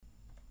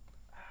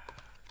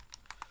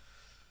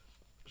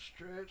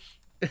stretch.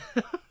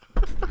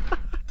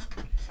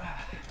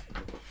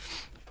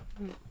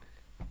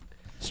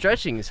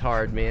 Stretching is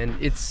hard, man.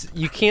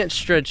 You can't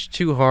stretch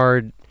too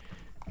hard,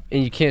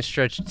 and you can't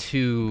stretch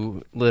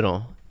too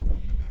little.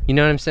 You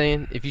know what I'm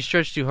saying? If you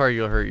stretch too hard,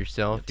 you'll hurt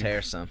yourself. You'll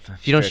tear something.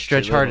 If you don't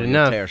stretch hard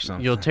enough,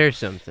 you'll tear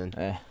something.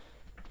 Yeah.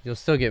 You'll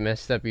still get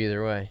messed up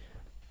either way.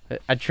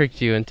 I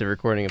tricked you into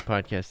recording a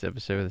podcast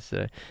episode with us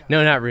today.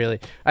 No, not really.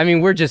 I mean,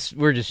 we're just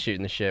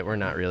shooting the shit. We're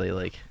not really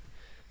like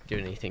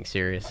doing anything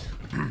serious.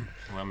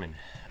 Well, I mean,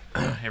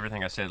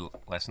 everything I said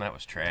last night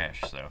was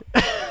trash, so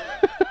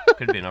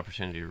could be an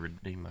opportunity to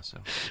redeem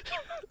myself.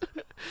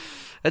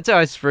 That's how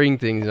I spring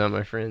things on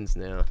my friends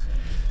now.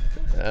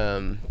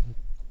 I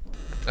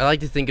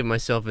like to think of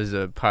myself as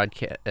a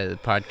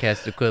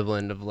podcast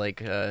equivalent of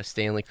like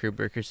Stanley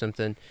Kubrick or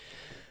something.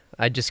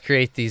 I just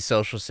create these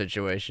social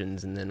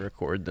situations and then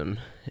record them,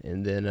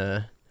 and then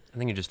I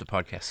think you're just a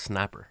podcast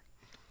sniper.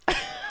 you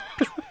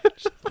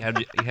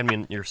had me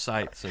in your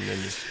sights, and then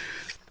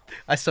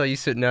I saw you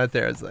sitting out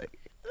there. I was like,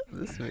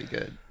 this will be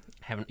good.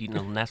 Haven't eaten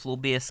a nice little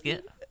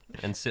biscuit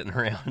and sitting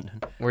around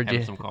and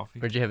having some coffee.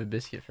 Where'd you have a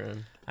biscuit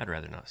from? I'd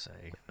rather not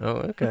say. Oh,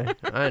 okay.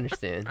 I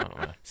understand. I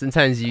don't know.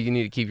 Sometimes you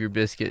need to keep your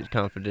biscuit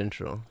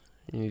confidential.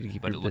 You need to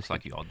keep But your it looks biscuit.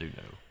 like you all do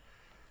know.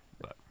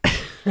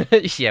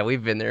 Yeah,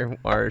 we've been there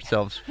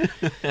ourselves.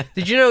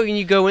 Did you know when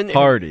you go in there?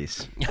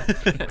 Hardee's.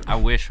 I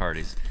wish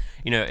Hardee's.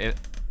 You know,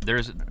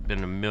 there's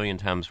been a million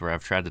times where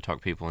I've tried to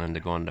talk people into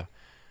going to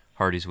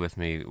Hardee's with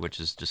me, which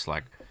is just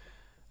like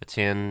a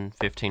 10,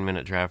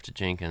 15-minute drive to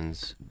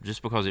Jenkins,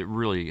 just because it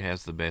really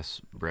has the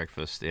best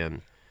breakfast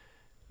in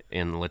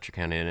Letcher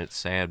County, and it's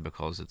sad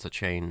because it's a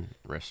chain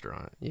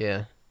restaurant.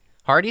 Yeah.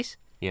 Hardee's?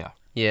 Yeah.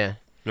 Yeah.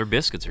 Their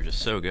biscuits are just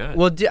so good.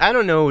 Well, I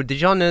don't know.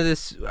 Did y'all know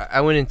this? I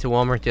went into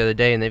Walmart the other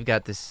day, and they've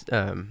got this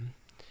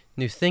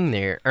new thing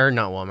there. Or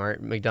not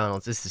Walmart,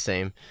 McDonald's. It's the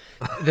same.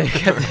 They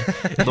got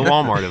the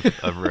Walmart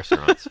of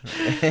restaurants.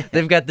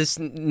 They've got this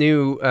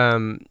new,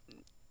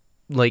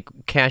 like,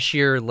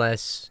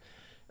 cashier-less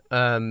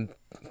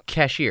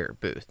cashier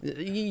booth.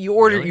 You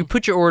order, Really? You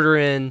put your order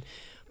in,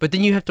 but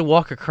then you have to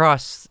walk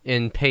across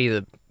and pay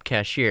the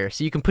cashier.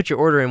 So you can put your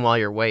order in while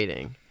you're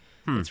waiting.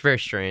 It's very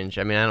strange.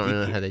 I mean, I don't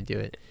know how they do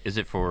it. Is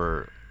it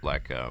for,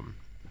 like,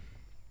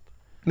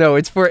 No,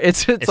 it's for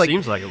it's it like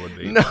seems like it would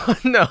be.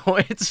 no,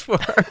 it's for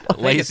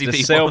Lazy to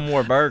people. sell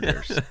more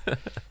burgers.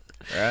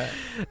 Right.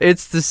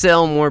 it's to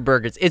sell more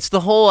burgers. It's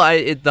the whole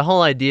the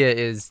whole idea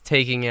is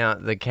taking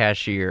out the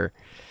cashier,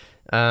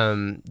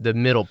 the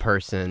middle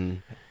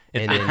person,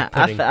 and then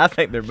putting. I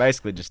think they're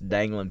basically just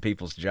dangling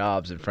people's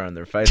jobs in front of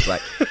their face,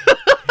 like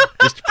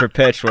just a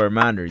perpetual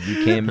reminder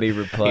you can be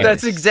replaced.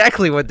 That's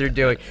exactly what they're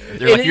doing.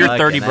 They're like, And you're like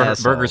 30 an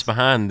assholes. burgers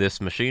behind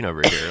this machine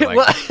over here. Like,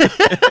 Well-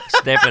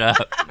 step it up.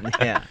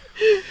 Yeah.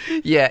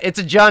 Yeah, it's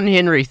a John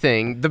Henry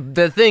thing.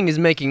 The thing is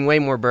making way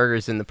more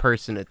burgers than the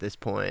person at this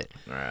point.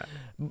 Right.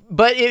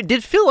 But it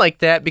did feel like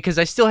that because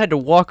I still had to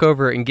walk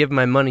over and give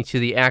my money to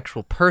the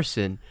actual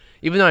person.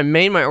 Even though I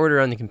made my order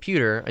on the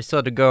computer, I still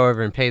had to go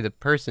over and pay the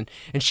person.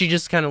 And she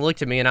just kind of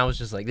looked at me, and I was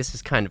just like, this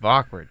is kind of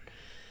awkward.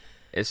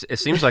 It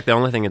seems like the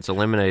only thing that's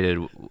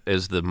eliminated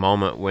is the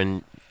moment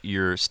when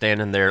you're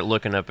standing there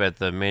looking up at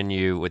the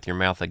menu with your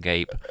mouth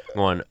agape,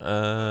 going,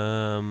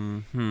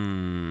 So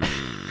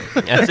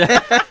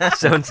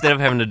instead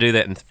of having to do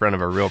that in front of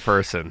a real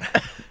person,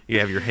 you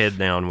have your head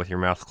down with your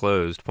mouth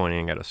closed,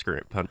 pointing at a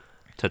screen,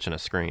 touching a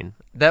screen.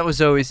 That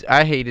was always,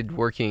 I hated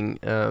working,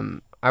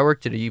 I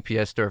worked at a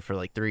UPS store for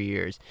like 3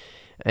 years,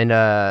 and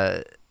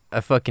I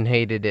fucking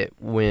hated it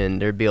when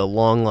there'd be a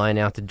long line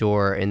out the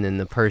door, and then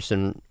the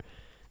person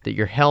that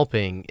you're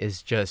helping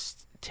is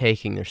just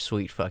taking their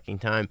sweet fucking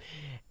time,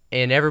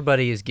 and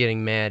everybody is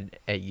getting mad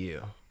at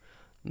you.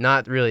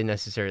 Not really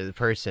necessarily the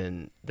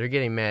person. They're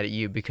getting mad at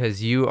you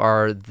because you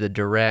are the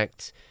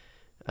direct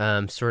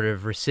sort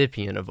of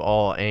recipient of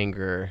all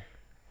anger.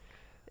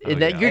 Oh,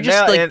 That yeah. you're And just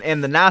now- like...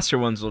 and the nicer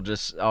ones will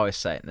just always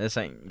say, this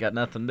ain't got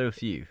nothing to do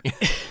with you.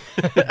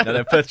 Now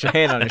they'll put your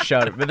hand on your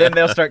shoulder, but then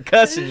they'll start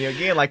cussing you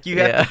again, like you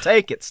Yeah. have to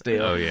take it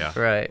still. Oh, yeah.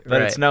 Right,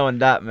 But right. it's no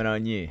indictment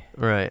on you.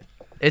 Right.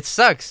 It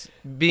sucks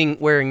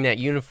wearing that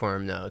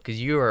uniform though,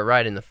 because you are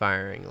right in the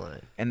firing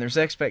line. And there's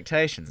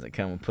expectations that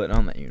come with putting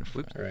on that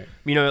uniform. Right.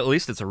 You know, at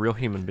least it's a real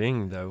human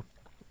being, though.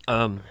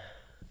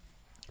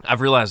 I've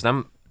realized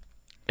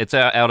it's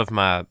out of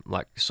my,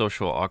 like,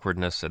 social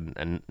awkwardness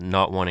and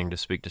not wanting to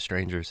speak to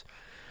strangers.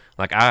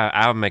 Like,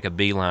 I make a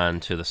beeline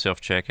to the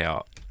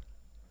self-checkout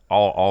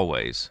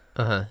always.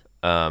 Uh-huh.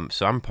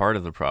 So I'm part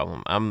of the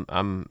problem.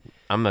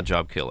 I'm a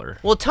job killer.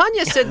 Well,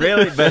 Tanya said that...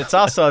 Really? But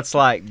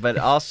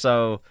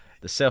also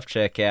the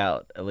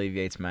self-checkout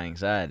alleviates my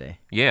anxiety.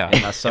 Yeah,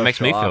 And my it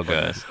makes me social feel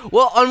good. awkwardness.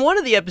 Well, on one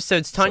of the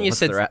episodes, So Tanya what's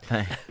said... the right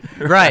thing?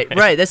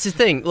 right. That's the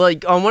thing.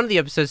 Like, on one of the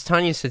episodes,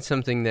 Tanya said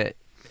something that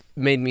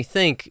made me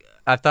think.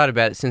 I've thought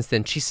about it since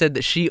then. She said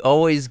that she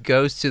always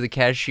goes to the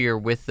cashier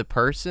with the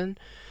person.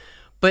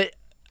 But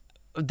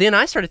then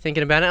I started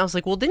thinking about it. I was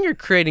like, well, then you're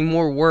creating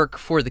more work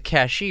for the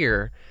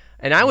cashier.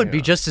 And I would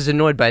be just as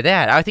annoyed by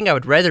that. I think I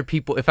would rather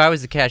people, if I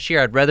was the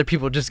cashier, I'd rather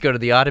people just go to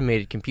the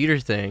automated computer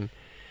thing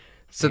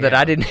so that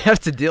I didn't have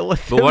to deal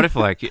with them. But what if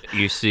like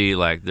you see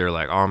like they're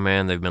like, oh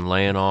man, they've been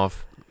laying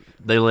off.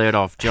 They laid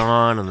off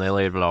John and they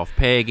laid off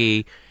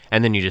Peggy,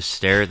 and then you just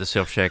stare at the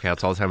self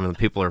checkouts all the time, and the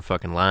people are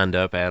fucking lined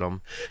up at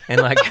them,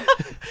 and like,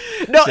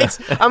 no,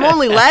 I'm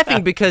only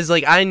laughing because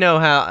like I know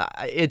how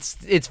it's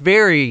this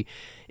very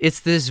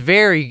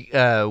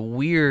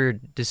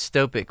weird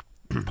dystopic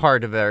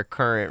part of our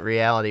current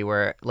reality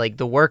where like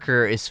the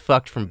worker is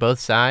fucked from both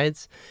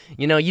sides.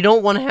 You know, you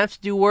don't want to have to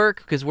do work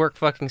because work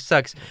fucking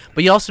sucks,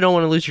 but you also don't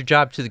want to lose your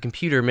job to the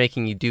computer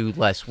making you do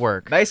less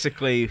work.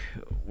 Basically,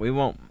 we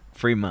want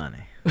free money.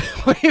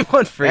 We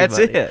want free That's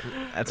money. it.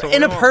 That's what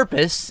And we a want.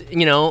 purpose.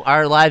 You know,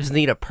 our lives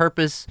need a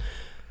purpose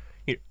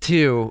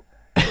too.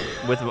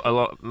 with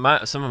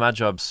some of my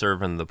jobs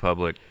serving the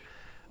public,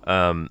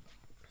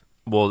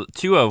 well,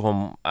 two of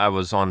them I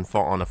was on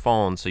a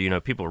phone, so you know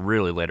people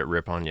really let it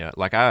rip on you.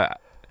 Like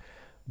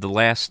the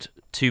last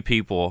two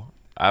people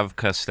I've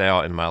cussed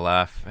out in my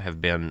life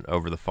have been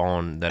over the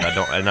phone that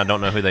I don't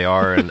know who they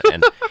are, and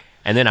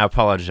then I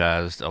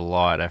apologized a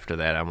lot after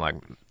that. I'm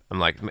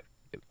like,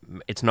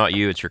 it's not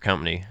you, it's your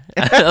company.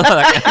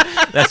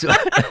 That's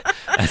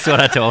what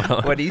I told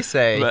them. What do you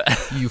say?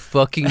 You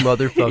fucking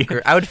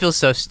motherfucker. I would feel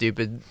so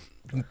stupid,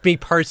 me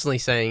personally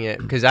saying it,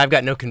 because I've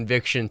got no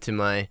conviction to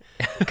my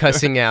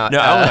cussing out. No,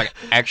 I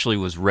actually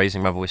was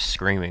raising my voice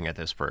screaming at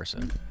this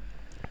person.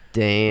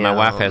 Damn. My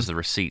wife has the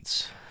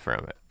receipts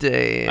from it.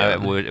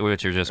 Damn.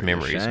 Which are just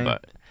memories, ashamed?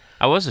 but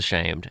I was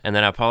ashamed, and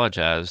then I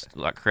apologized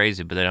like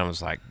crazy, but then I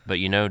was like, but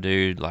you know,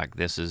 dude, like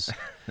this is,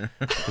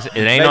 it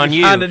ain't on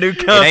you. Find a new It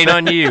company. ain't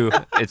on you.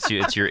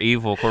 It's your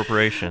evil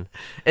corporation.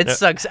 It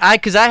sucks.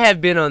 Because I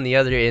have been on the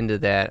other end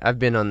of that. I've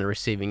been on the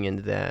receiving end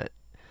of that.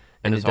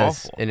 And it's it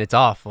does, awful. And it's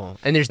awful.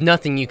 And there's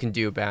nothing you can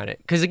do about it.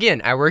 Because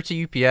again, I worked at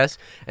UPS,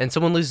 and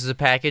someone loses a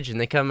package,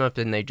 and they come up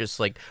and they just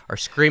like are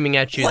screaming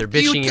at you. They're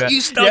bitching you. You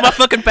stole my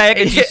fucking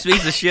package, you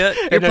piece of shit.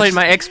 You're And playing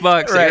my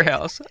Xbox at your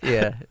house.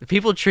 Yeah,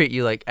 people treat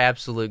you like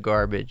absolute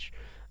garbage.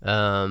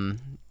 But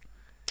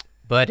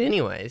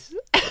anyways,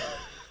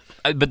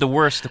 But the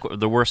worst of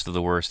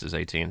the worst is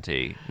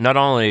AT&T. Not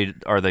only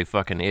are they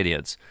fucking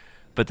idiots,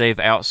 but they've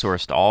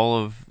outsourced all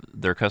of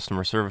their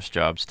customer service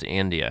jobs to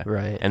India.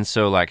 Right. And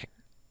so, like,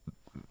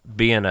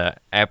 being a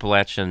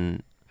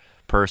Appalachian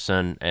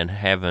person and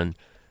having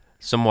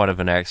somewhat of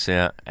an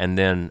accent, and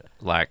then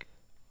like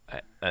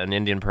an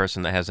Indian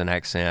person that has an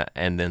accent,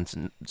 and then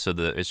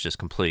it's just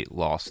complete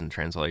loss in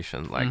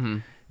translation. Like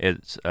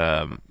it's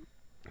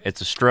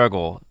a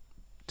struggle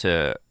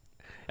to.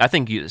 I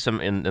think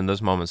in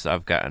those moments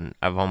I've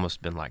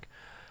almost been like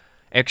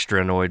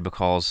extra annoyed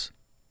because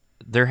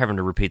they're having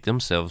to repeat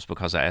themselves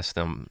because I asked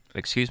them,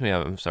 "Excuse me,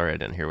 I'm sorry, I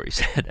didn't hear what you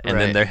said," and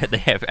then they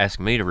have asked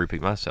me to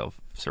repeat myself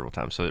several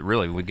times. So it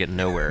really would get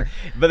nowhere.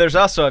 But there's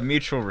also a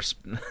mutual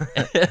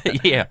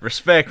Yeah,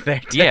 respect there.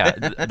 Too. yeah,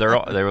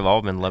 they've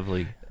all been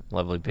lovely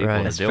people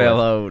Right. to As deal with.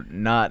 fellow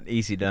not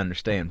easy to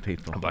understand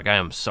people. I'm like, I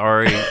am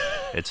sorry.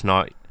 It's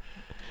not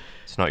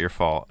your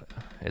fault.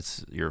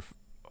 It's your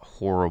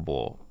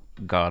horrible,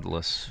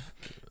 godless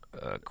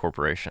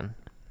corporation.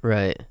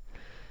 right?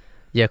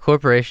 Yeah,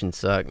 corporations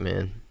suck,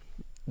 man.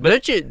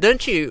 But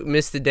don't you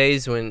miss the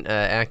days when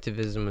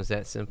activism was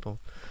that simple?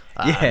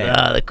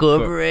 Yeah. The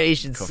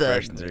corporations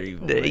Corporations suck. are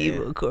evil, They're man.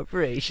 evil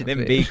corporations. Then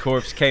man. B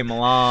Corps came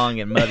along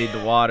and muddied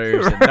the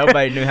waters, and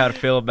nobody knew how to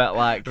feel about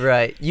like.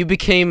 Right. You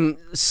became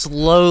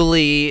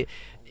slowly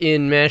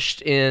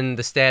enmeshed in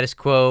the status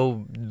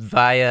quo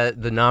via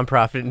the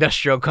nonprofit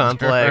industrial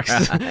complex.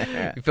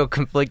 Right. You feel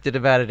conflicted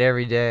about it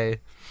every day.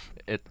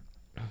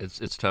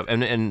 It's tough,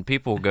 and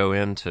people go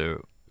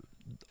into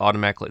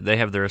automatically. They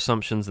have their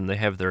assumptions and they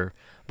have their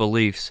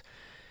beliefs,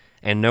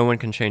 and no one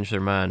can change their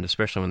mind,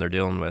 especially when they're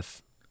dealing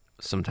with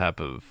some type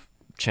of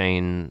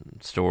chain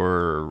store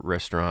or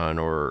restaurant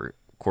or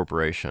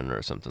corporation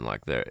or something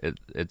like that.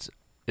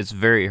 It's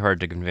very hard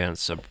to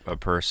convince a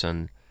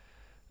person.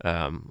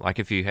 Like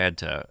if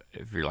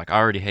you're like,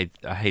 I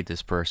hate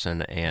this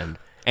person, and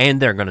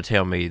they're going to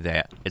tell me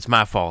that it's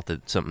my fault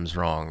that something's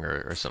wrong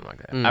or something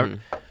like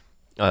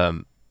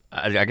that.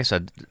 I guess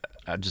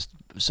I just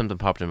something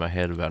popped in my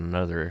head about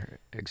another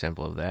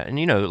example of that. And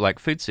you know, like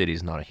Food City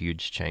is not a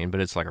huge chain, but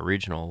it's like a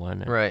regional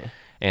one, Right.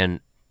 And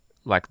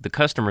like the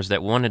customers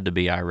that wanted to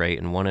be irate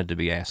and wanted to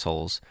be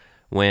assholes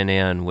went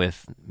in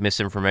with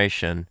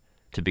misinformation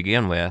to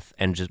begin with,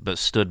 but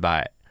stood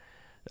by it.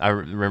 I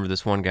remember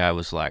this one guy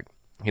was like,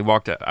 he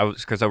walked up.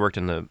 Because I worked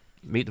in the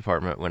meat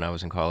department when I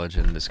was in college,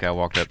 and this guy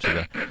walked up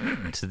to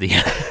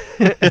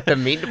the The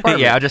meat department.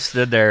 yeah. I just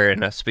stood there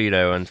in a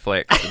Speedo and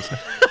flexed. And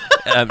stuff.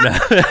 No,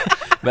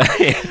 but,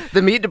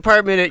 The meat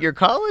department at your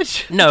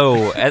college?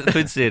 no, at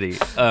Food City.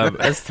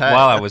 That's tight.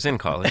 While I was in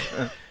college,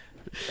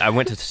 I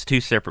went to two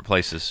separate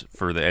places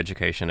for the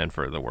education and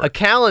for the work.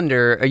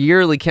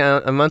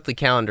 A monthly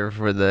calendar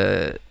for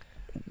the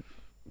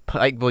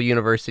Pikeville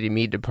University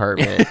meat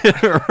department.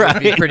 Would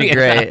be pretty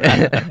great.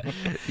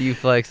 You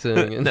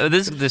flexing. No,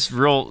 this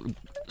real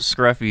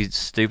scruffy,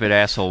 stupid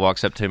asshole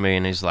walks up to me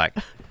and he's like,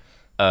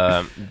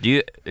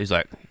 "You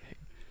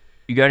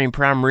got any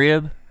prime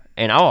rib?"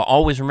 and I'll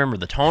always remember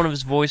the tone of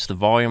his voice, the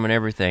volume, and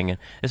everything. And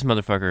this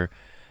motherfucker,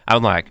 I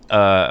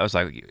was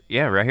like,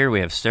 yeah, right here we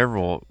have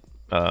several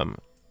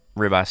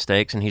ribeye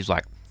steaks, and he's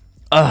like,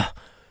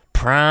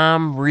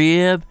 prime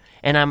rib.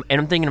 And I'm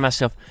thinking to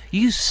myself,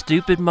 you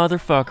stupid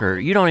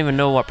motherfucker! You don't even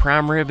know what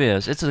prime rib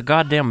is. It's a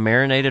goddamn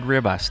marinated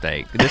ribeye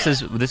steak.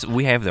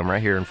 We have them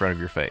right here in front of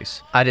your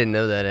face. I didn't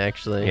know that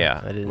actually.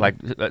 Yeah, I didn't. like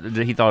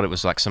he thought it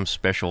was like some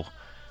special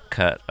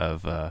cut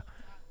of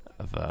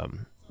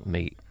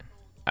meat.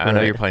 I know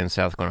Right. you're playing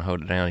South Gonna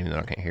Hold It Down, even though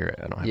I can't hear it.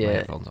 I don't have my Yeah.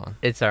 headphones on.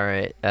 It's all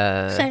right.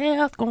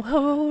 South Gonna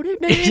Hold It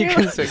You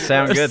can Down. say-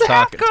 Sound good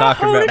talking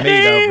about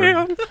meat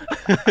over.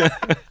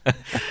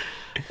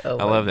 Oh I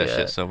my love that God.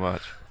 shit so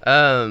much.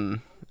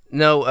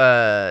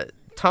 No,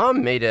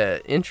 Tom made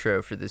a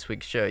intro for this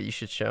week's show. You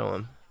should show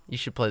him. You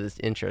should play this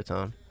intro,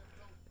 Tom.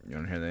 You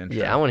want to hear the intro?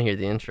 Yeah, I want to hear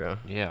the intro.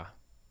 Yeah.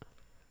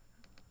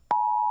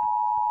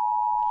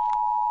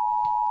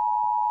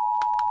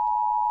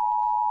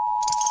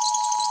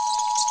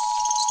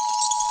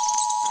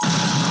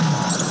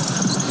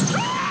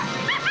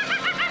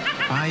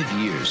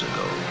 Years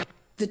ago,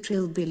 The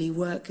Trillbilly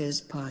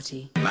Workers'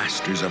 Party.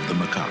 masters of the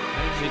macabre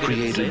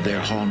created their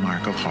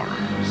hallmark of horror.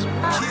 Is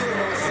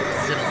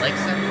it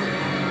Alexa?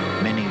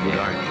 Many would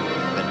argue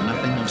that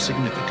nothing of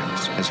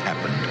significance has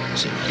happened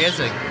since. She has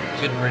a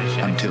good British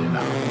accent. Until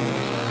now.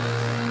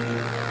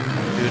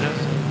 Who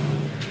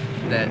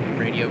does? That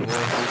radio voice.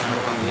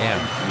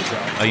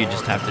 Yeah. Oh, you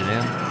just tapped it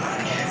in?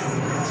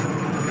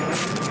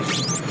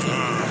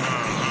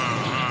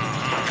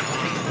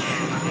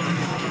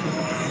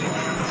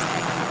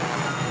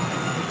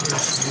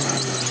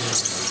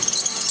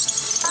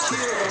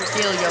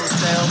 Kill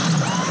yourself.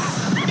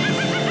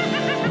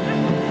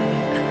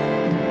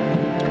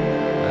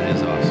 That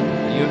is awesome.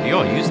 You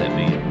all use that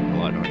beat a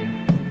lot, don't you?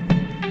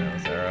 That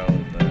was our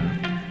old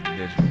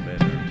digital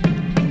bedroom.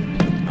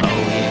 Oh,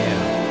 yeah.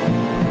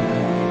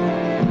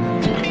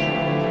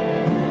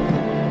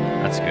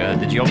 That's good.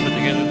 Did you all put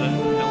together the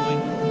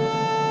Halloween?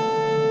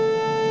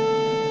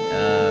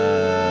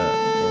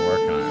 We're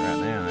working on it right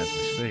now as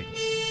we speak.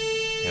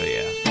 Hell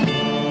yeah.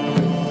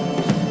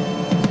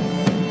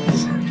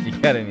 If you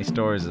got any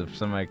stories of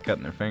somebody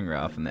cutting their finger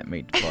off in that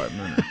meat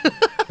department,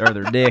 or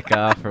their dick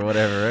off, or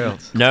whatever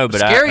else? No, but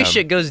Scary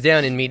shit goes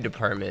down in meat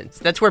departments.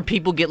 That's where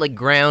people get like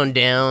ground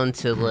down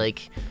to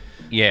like,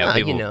 Yeah,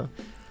 people you know,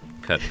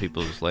 cut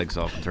people's legs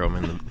off and throw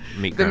them in the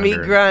meat the grinder.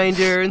 meat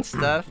grinder and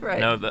stuff, right?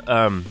 No, but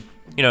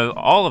you know,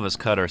 all of us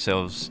cut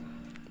ourselves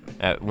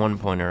at one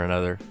point or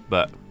another.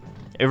 But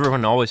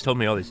everyone always told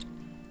me all these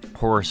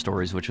horror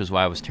stories, which was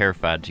why I was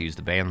terrified to use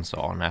the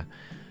bandsaw,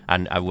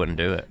 and I wouldn't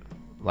do it.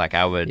 Like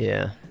I would.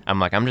 Yeah. I'm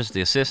like, I'm just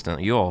the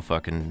assistant. You all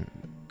fucking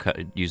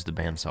use the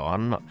bandsaw.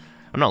 I'm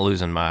not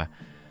losing my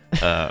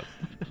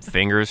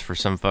fingers for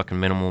some fucking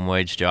minimum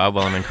wage job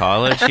while I'm in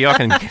college. Y'all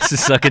can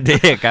suck a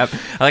dick.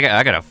 I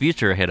got a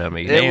future ahead of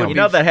me. Damn. You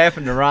know that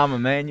happened to Rahm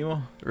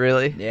Emanuel?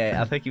 Really? Yeah,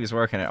 I think he was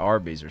working at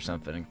Arby's or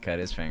something and cut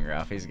his finger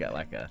off. He's got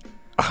like a...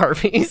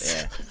 Arby's?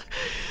 Yeah.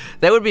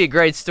 That would be a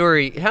great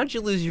story. How'd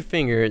you lose your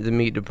finger at the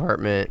meat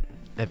department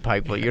at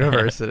Pikeville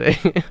University?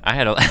 I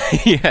had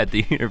at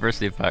the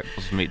University of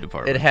Pikeville's meat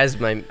department.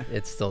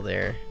 It's still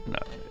there. No,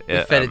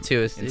 They fed it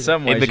to us. In dude.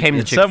 some ways, became the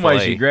in some ways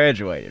Chick-fil-A. you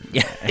graduated.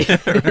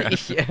 Yeah.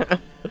 Yeah.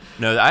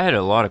 No, I had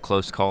a lot of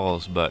close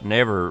calls, but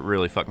never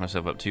really fucked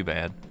myself up too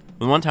bad.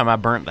 The one time I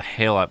burnt the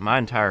hell out,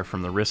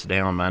 from the wrist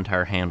down, my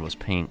entire hand was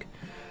pink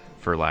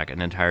for like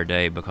an entire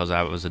day because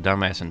I was a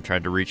dumbass and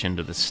tried to reach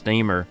into the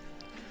steamer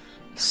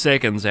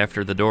seconds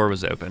after the door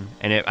was open,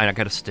 and I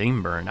got a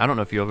steam burn. I don't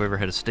know if you've ever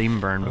had a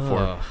steam burn before,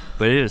 Ugh.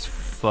 but it is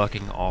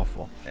fucking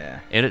awful. Yeah.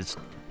 It's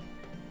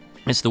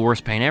the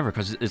worst pain ever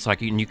because it's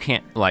like you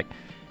can't, like,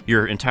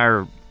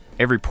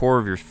 every pore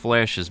of your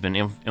flesh has been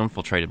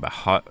infiltrated by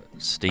hot,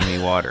 steamy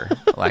water.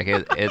 Like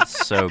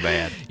it's so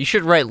bad. You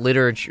should write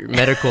literature,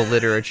 medical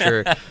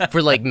literature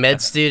for like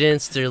med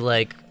students. They're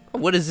like,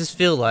 what does this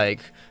feel like?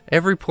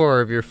 Every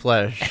pore of your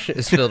flesh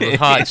is filled with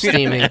hot,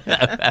 steaming.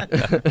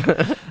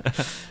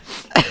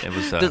 It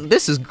was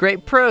This is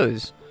great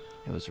prose.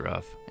 it was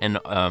rough. And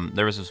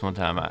there was this one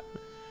time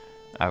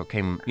I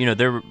came,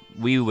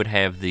 we would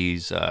have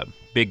these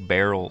big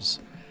barrels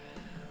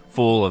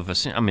full of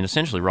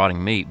essentially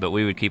rotting meat, but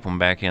we would keep them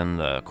back in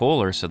the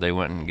cooler so they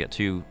wouldn't get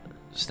too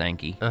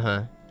stanky.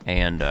 Uh-huh.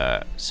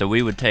 And so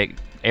we would take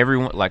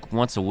everyone, like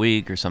once a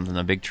week or something,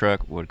 a big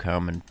truck would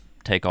come and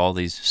take all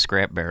these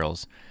scrap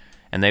barrels,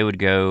 and they would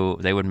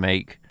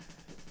make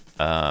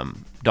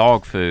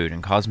dog food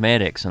and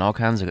cosmetics and all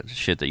kinds of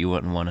shit that you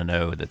wouldn't want to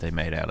know that they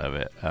made out of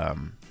it.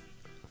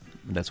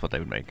 That's what they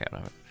would make out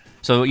of it.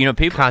 So,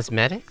 people...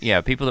 Cosmetics?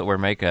 Yeah, people that wear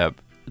makeup,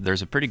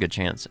 there's a pretty good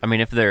chance. I mean,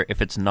 if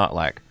it's not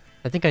like...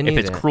 I think I knew If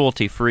it's that.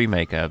 cruelty-free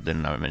makeup,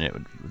 then,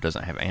 it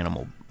doesn't have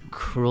animal...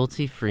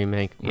 Cruelty-free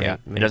Yeah,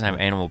 it doesn't have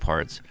animal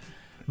parts.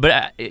 But,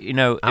 I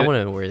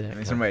want to wear I mean,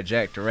 that. somebody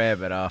jacked a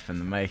rabbit off in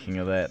the making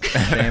of that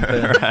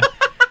shampoo.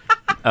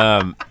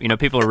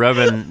 People are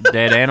rubbing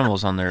dead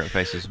animals on their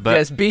faces. But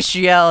Yes,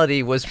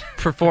 bestiality was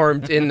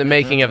performed in the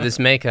making of this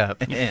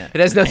makeup. Yeah. It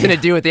has nothing to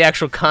do with the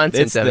actual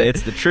content of it.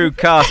 It's the true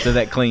cost of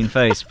that clean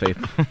face,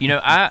 people.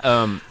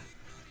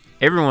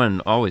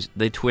 Everyone always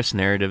they twist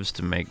narratives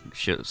to make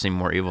shit seem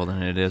more evil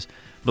than it is.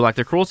 But like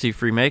the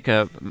cruelty-free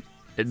makeup,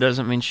 it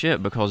doesn't mean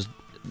shit because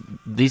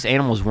these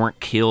animals weren't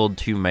killed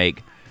to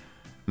make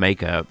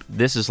makeup.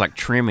 This is like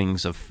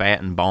trimmings of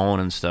fat and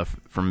bone and stuff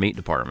from meat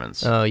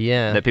departments. Oh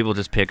yeah. That people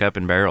just pick up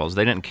in barrels.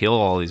 They didn't kill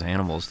all these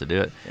animals to do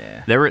it.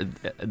 Yeah.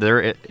 They're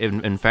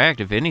in fact,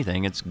 if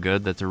anything, it's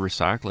good that they're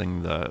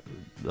recycling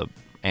the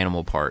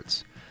animal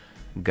parts,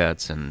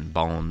 guts and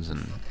bones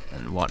and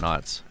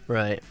whatnots.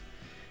 Right.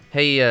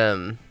 Hey,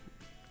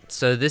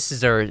 so this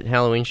is our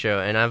Halloween show,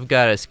 and I've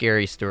got a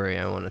scary story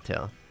I want to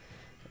tell.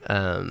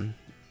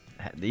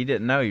 You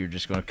didn't know you were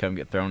just going to come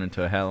get thrown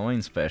into a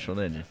Halloween special,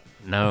 did you?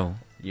 No.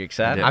 You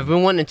excited? I've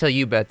been wanting to tell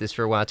you about this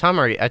for a while.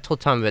 I told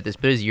Tom about this,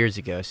 but it was years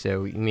ago,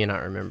 so you may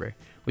not remember.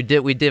 We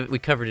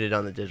covered it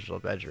on the Digital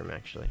Bedroom,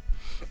 actually.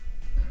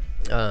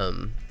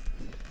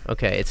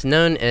 Okay, it's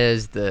known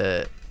as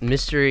the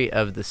Mystery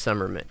of the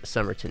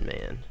Somerton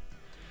Man.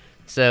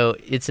 So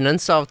it's an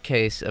unsolved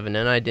case of an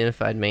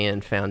unidentified man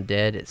found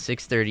dead at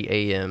 6:30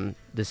 a.m.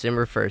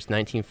 December 1st,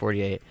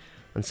 1948,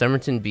 on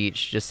Somerton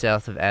Beach, just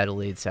south of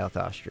Adelaide, South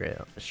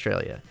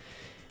Australia.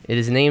 It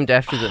is named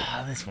after the.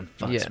 This one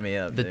fucks me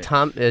up. The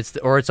dude.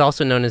 It's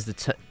also known as the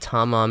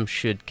Tamam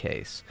Shud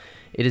case.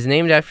 It is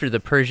named after the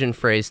Persian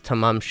phrase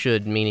Tamam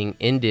Shud, meaning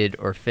ended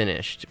or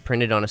finished,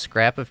 printed on a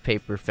scrap of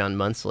paper found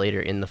months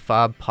later in the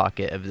fob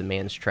pocket of the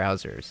man's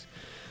trousers.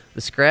 The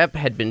scrap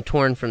had been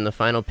torn from the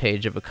final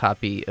page of a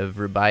copy of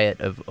Rubaiyat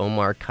of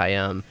Omar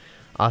Khayyam,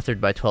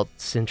 authored by 12th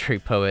century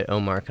poet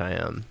Omar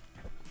Khayyam.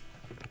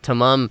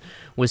 Tamam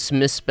was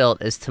misspelt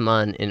as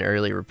Taman in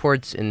early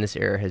reports, and this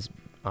error has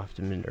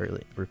often been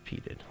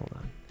repeated. Hold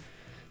on.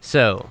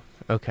 So,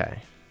 okay.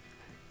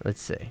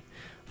 Let's see.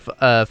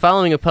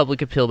 Following a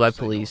public appeal by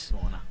police...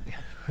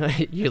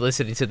 You're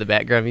listening to the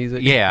background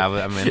music? Yeah,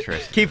 I'm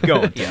interested. Keep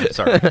going. Yeah,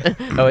 sorry.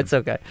 Oh, it's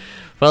okay.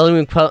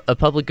 Following a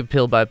public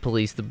appeal by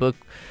police, the book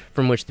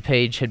from which the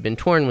page had been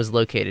torn was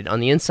located. On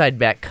the inside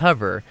back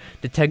cover,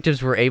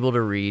 detectives were able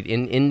to read,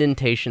 in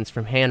indentations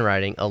from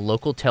handwriting, a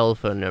local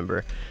telephone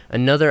number,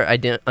 another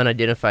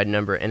unidentified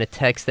number, and a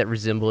text that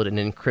resembled an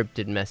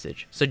encrypted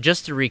message. So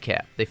just to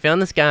recap, they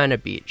found this guy on a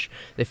beach.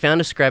 They found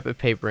a scrap of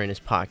paper in his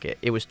pocket.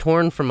 It was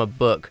torn from a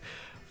book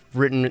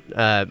written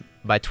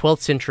by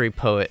 12th century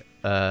poet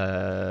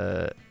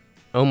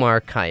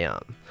Omar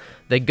Khayyam.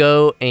 They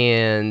go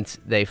and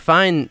they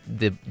find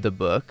the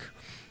book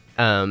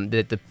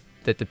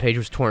that the page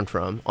was torn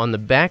from. On the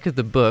back of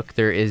the book,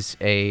 there is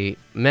a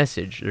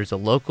message. There's a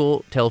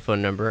local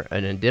telephone number,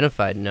 an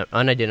unidentified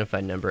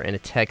number, and a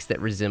text that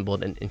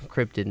resembled an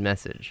encrypted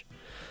message.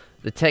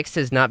 The text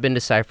has not been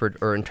deciphered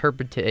or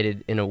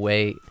interpreted in a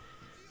way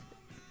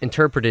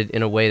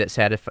that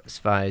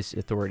satisfies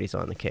authorities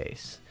on the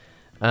case.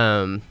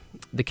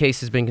 The case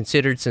has been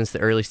considered since the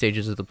early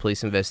stages of the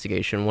police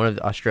investigation one of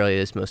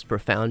Australia's most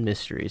profound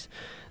mysteries.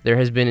 There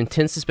has been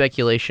intense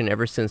speculation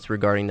ever since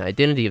regarding the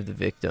identity of the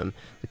victim,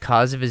 the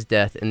cause of his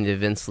death, and the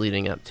events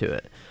leading up to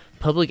it.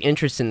 Public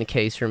interest in the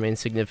case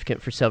remains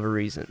significant for several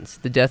reasons.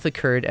 The death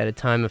occurred at a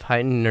time of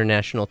heightened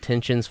international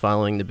tensions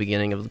following the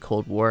beginning of the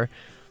Cold War,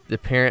 the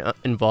apparent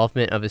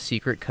involvement of a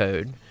secret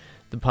code,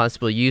 the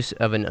possible use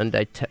of an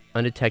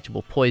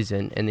undetectable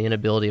poison, and the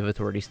inability of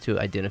authorities to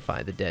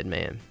identify the dead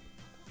man.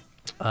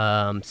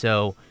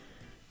 So,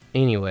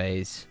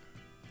 anyways,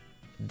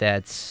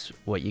 that's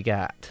what you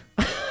got.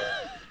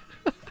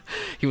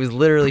 He was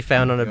literally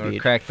found on a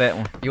beach. Crack that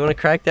one. You want to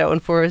crack that one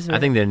for us, man? I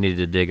think they needed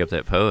to dig up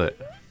that poet.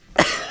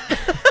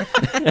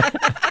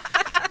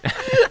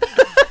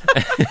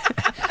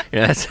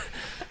 Yeah,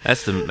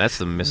 that's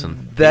the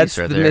missing That's piece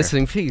right the there.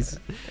 missing piece.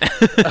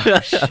 Oh,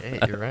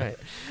 shit, you're right.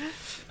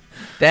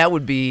 That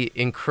would be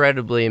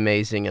incredibly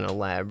amazing and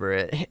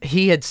elaborate.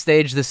 He had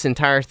staged this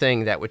entire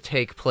thing that would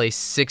take place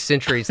 6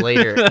 centuries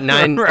later,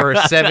 9 or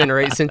 7 or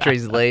 8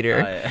 centuries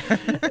later. Oh,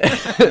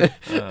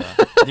 yeah.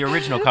 The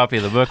original copy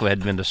of the book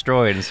had been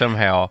destroyed, and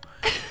somehow,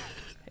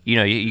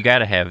 you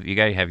gotta have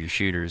your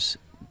shooters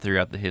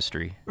throughout the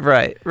history.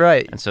 Right.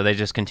 And so they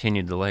just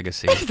continued the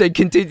legacy. They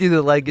continue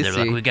the legacy.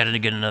 They're like, we gotta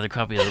get another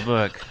copy of the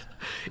book.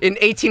 In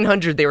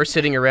 1800, they were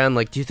sitting around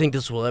like, do you think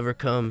this will ever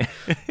come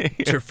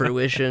to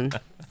fruition?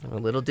 Well,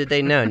 little did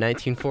they know,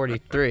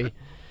 1943.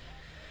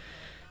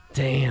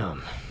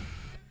 Damn.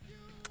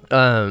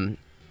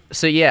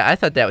 So yeah, I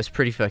thought that was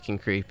pretty fucking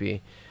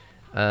creepy.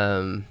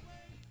 Let's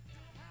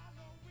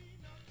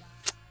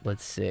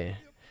see.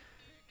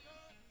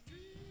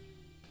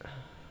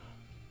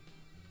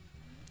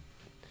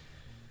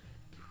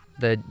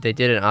 They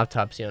did an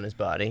autopsy on his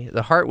body.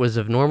 The heart was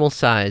of normal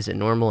size and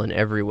normal in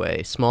every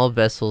way. Small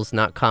vessels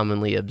not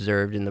commonly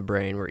observed in the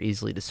brain were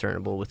easily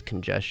discernible with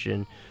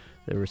congestion.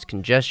 There was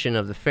congestion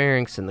of the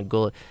pharynx and the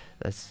gullet.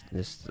 That's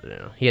just,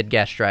 he had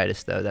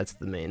gastritis, though. That's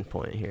the main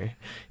point here.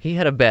 He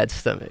had a bad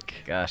stomach.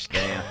 Gosh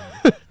damn.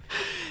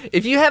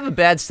 If you have a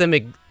bad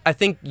stomach, I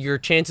think your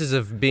chances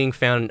of being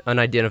found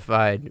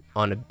unidentified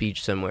on a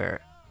beach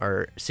somewhere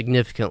are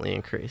significantly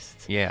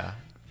increased. Yeah.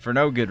 For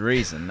no good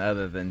reason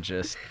other than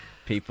just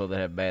people that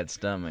have bad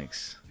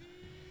stomachs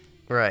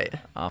Right.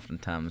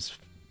 oftentimes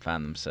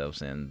find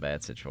themselves in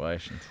bad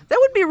situations. That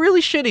would be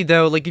really shitty,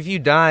 though. Like, if you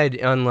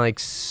died on, like,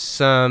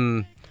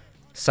 some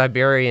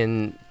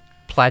Siberian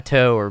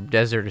plateau or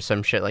desert or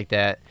some shit like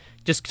that,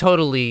 just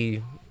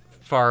totally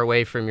far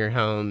away from your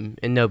home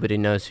and nobody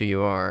knows who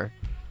you are.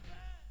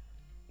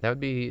 That would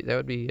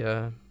be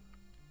a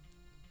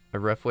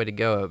rough way to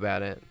go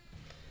about it.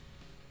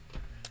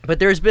 But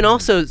there's been all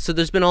sorts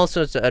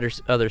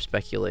of other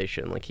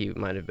speculation, like he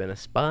might have been a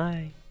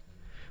spy.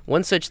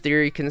 One such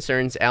theory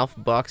concerns Alf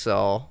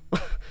Boxall.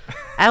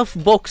 Alf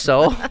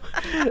Boxall.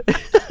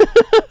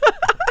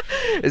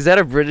 Is that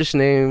a British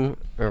name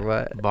or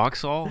what?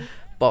 Boxall?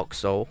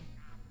 Boxall.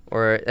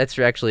 Or that's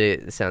actually,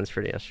 it sounds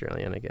pretty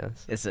Australian, I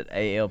guess. Is it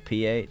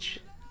ALPH?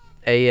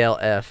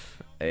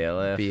 ALF.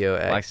 ALF?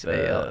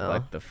 BOXALL.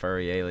 Like the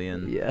furry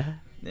alien? Yeah.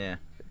 Yeah.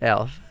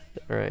 Alf.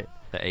 Right.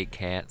 The 8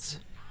 cats.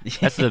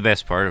 That's the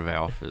best part of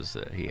Alf is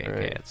that he ate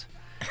Right. cats.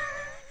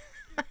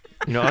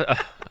 You know,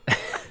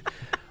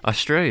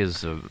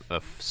 Australia's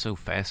so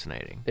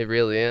fascinating. It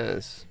really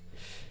is.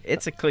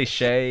 It's a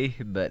cliche,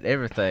 but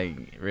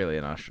everything really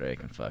in Australia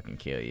can fucking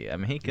kill you. I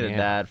mean, he could have Yeah.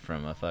 died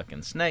from a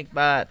fucking snake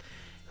bite.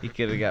 He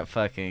could have got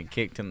fucking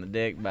kicked in the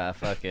dick by a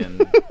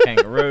fucking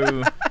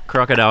kangaroo.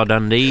 Crocodile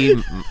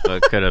Dundee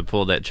could have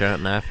pulled that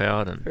giant knife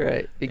out and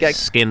Right. He got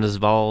skinned his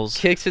balls.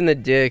 kicks in the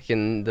dick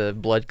and the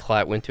blood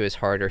clot went to his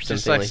heart or something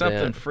Just like like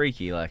something that.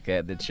 freaky like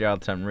that you're all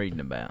the time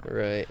reading about.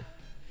 Right.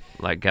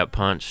 Like got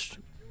punched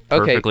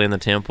Okay. perfectly in the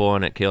temple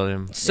and it killed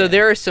him. So Yeah.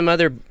 there are some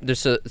other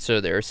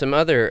there are some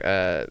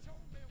other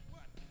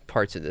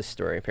parts of this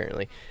story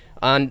apparently.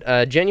 On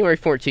January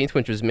 14th,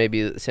 which was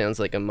maybe sounds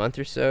like a month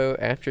or so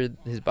after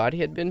his body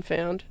had been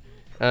found,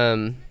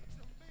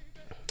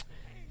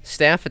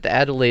 staff at the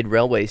Adelaide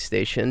railway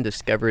station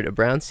discovered a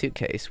brown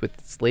suitcase with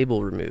its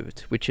label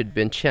removed, which had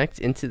been checked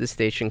into the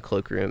station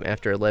cloakroom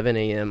after 11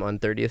 a.m. on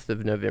 30th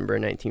of November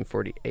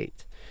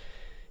 1948.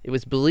 It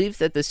was believed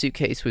that the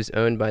suitcase was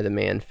owned by the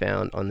man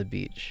found on the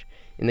beach.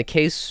 In the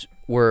case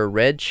were a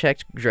red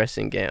checked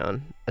dressing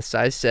gown, a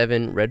size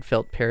 7 red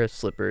felt pair of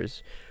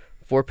slippers,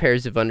 4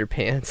 pairs of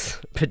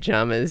underpants,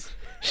 pajamas,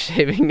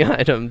 shaving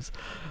items,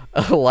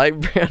 a light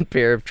brown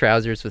pair of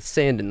trousers with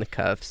sand in the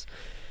cuffs,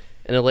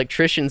 an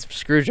electrician's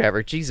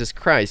screwdriver, Jesus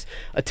Christ,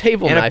 a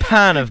table And knife, a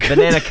pint of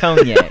banana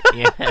cognac.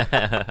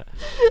 Yeah.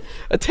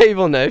 a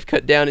table knife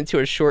cut down into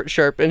a short,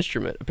 sharp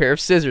instrument, a pair of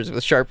scissors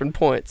with sharpened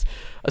points,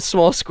 a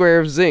small square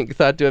of zinc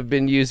thought to have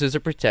been used as a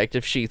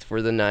protective sheath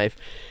for the knife,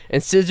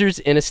 and scissors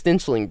and a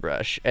stenciling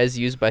brush, as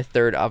used by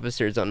third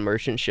officers on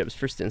merchant ships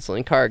for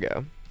stenciling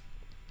cargo.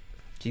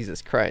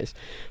 Jesus Christ.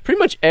 Pretty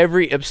much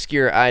every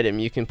obscure item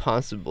you can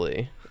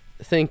possibly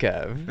think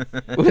of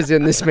was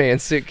in this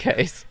man's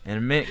suitcase. And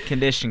a mint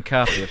condition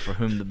copy of For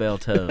Whom the Bell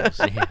Tolls.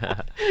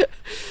 Yeah.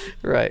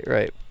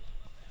 Right.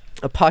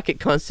 A pocket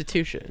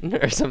constitution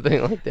or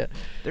something like that.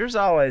 There's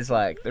always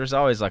like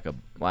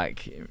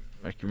you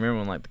remember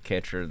when like The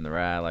Catcher in the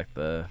Rye, like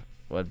the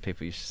what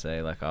people used to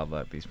say, like all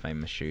like these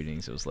famous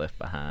shootings that was left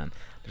behind.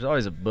 There's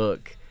always a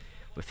book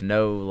with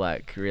no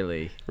like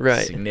really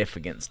Right.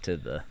 significance to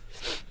the.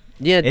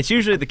 Yeah, It's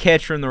usually The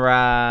Catcher in the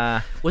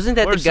Rye. wasn't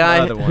that what the are some guy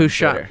other who ones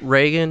shot there?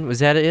 Reagan? Was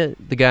that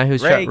it? The guy who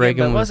shot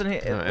Reagan but was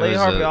wasn't he No, it Lee was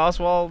Harvey a-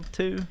 Oswald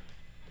too?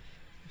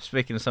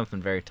 Speaking of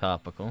something very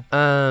topical,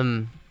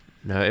 No,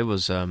 it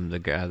was the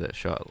guy that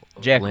shot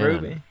Jack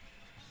Lennon, Ruby.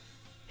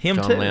 Him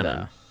John too, Lennon,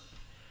 though.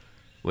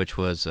 which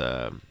was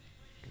the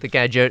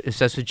guy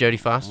obsessed with Jodie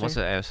Foster. what's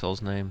that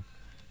asshole's name?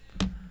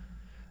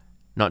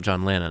 Not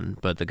John Lennon,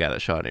 but the guy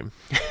that shot him.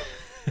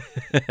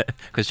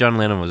 Because John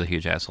Lennon was a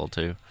huge asshole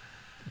too.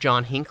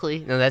 John Hinckley?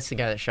 No, that's the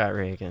guy that shot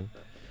Reagan.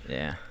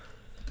 Yeah.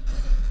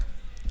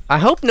 I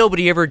hope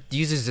nobody ever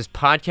uses this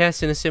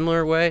podcast in a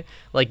similar way,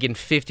 like in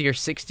 50 or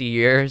 60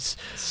 years.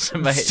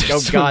 Somebody,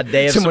 Someone-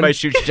 goddamn! someone- Somebody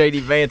shoots J.D.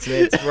 Vance,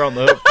 and we're on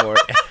the hook for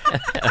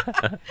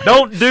it.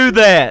 Don't do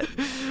that.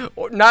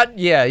 Or not,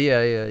 yeah.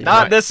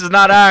 This is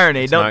not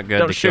irony. It's Don't not good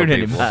don't to shoot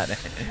kill people.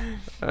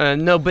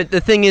 anybody. No, but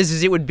the thing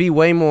is it would be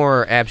way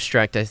more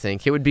abstract, I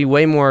think. It would be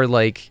way more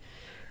like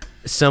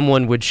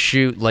someone would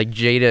shoot like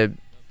Jada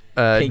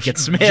Pinkett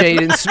Smith.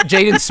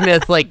 Jaden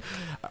Smith, like,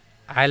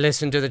 I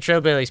listened to the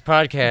Trillbillies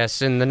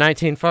podcast in the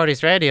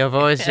 1940s radio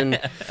voice, and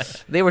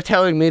they were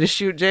telling me to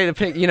shoot Jada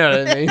Pink. You know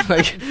what I mean?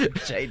 Like,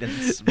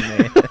 Jaden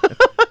Smith.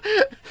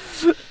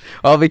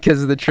 all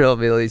because of the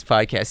Trillbillies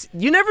podcast.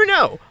 You never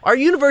know. Our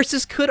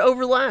universes could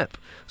overlap.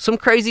 Some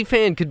crazy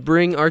fan could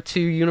bring our two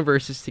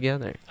universes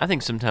together. I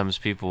think sometimes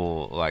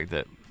people like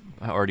that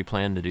already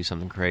plan to do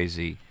something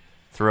crazy,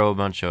 throw a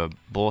bunch of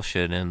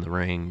bullshit in the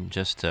ring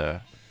just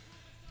to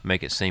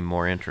make it seem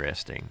more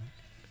interesting.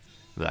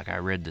 Like, I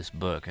read this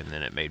book and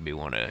then it made me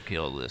want to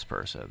kill this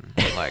person.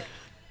 Like,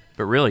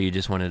 but really you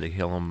just wanted to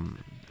kill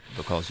them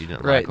because you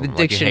didn't Right, like them.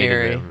 the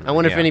dictionary. I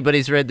wonder if Yeah.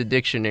 anybody's read the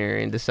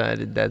dictionary and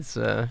decided that's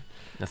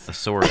A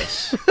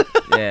thesaurus.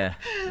 Yeah,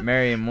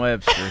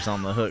 Merriam-Webster's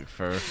on the hook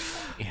for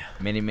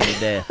many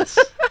deaths.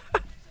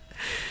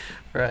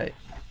 Right.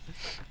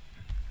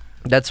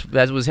 That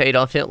was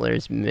Adolf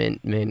Hitler's main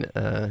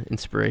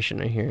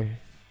inspiration, I hear.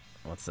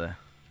 What's that?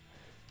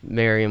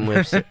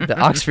 Merriam-Webster, the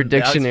Oxford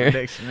Dictionary.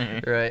 The Oxford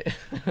Dictionary. Right.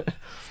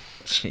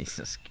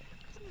 Jesus.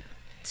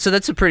 So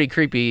that's a pretty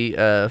creepy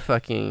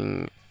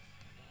fucking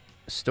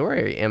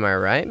story. Am I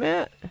right,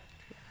 Matt?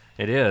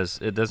 It is.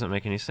 It doesn't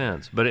make any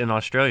sense. But in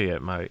Australia,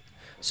 it might.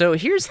 So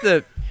here's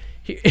the...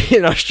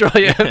 In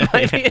Australia, it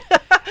might be...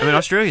 I mean,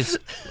 Australia's,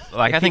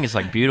 like, I think it's,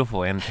 like,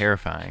 beautiful and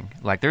terrifying.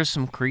 Like, there's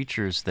some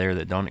creatures there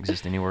that don't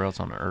exist anywhere else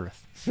on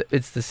Earth.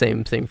 It's the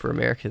same thing for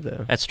America,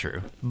 though. That's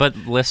true. But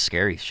less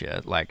scary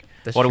shit. Like,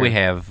 That's what do we true.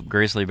 have?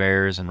 Grizzly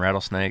bears and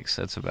rattlesnakes?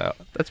 That's pretty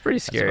That's scary.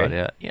 scary. That's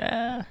about it.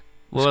 Yeah.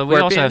 Well, we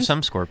also have Scorpions?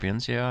 some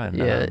scorpions, yeah. And,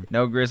 Yeah.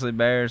 No grizzly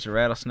bears or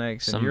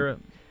rattlesnakes in Some- Europe.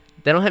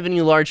 They don't have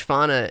any large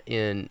fauna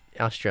in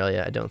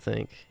Australia, I don't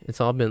think. It's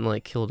all been,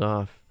 like, killed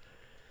off.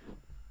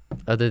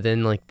 Other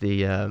than, like,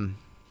 the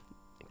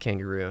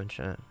kangaroo and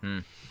shit.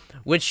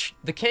 Which,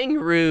 the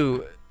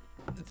kangaroo...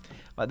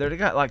 Like they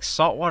got like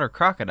saltwater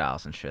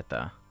crocodiles and shit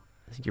though.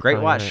 You're Great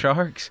probably white right.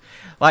 sharks.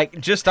 Like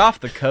just off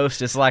the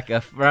coast, it's like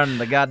running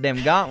the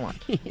goddamn gauntlet.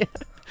 Yeah.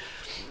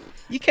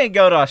 You can't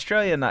go to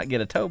Australia and not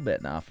get a toe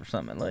bitten off or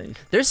something at least.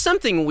 There's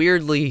something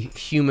weirdly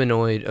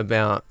humanoid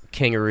about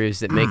kangaroos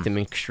that make them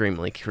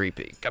extremely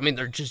creepy. I mean,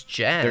 they're just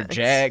jacked. They're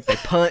jacked. They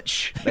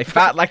punch. They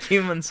fight like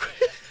humans.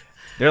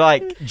 They're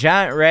like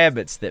giant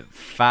rabbits that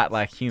fight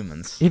like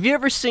humans. Have you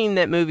ever seen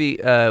that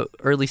movie,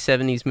 early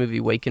 70s movie,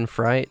 Wake and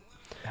Fright?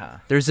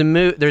 There's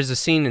a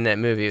scene in that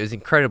movie. It was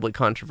incredibly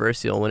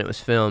controversial when it was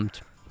filmed.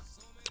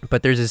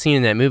 But there's a scene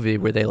in that movie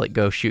where they like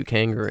go shoot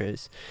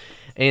kangaroos.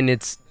 And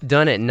it's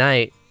done at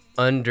night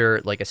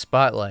under like a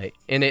spotlight.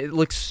 And it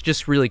looks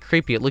just really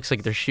creepy. It looks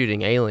like they're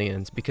shooting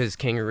aliens because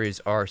kangaroos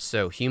are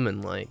so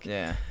human-like.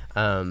 Yeah,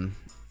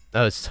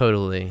 It's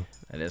totally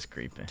it is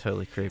creepy.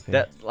 creepy.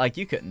 That like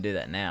you couldn't do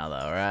that now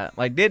though, right?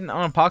 Like didn't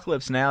on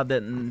Apocalypse Now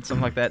didn't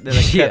something like that? Did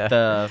they Yeah. cut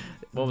the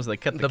what was they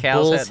cut the, the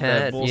cow's bull's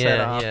head? head. The bull's head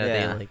off. Yeah,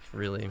 they like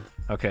really...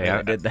 Okay, Yeah, I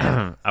I did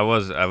that. I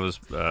was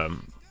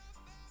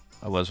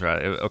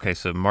right. Okay,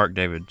 so Mark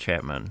David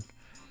Chapman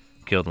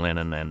killed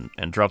Lennon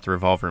and dropped the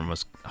revolver and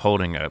was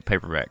holding a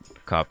paperback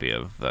copy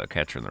of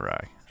Catcher in the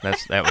Rye.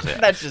 That was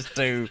it. That's just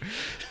too.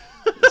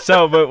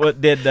 So, but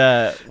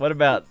what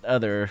about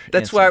other?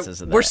 That's why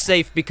instances of we're that?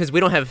 safe because we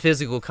don't have a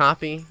physical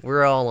copy.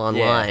 We're all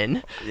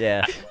online.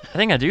 Yeah, I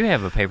think I do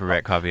have a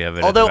paperback copy of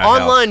it. Although at my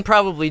house. online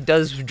probably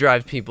does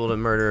drive people to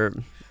murder.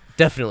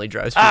 Definitely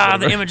drives people to the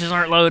murder. images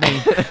aren't loading.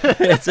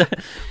 It's a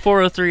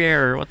 403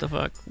 error. What the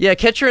fuck? Yeah,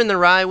 Catcher in the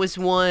Rye was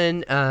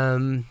one.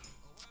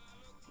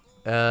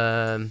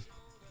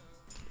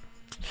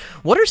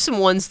 What are some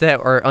ones that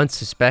are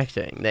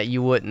unsuspecting that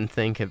you wouldn't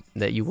think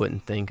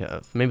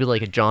of? Maybe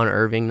like a John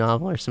Irving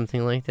novel or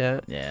something like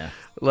that. yeah.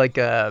 Like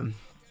a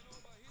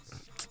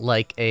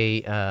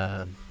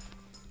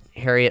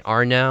Harriet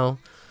Arnell.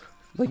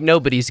 Like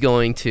nobody's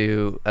going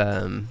to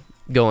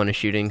go on a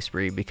shooting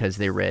spree because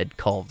they read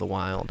Call of the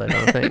Wild. I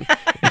don't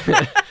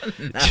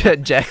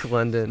think. Jack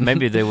London.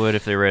 Maybe they would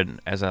if they read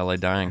As I Lay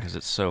Dying because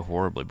it's so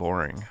horribly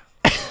boring.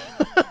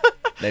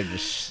 They've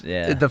just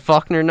The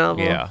Faulkner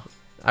novel. Yeah.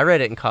 I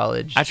read it in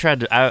college. I've tried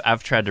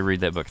to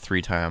read that book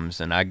 3 times,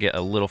 and I get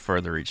a little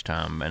further each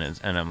time, and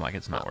I'm like,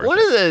 it's not worth it.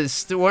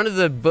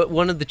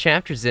 One of the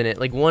chapters in it,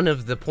 like one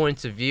of the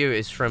points of view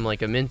is from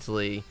like a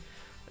mentally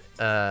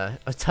a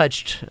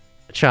touched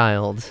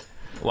child.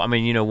 Well, I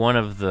mean, one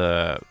of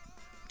the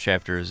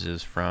chapters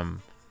is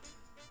from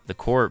the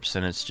corpse,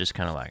 and it's just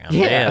kind of like, I'm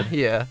dead.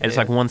 Yeah. And it's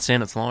like one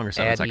sentence long or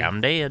something. It's like, Addie. I'm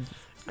dead.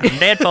 I'm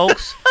dead,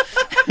 folks.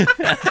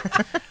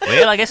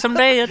 Well, I guess I'm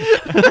dead.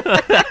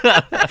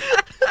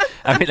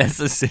 I mean, that's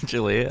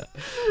essentially it.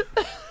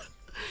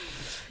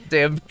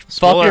 Damn.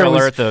 Spoiler Faulkner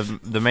alert: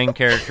 the main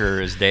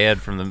character is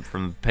dead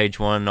from page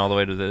 1 all the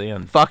way to the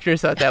end. Faulkner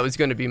thought that was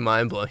going to be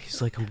mind blowing.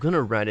 He's like, I'm going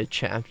to write a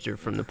chapter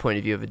from the point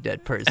of view of a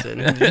dead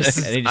person. And and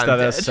he just thought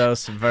that was so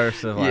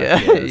subversive.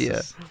 Like, this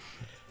is-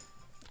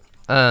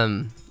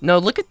 No,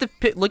 look at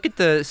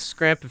the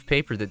scrap of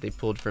paper that they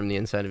pulled from the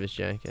inside of his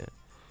jacket.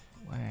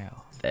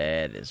 Wow.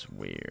 That is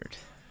weird.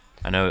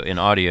 I know in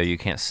audio you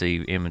can't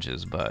see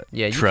images, but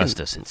Yeah, you trust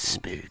can- us, it's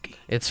spooky.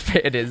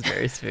 It is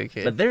very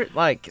spooky. But they're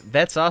like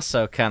that's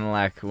also kind of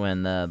like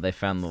when they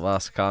found the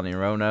lost colony of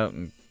Roanoke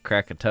and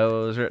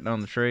Krakatoa was written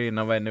on the tree and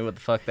nobody knew what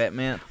the fuck that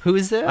meant. Who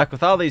is that? Like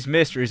with all these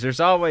mysteries, there's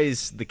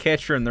always the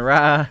Catcher in the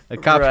Rye, a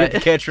copy of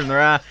the Catcher in the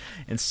Rye,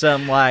 and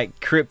some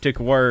like cryptic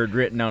word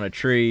written on a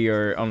tree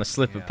or on a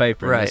slip of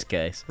paper in this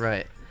case.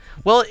 Right.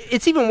 Well,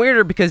 it's even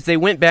weirder because they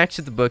went back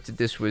to the book that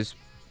this was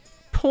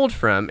pulled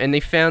from, and they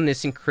found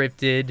this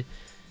encrypted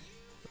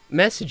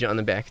message on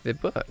the back of the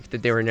book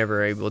that they were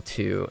never able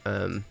to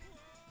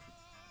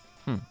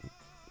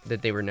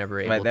that they were never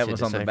able Like that to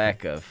was on the decipher.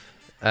 back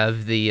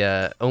of the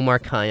Omar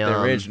Khayyam,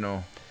 the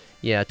original.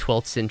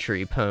 12th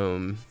century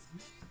poem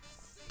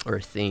or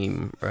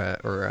theme,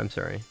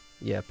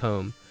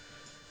 poem.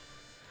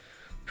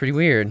 Pretty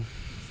weird.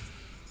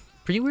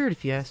 Pretty weird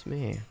if you ask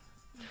me.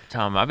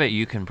 Tom, I bet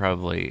you can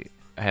probably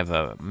have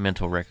a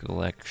mental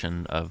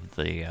recollection of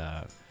the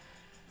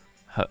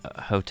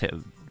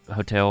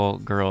hotel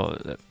girl.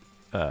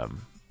 There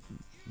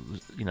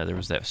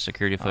was that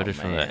security footage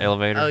from the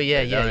elevator. Oh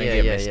yeah. Don't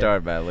even get me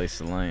started by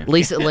Lisa Lamb.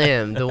 Lisa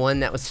Lamb, the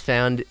one that was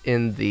found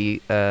in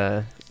the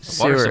sewer.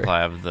 Water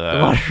supply of The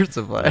water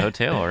supply. the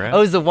hotel, right? Oh,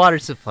 it was the water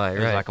supply, It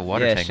was right? like a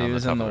water yeah, tank she on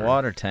was the top in the of it.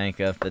 water tank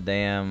of the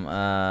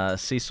damn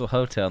Cecil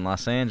Hotel in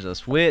Los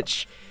Angeles,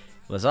 which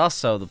was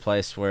also the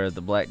place where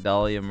the Black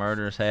Dahlia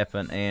murders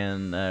happened,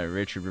 and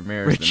Richard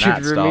Ramirez, the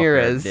Night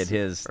Stalker, did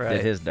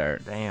his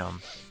dirt. Damn.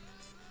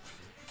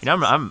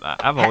 I've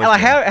always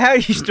Like, been- how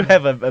you still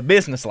have a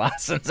business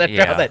license after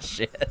Yeah. all that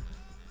shit?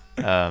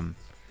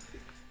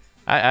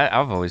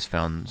 I've always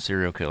found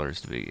serial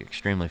killers to be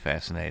extremely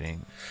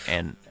fascinating,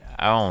 and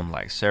I own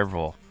like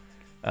several.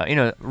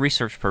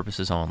 Research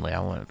purposes only. I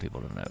want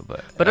people to know,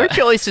 But aren't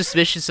you always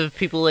suspicious of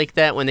people like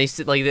that when they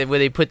when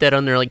they put that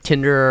on their like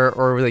Tinder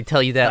or when they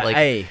tell you that like?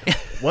 Hey,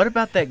 what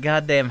about that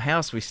goddamn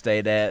house we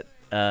stayed at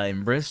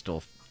in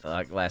Bristol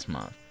like last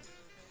month?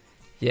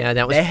 Yeah,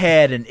 that was. They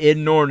had an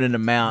inordinate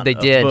amount They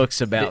of did.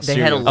 books about They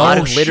serial had a lot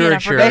killers. of shit, I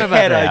literature. forgot They about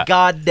had a that.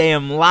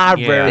 goddamn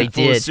library They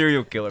full of did.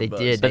 serial killer They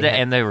books. did. But They had-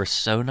 and they were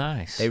so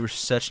nice. They were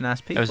such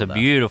nice people. It was a though.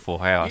 beautiful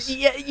house.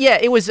 Yeah,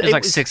 it was. It was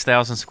like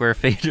 6,000 square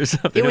feet or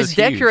something. It was huge.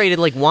 decorated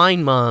like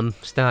Wine Mom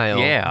style.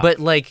 Yeah. But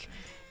like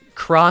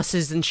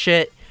crosses and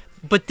shit.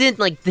 But then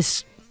like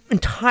this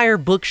entire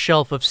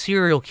bookshelf of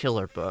serial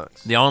killer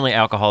books. The only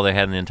alcohol they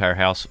had in the entire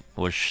house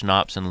was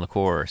schnapps and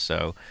liqueur.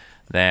 So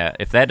that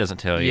if that doesn't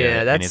tell you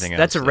Yeah, anything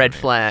that's a else, red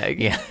then- flag.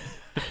 Yeah.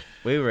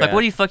 We were Like, at-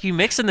 what are you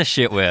mixing this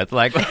shit with?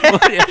 Like, not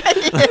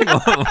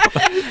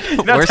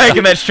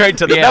taking that straight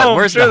to the dome.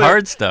 where's the surely.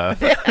 hard stuff?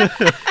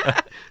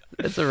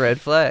 That's a red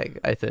flag,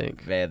 I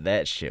think. Man,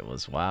 that shit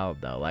was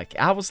wild though. Like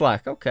I was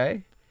like,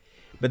 okay,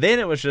 but then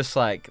it was just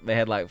like they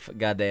had like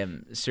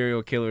goddamn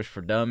serial killers for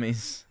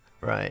dummies.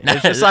 Right.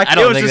 It's just like I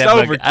don't it was think just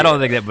that book. overkill. I don't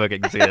think that book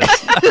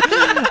exists.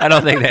 I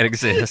don't think that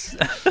exists.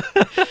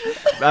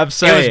 I'm It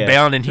saying was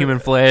bound in human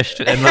flesh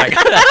and like.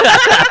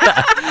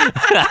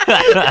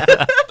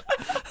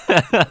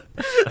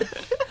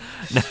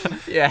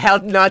 Yeah, how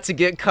not to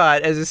get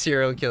caught as a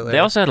serial killer. They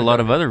also had a lot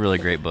of other really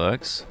great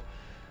books.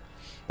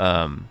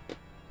 Like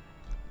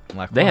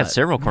They had what?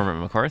 several Cormac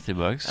McCarthy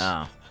books.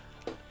 Oh,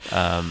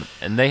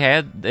 And they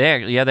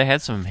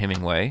had some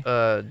Hemingway,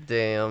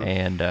 damn.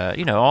 and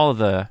all of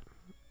the,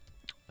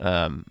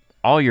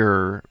 all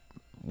your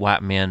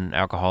white men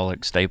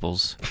alcoholic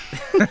staples.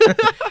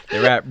 they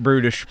write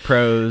brutish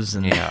prose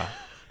and Yeah,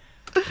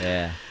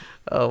 yeah.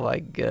 Oh my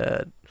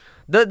god.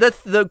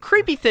 The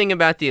creepy thing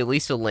about the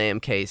Elisa Lamb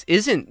case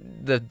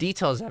isn't the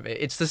details of it.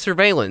 It's the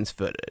surveillance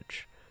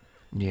footage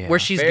yeah. where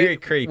she's Very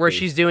creepy. where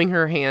she's doing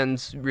her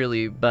hands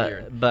really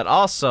weird. But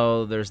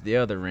also there's the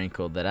other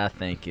wrinkle that I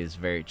think is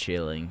very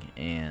chilling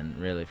and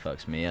really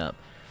fucks me up,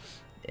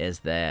 is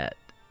that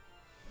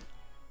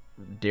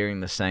during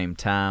the same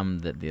time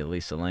that the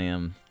Elisa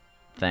Lamb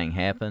thing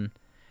happened,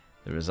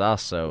 there was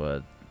also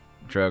a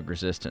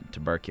drug-resistant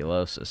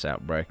tuberculosis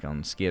outbreak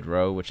on Skid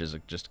Row, which is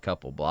just a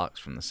couple blocks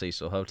from the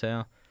Cecil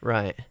Hotel.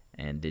 Right.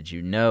 And did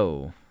you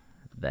know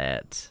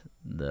that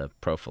the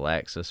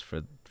prophylaxis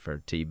for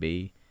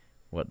TB,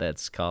 what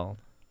that's called?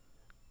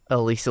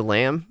 Elisa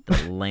Lamb.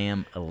 The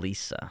Lamb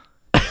Elisa.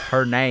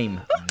 Her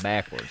name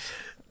backwards.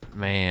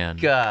 Man.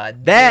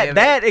 God. damn it.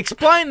 That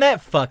explain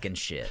that fucking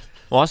shit.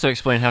 Well, also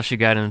explain how she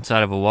got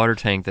inside of a water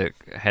tank that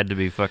had to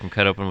be fucking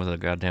cut open with a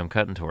goddamn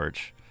cutting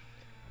torch.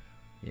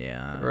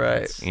 Yeah.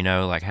 Right. it's-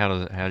 Like how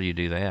do you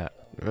do that?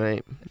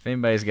 Right. If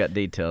anybody's got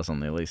details on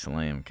the Elisa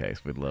Lamb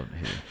case, we'd love to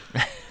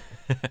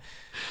hear.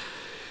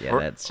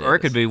 Yeah, Or it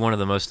could be one of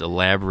the most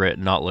elaborate,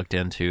 not looked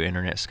into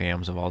internet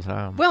scams of all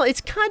time. Well,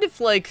 it's kind of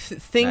like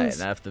things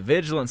Now, if the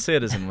vigilant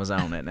citizen was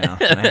on it now,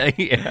 man.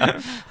 Yeah.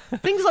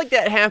 things like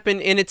that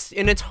happen, and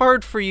it's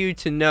hard for you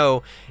to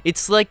know.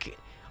 It's like,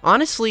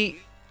 honestly,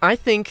 I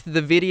think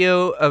the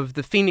video of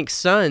the Phoenix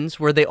Suns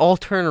where they all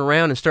turn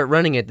around and start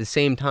running at the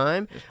same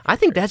time, I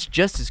think that's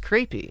just as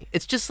creepy.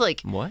 It's just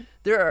like What?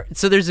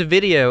 there's a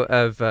video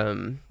of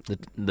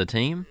The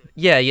team?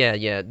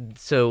 yeah.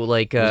 So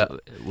like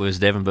Was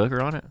Devin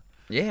Booker on it?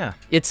 Yeah.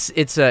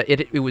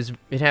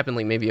 it happened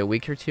like maybe a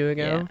week or two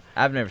ago. Yeah.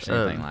 I've never seen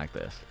anything like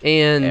this.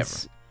 And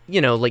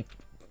Ever. like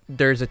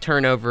there's a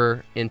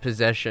turnover in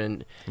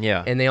possession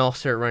Yeah. and they all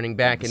start running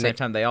back At the and same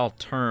time, they all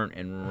turn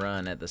and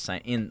run at the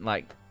same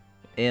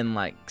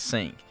in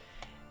sync.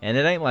 And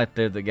it ain't like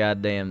they're the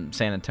goddamn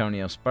San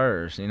Antonio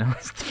Spurs, you know?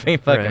 It's the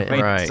fucking Right,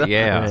 Phoenix right, Suns.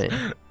 yeah.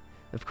 Right.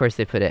 Of course,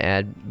 they put an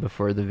ad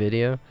before the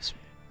video.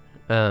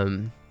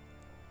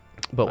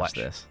 But watch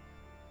this.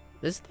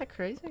 Isn't that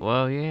crazy?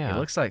 Well, yeah. It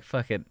looks like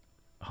fucking.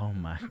 Oh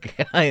my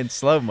god! In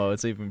slow mo,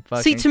 it's even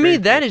fucking. See, to me,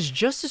 creepy. that is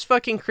just as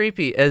fucking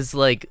creepy as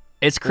like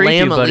It's creepy,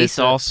 Lamb but it's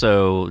Elisa.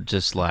 also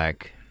just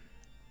like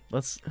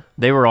Let's.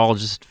 they were all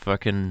just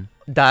fucking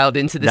dialed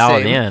into the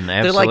dialed same. in. They're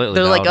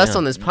Absolutely, like dialed us in.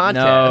 on this podcast.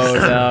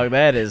 No, dog.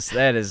 That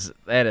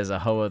is a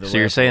whole other. So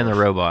you're saying the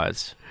level.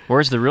 robots?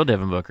 Where's the real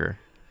Devin Booker?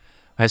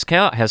 Has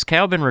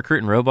Cal been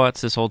recruiting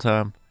robots this whole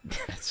time?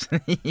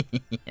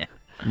 Yeah.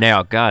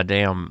 Now,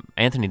 goddamn,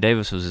 Anthony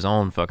Davis was his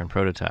own fucking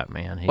prototype,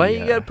 man. Why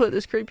you gotta put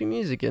this creepy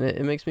music in it?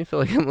 It makes me feel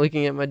like I'm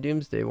looking at my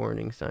doomsday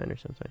warning sign or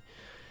something.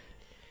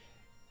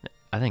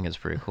 I think it's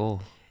pretty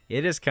cool.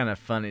 It is kind of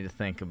funny to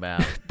think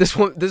about.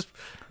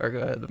 Or go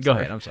ahead. Go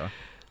ahead. I'm sorry.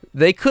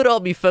 They could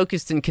all be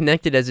focused and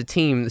connected as a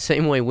team, the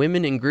same way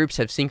women in groups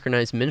have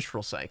synchronized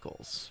menstrual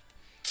cycles.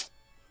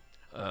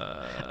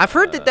 I've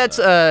heard that's.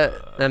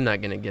 I'm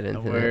not gonna get into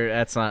that. We're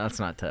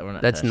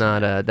not. That's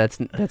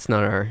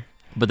not our.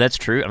 But that's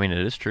true. I mean,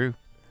 it is true.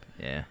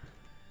 Yeah.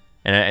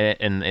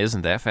 And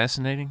isn't that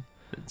fascinating?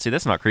 See,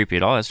 that's not creepy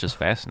at all. That's just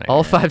fascinating.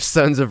 All 5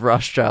 sons of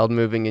Rothschild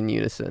moving in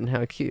unison.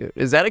 How cute.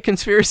 Is that a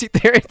conspiracy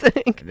theory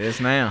thing? It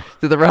is now.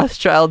 Do the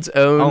Rothschilds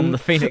own the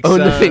Phoenix the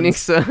Suns. Phoenix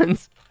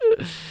Suns?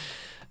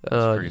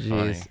 Oh, pretty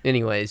funny. jeez.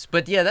 Anyways,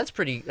 but yeah, that's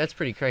pretty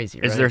crazy,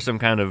 right? Is there some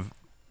kind of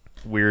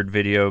weird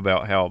video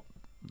about how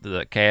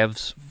the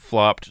Cavs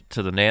flopped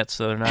to the Nets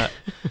the other night?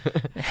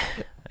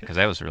 Because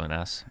that was really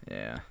nice.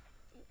 Yeah.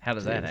 How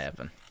does that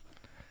happen?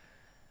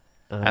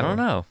 I don't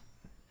know.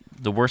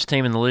 The worst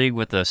team in the league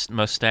with the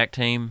most stacked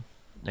team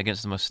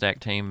against the most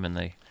stacked team, and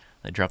they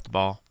dropped the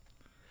ball.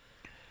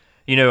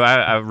 You know,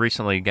 I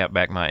recently got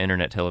back my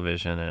internet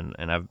television,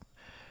 and I've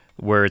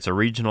where it's a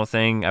regional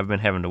thing. I've been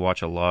having to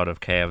watch a lot of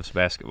Cavs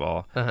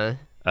basketball,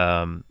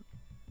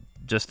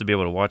 just to be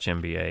able to watch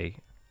NBA.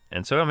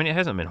 And so, I mean, it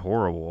hasn't been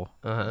horrible,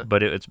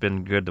 but it's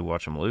been good to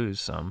watch them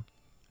lose some.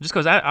 Just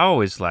because I'm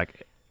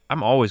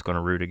always going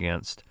to root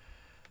against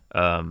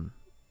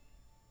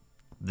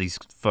these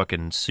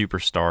fucking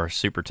superstar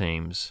super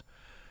teams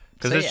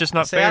because it's just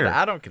not fair.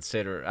 I don't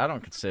consider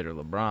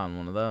LeBron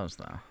one of those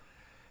though.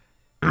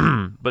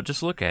 But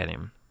just look at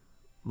him,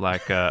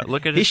 look at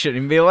He his, shouldn't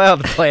even be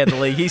allowed to play in the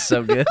league. He's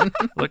so good.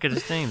 look at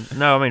his team.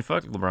 No, I mean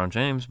fuck LeBron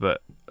James,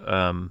 but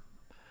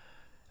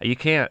you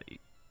can't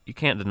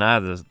deny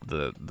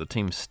the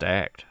team's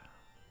stacked.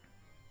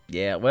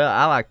 Yeah, well,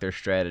 I like their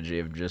strategy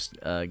of just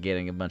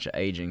getting a bunch of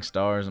aging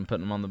stars and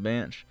putting them on the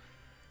bench.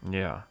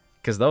 Yeah.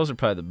 Because those are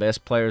probably the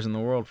best players in the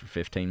world for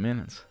 15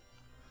 minutes.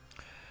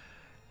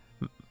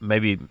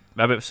 Maybe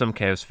I bet some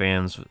Cavs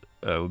fans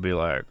would be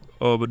like,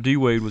 "Oh, but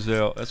D-Wade was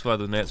out. That's why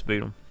the Nets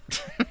beat him."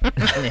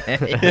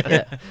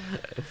 Yeah.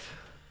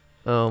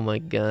 Oh my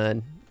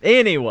god.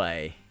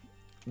 Anyway,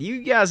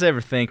 you guys ever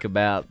think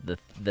about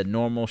the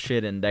normal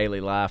shit in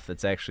daily life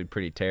that's actually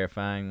pretty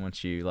terrifying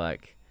once you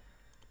like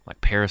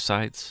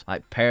parasites?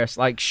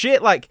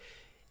 Shit like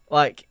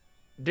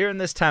during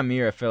this time of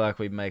year, I feel like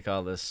we make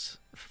all this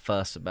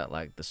fuss about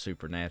like the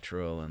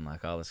supernatural and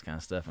like all this kind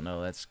of stuff. I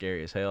know that's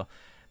scary as hell,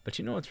 but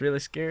you know what's really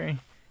scary?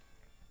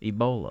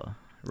 Ebola,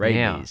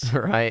 rabies. Yeah.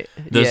 Right.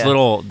 Those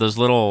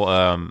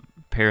little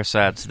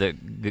parasites that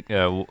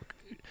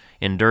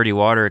in dirty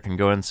water can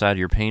go inside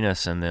your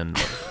penis and then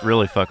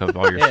really fuck up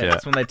all your shit.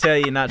 That's when they tell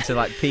you not to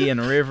like pee in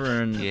a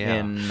river and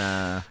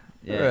Right.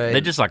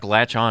 They just like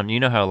latch on. You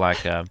know how like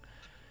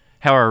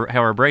how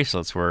our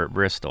bracelets were at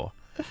Bristol.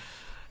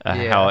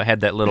 How it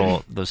had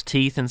those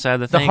teeth inside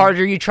the thing. The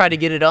harder you try to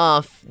get it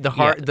off,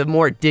 the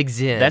more it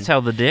digs in. That's how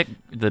the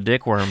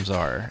dick worms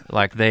are.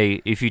 Like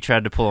if you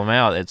tried to pull them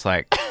out, it's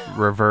like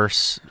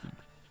reverse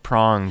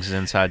prongs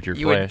inside your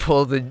you flesh. would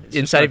pull the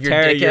inside of your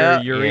dick your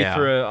out.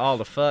 urethra all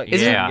the fuck.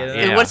 Isn't- Yeah.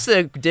 And what's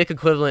the dick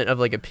equivalent of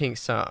like a pink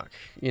sock?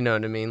 You know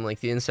what I mean?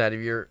 Like the inside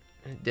of your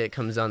dick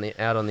comes out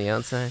on the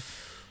outside.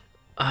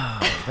 Oh,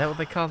 is that what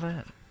they call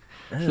that?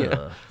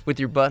 Yeah, with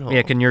your butthole.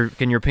 Yeah, can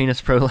your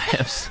penis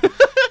prolapse?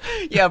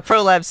 Yeah,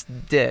 prolapse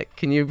dick.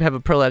 Can you have a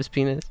prolapse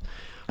penis?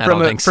 I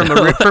don't think so.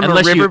 From a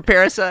Unless river you-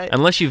 parasite?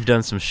 Unless you've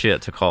done some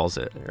shit to cause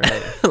it.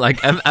 Right. Like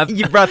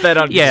You brought that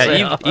on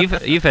yourself.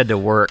 you've had to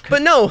work.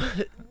 But no,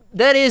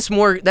 that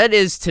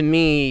is to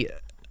me,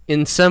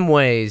 in some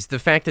ways, the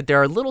fact that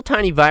there are little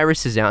tiny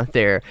viruses out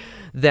there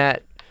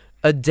that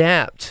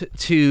adapt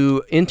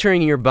to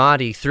entering your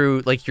body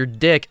through like your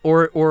dick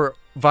or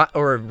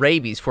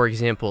rabies, for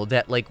example,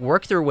 that like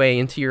work their way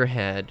into your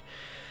head,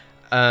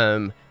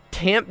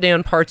 tamp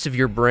down parts of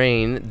your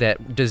brain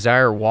that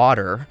desire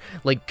water,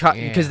 like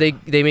because they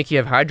make you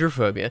have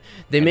hydrophobia.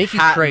 They make you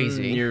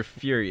crazy. Your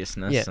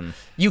furiousness. Yeah. And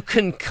You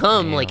can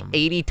come like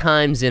 80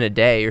 times in a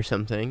day or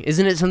something.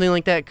 Isn't it something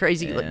like that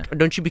crazy? Yeah. Like,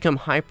 don't you become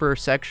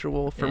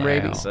hypersexual from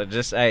rabies? So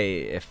just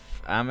if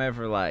I'm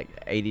ever like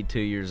 82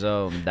 years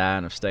old and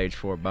dying of stage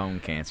 4 bone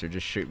cancer,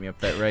 just shoot me up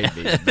that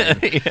rabies.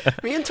 baby.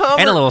 Me and Tom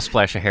And a were- little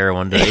splash of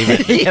heroin to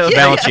even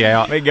balance you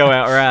out. We go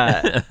out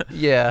right.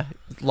 yeah,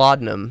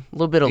 laudanum. A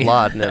little bit of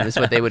laudanum is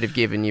what they would have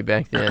given you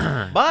back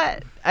then.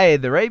 But hey,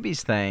 the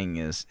rabies thing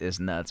is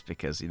nuts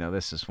because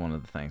this is one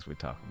of the things we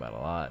talk about a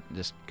lot,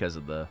 just because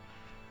of the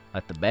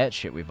bad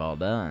shit we've all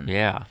done.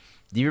 Yeah.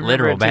 Do you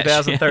remember Literal in bat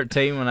shit.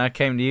 2013 when I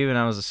came to you and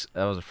I was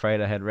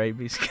afraid I had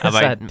rabies because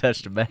I had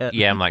touched a bat?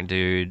 Yeah, I'm like,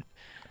 dude.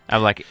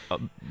 I'm like,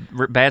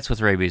 bats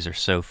with rabies are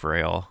so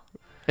frail.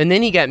 And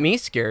then he got me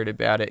scared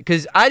about it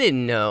because I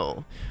didn't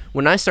know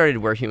when I started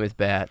working with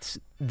bats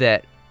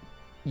that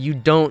you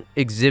don't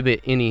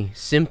exhibit any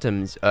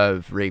symptoms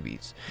of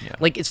rabies. Yeah.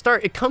 Like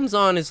it comes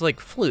on as like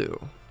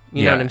flu.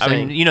 You know what I'm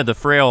saying? I mean, the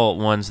frail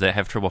ones that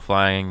have trouble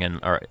flying and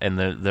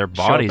their Show up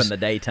bodies in the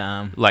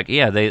daytime. like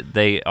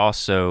they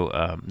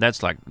also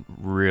that's like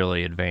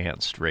really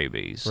advanced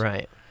rabies.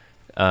 Right.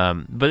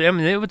 But I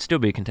mean, it would still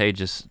be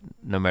contagious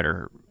no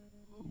matter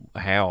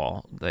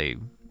how they,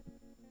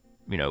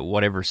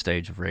 whatever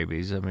stage of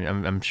rabies. I mean,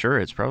 I'm sure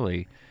it's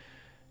probably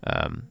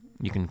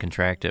you can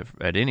contract it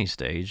at any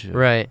stage.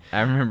 Right.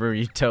 I remember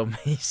you told me,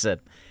 you said,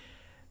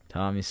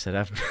 Tom, you said,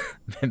 I've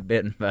been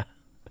bitten by,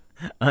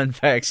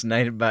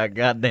 unvaccinated by a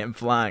goddamn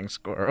flying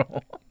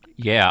squirrel.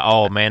 Yeah.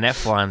 Oh man, that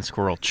flying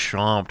squirrel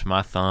chomped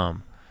my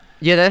thumb.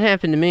 Yeah, that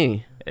happened to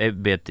me.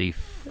 It bit the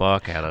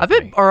fuck out of I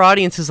bet me. our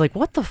audience is like,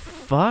 what the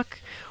fuck?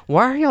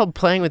 Why are y'all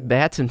playing with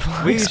bats and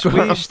flying We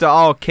squirrels? used to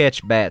all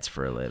catch bats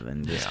for a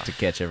living, just to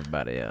catch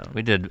everybody up.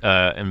 We did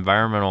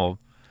environmental,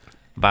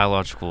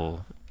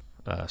 biological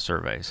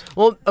surveys.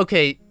 Well,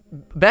 okay,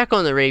 back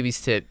on the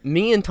rabies tip.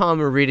 Me and Tom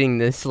were reading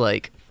this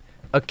like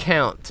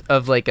account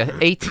of like a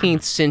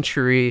 18th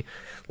century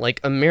like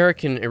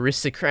American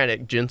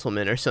aristocratic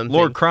gentleman or something.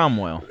 Lord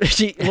Cromwell.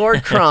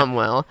 Lord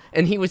Cromwell,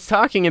 and he was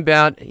talking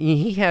about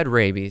he had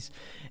rabies.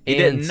 He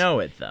didn't know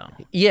it though.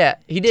 Yeah,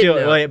 he didn't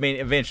know. Well, I mean,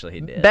 eventually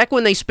he did. Back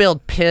when they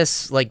spelled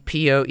piss like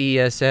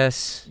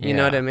Poess, you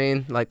know Yeah. what I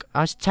mean? Like I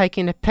was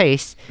taking a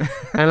piss,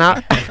 and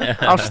I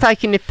was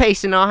taking a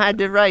piss, and I had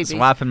the rabies.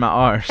 Wiping my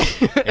arse.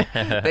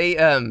 They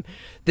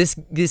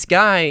this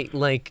guy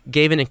like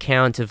gave an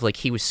account of like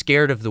he was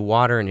scared of the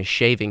water in his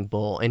shaving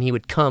bowl, and he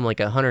would come like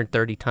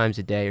 130 times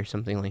a day or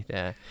something like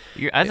that.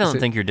 I don't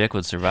think your dick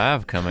would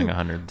survive coming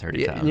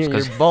 130 times. Your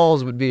 'cause-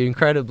 balls would be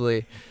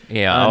incredibly.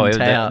 yeah,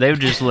 Untapped. they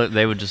would just look.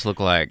 They would just look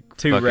like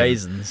Two fucking-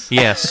 raisins.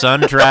 Yeah, sun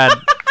dried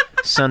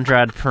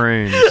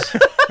prunes.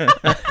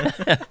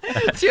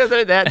 Yeah,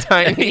 they're that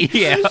tiny.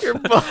 Yeah. Your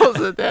balls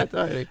are that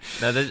tiny.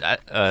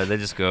 No, they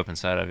just go up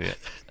inside of you.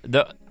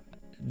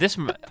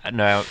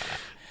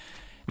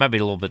 Might be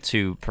a little bit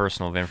too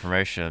personal of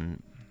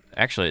information.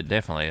 Actually, it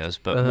definitely is.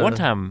 But one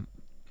time,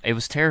 it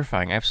was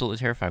terrifying, absolutely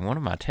terrifying. One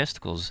of my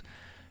testicles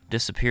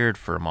disappeared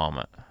for a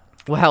moment,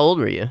 Well, how old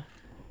were you?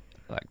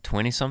 like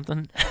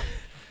 20-something.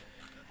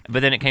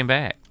 But then it came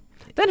back.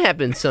 That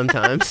happens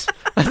sometimes.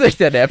 I think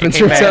that happens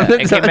It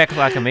sometimes. came back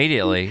like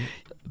immediately.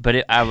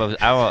 But I was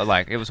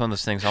like, it was one of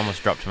those things. I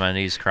almost dropped to my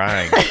knees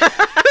crying.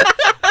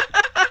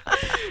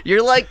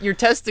 You're like your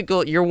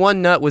testicle. Your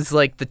one nut was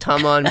like the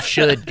Taman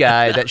Shud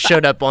guy that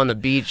showed up on the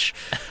beach.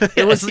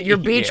 It was your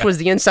beach Yeah. was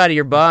the inside of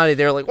your body.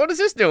 They were like, "What is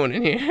this doing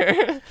in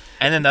here?"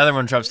 And then the other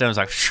one drops down. And was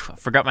like, "Phew, I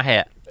forgot my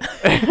hat.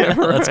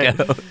 Let's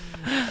go.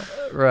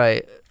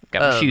 Right.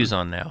 Got my shoes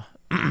on now."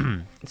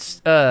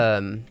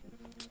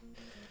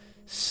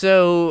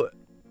 So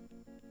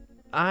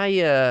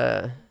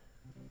I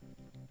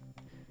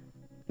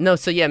no,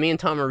 so yeah, me and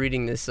Tom are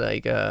reading this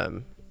like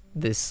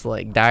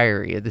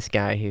diary of this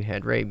guy who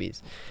had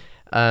rabies.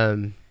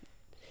 And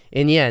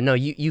yeah, no,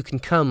 you can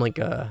come like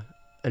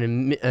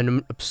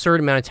an absurd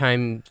amount of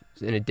time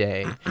in a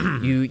day.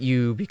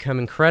 You become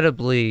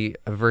incredibly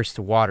averse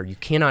to water. You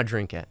cannot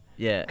drink it.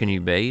 Yeah. Can you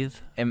bathe?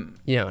 And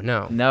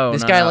No.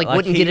 This no, guy no. like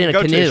wouldn't he get in a would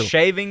go canoe. to a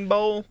shaving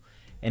bowl,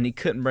 and he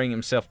couldn't bring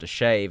himself to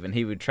shave, and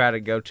he would try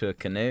to go to a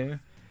canoe,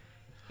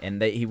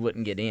 and he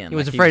wouldn't get in. He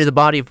was afraid of the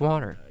body of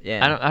water.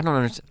 Yeah. I don't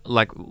understand.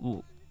 Like,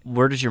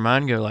 where does your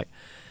mind go? Like,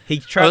 He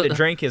tried to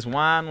drink his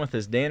wine with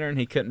his dinner, and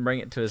he couldn't bring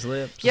it to his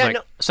lips. Yeah, like,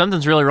 no.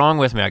 something's really wrong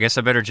with me. I guess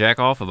I better jack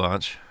off a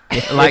bunch.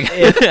 Like,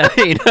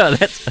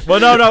 that's. Well,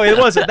 no, it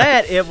wasn't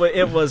that.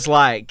 It was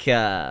like.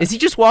 Is he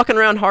just walking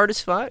around hard as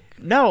fuck?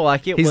 No,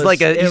 like it He's was.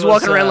 like it he's was,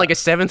 walking around like a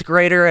 7th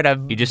grader at a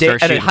You just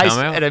start at a shooting cum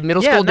out? at a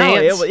middle Yeah, school no,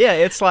 dance.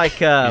 it's like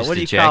just what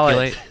do you call it?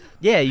 ejaculate?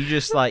 Yeah, you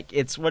just like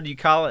it's what do you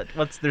call it?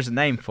 There's a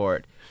name for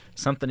it?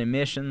 Something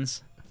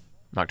emissions?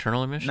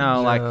 Nocturnal emissions?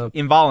 No, like No.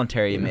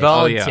 involuntary emissions.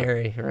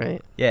 Involuntary,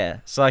 right? Yeah,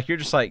 so like you're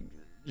just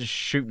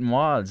shooting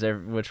wads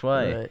every which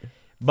way. Right.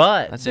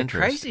 But That's the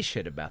interesting. crazy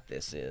shit about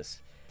this is,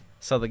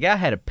 so the guy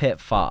had a pet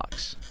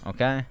fox,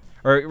 okay,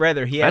 or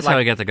rather he had That's like, how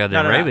he got the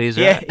goddamn no. rabies,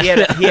 Yeah, right? he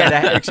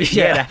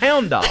had a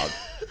hound dog,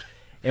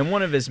 and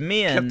one of his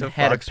men Kept a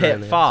had a fox around pet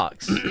his-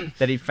 fox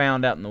that he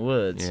found out in the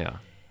woods. Yeah.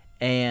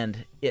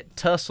 And it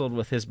tussled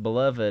with his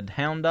beloved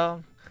hound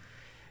dog.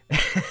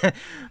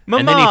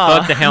 And then he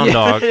fucked the hound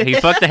dog. He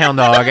fucked the hound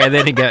dog, and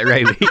then he got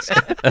rabies.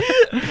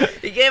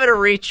 He gave it a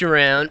reach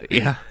around.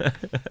 Yeah.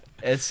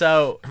 And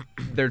so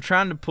they're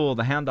trying to pull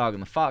the hound dog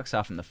and the fox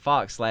off, and the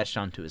fox latched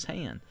onto his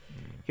hand.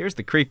 Here's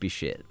the creepy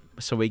shit.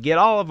 So we get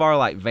all of our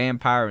like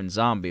vampire and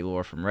zombie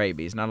lore from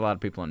rabies. Not a lot of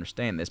people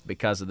understand this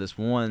because of this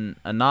one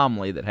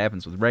anomaly that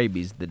happens with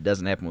rabies that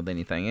doesn't happen with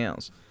anything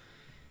else.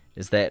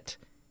 Is that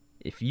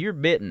if you're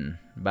bitten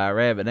by a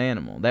rabid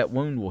animal, that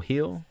wound will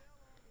heal.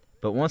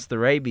 But once the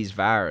rabies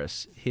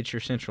virus hits your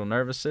central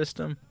nervous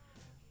system,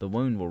 the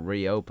wound will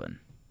reopen.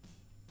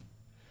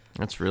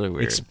 That's really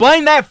weird.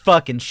 Explain that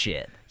fucking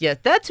shit. Yeah,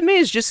 that to me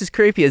is just as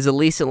creepy as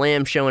Elisa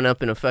Lamb showing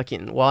up in a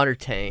fucking water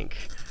tank.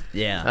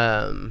 Yeah.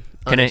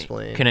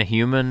 unexplained. Can a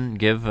human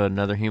give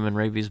another human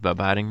rabies by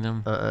biting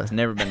them? It's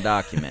never been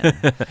documented.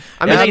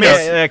 I mean,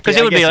 Because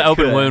it would be guess an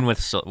open could. wound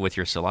with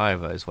your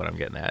saliva is what I'm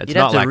getting at. It's You'd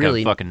have not to like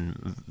really- a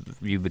fucking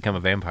you become a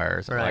vampire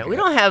or something right. like We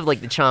that. don't have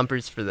like the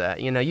chompers for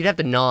that. You know, you'd have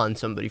to gnaw on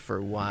somebody for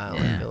a while.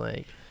 I feel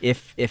like.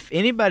 If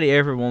anybody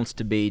ever wants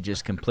to be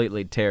just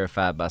completely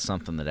terrified by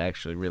something that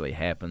actually really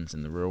happens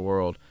in the real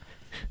world,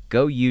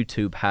 go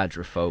YouTube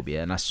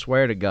hydrophobia, and I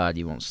swear to God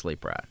you won't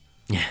sleep right.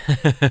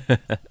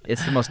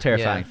 It's the most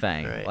terrifying Yeah,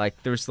 thing. right.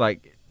 Like there's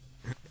like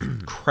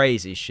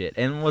crazy shit,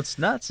 and what's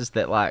nuts is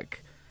that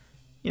like,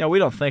 you know, we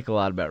don't think a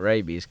lot about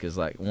rabies because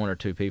like 1 or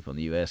 2 people in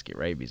the U.S. get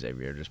rabies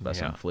every year just by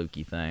some Yeah.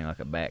 fluky thing, like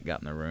a bat got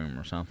in the room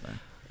or something.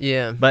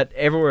 Yeah. But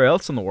everywhere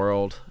else in the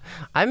world,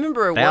 I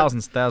remember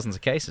thousands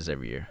of cases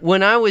every year.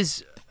 when I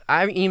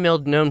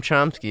emailed Noam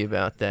Chomsky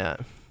about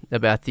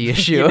the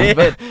issue You did.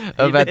 about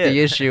You did. the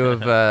issue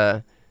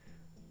of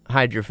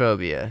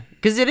hydrophobia,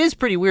 because it is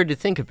pretty weird to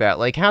think about.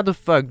 Like, how the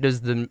fuck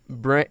does the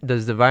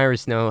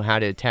virus know how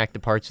to attack the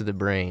parts of the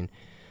brain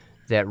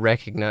that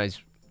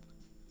recognize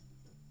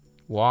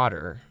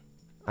water?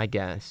 I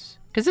guess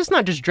because it's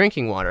not just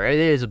drinking water; it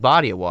is a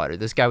body of water.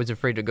 This guy was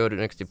afraid to go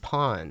next to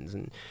ponds,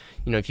 and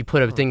you know, if you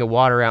put a thing of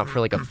water out for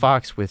like a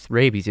fox with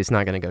rabies, it's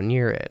not going to go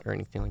near it or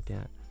anything like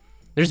that.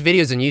 There's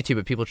videos on YouTube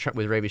of people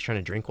with rabies trying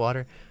to drink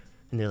water,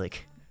 and they're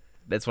like,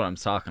 That's what I'm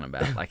talking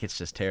about. Like it's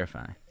just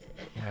terrifying.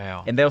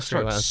 Wow. And they'll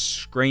start Wow.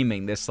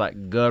 screaming this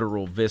like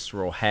guttural,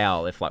 visceral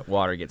howl if like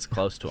water gets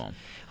close to them.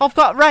 "I've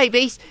got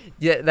rabies."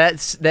 Yeah,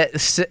 that's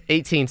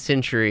 18th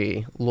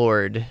century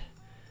lord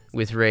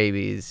with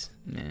rabies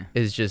Yeah.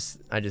 is just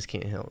I just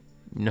can't help.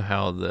 You know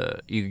how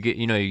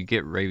you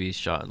get rabies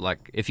shot.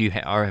 Like if you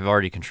have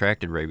already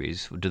contracted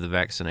rabies, do the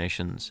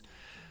vaccinations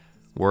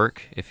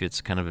work if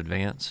it's kind of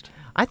advanced?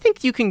 I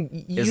think you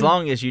can. As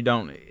long as you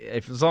don't,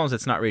 as long as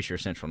it's not reached your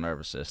central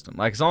nervous system,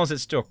 like as long as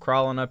it's still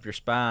crawling up your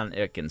spine,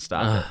 it can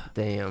stop it.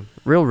 Damn,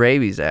 real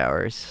rabies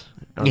hours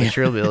on the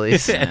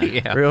Trillbillies.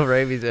 Yeah. Real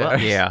rabies Well,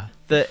 hours. Yeah.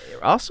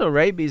 Also,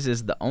 rabies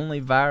is the only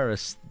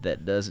virus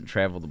that doesn't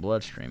travel the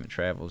bloodstream. It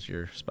travels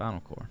your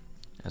spinal cord.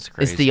 That's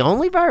crazy. It's the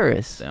only virus.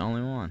 It's the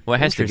only one. Well, it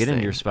has to get into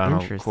your Interesting.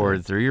 spinal Interesting.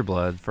 cord through your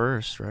blood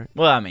first, right?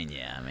 Well, I mean,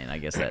 I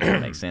guess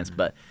that makes sense.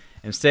 But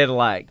instead of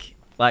like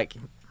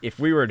if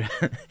we were to,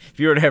 if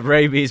you were to have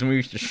rabies and we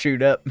used to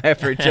shoot up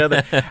after each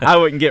other, I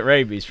wouldn't get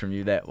rabies from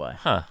you that way.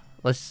 Huh.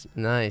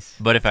 Nice.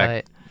 But if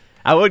Tight.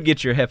 I would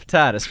get your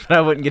hepatitis, but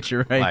I wouldn't get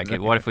your rabies.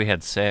 Like, what if we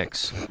had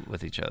sex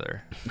with each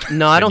other?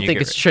 No, I Then don't you think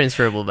get it's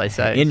transferable by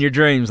sight. in your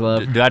dreams,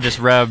 love? Do I just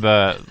rub?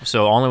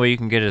 So only way you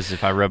can get it is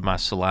if I rub my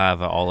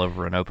saliva all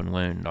over an open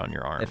wound on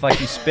your arm. If like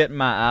you spit in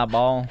my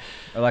eyeball,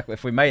 or like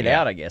if we made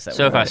Yeah. out, I guess that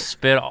So would if I work.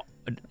 spit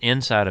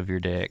inside of your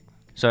dick,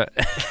 so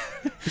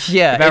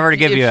Yeah. if I were to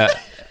give you a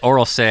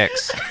oral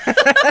sex,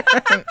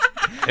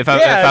 if I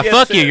Yeah, yes,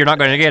 fuck you, sir. you're not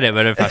going to get it.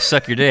 But if I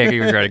suck your dick,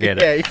 you're going to get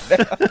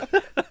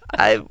it.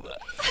 I.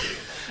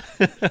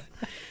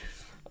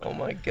 Oh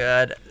my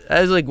god!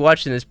 I was like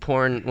watching this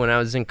porn when I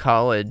was in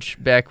college,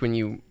 back when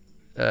you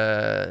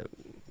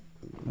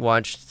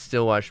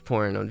still watched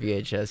porn on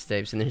VHS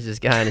tapes, and there's this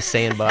guy in a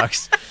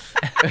sandbox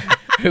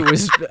who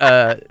was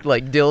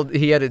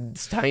he had a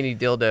tiny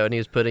dildo and he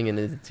was putting it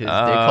into his dick hole.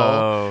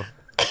 Oh.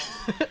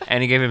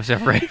 And he gave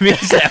himself rabies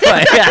that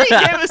way.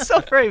 He gave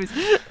himself rabies.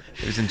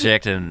 He was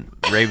injecting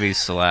rabies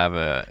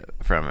saliva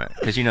from it.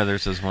 Because,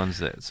 there's those ones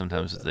that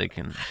sometimes they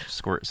can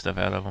squirt stuff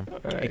out of them.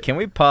 Hey, can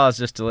we pause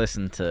just to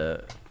listen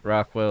to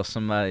Rockwell?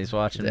 Somebody's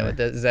watching.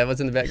 Is that what's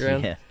in the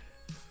background? Yeah.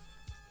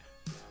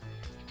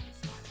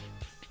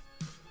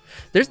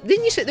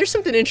 Didn't you say there's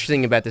something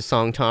interesting about this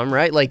song, Tom?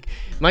 Right? Like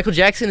Michael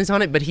Jackson is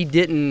on it, but he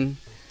didn't.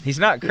 He's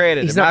not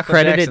credited. He's not Michael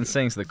credited. Jackson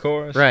sings the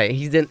chorus. Right?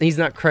 He's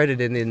not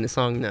credited in the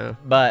song, no.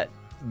 But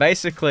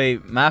basically,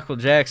 Michael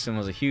Jackson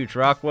was a huge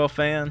Rockwell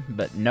fan,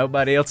 but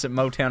nobody else at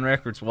Motown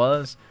Records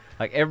was.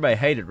 Like, everybody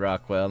hated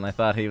Rockwell, and they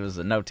thought he was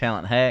a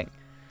no-talent hack,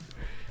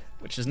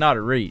 which is not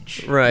a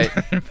reach. Right.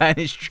 By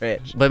any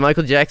stretch. But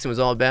Michael Jackson was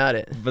all about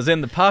it. Was in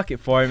the pocket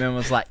for him and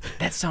was like,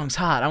 that song's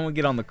hot. I want to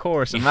get on the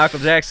chorus. And Michael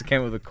Jackson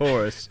came with the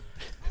chorus.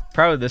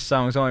 Probably this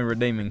song's only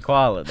redeeming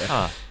quality.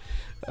 Huh.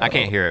 I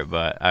can't hear it,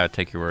 but I'll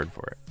take your word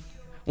for it.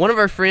 One of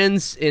our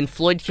friends in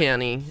Floyd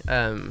County,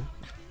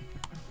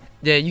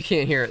 yeah, you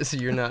can't hear it, so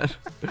you're not.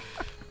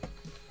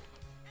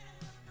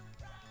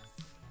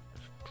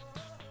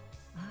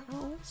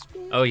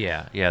 Oh,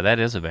 yeah. Yeah, that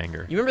is a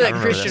banger. You remember I that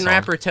remember Christian song.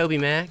 rapper Toby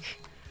Mac?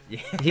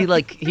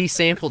 He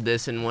sampled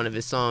this in one of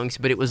his songs,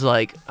 but it was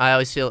like, I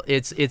always feel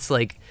it's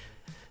like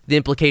the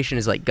implication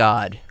is like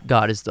God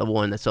is the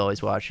one that's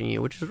always watching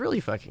you, which is really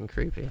fucking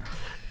creepy.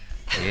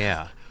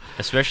 Yeah.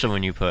 Especially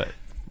when you put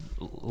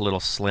little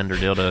slender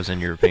dildos in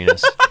your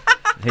penis.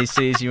 He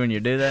sees you when you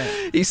do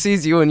that. He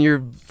sees you when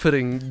you're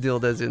putting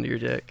dildos into your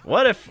dick.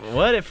 What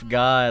if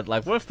God,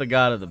 like, what if the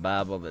God of the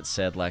Bible that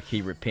said, like,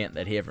 he repent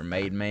that he ever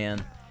made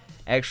man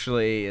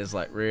actually is,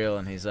 like, real,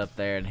 and he's up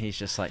there and he's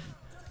just like,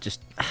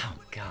 oh,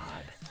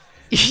 God.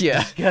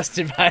 Yeah.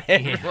 Disgusted by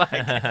it.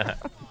 Like,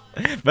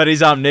 but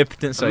he's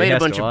omnipotent, so I he made a has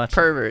bunch to of watch it.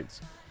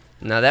 perverts.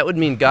 Now that would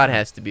mean God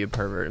has to be a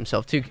pervert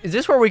himself too. Is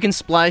this where we can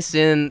splice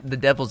in the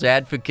Devil's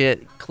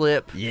Advocate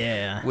clip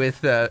Yeah.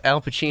 with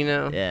Al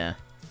Pacino? Yeah.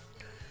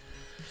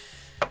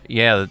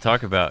 Yeah, they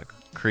talk about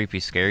creepy,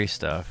 scary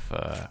stuff.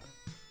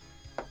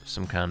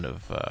 Some kind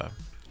of,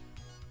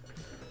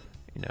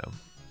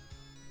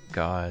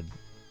 God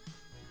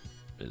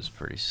is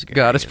pretty scary.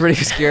 God is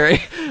pretty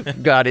scary.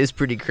 God is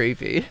pretty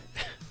creepy.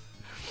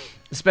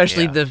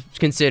 Especially Yeah.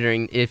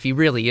 considering if he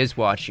really is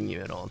watching you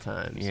at all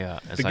times. Yeah.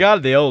 It's The like, God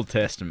of the Old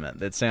Testament,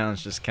 that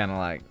sounds just kind of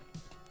like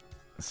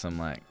some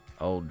like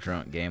old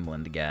drunk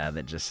gambling guy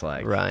that just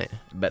like, Right.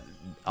 but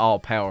all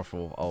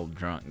powerful old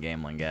drunk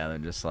gambling guy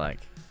that just like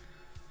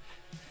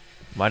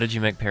why did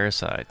you make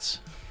parasites?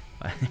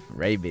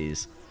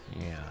 rabies.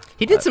 Yeah.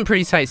 He did some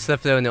pretty tight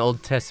stuff though in the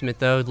Old Testament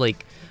though.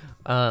 Like,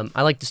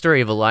 I like the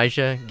story of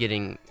Elijah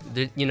getting.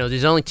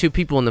 There's only 2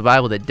 people in the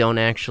Bible that don't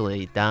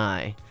actually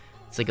die.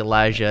 It's like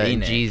Elijah and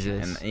Enoch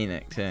Jesus. and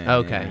Enoch too.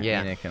 Okay,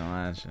 yeah. Enoch and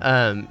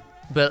Elijah.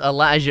 But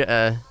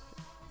Elijah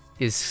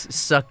is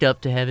sucked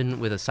up to heaven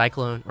with a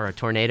cyclone or a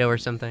tornado or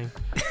something.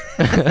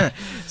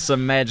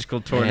 Some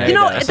magical tornado. You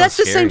know, that's that's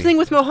so the same scary. thing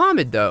with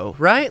Muhammad though,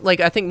 right? Like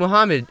I think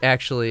Muhammad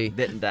actually.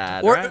 didn't die.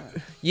 Or, Right?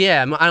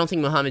 yeah, I don't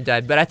think Muhammad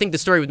died, but I think the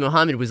story with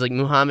Muhammad was like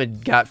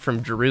Muhammad got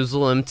from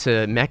Jerusalem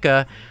to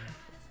Mecca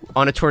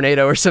on a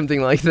tornado or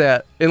something like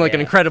that in like an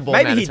Yeah. incredible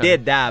Maybe amount he of time.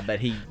 did die, but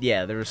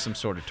there was some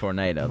sort of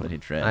tornado that he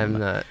tried. I'm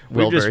not We've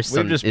well versed just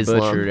on butchered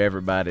Islam.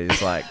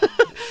 everybody's like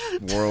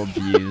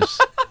worldviews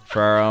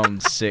for our own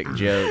sick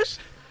jokes.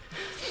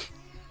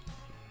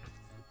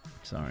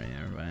 Sorry,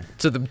 everybody.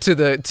 To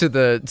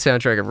the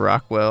soundtrack of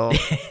Rockwell.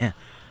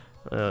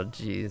 Oh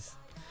jeez.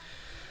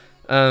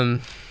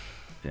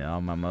 Yeah,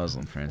 all my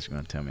Muslim friends are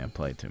gonna tell me I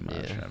play too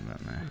much. Yeah. Right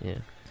about now. Yeah.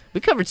 We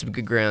covered some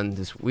good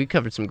ground we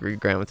covered some good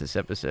ground with this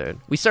episode.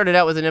 We started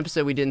out with an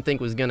episode we didn't think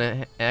was going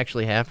to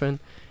actually happen,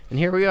 and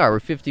here we are.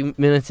 We're 50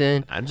 minutes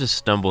in. I just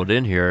stumbled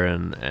in here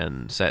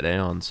and sat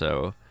down,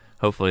 so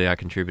hopefully I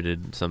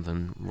contributed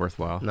something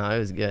worthwhile. No, it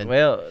was good.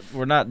 Well,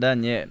 we're not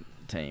done yet,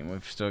 team.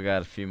 We've still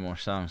got a few more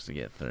songs to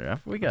get through.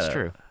 We got That's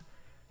true.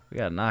 We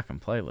got a knocking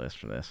playlist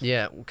for this.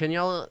 Yeah, can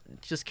y'all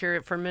just carry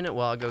it for a minute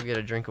while I go get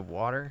a drink of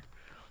water?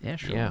 Yeah,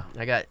 sure. Yeah.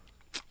 I got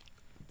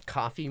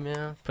coffee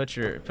mouth. Put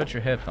your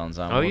headphones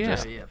on. Oh, We'll yeah.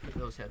 just- Yeah, put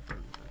those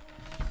headphones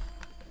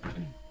on.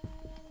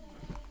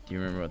 do you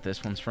remember what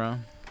this one's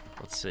from?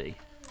 Let's see.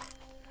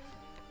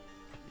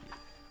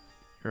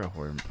 You're a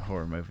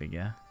horror movie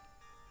guy.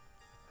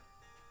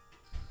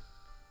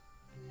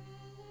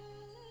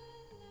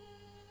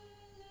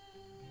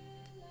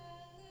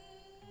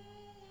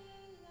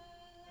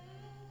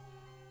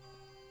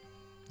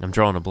 I'm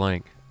drawing a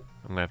blank.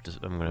 I'm gonna have to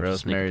sneak a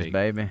Rosemary's peek.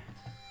 Baby.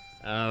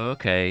 Oh,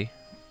 okay.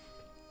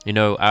 You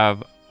know,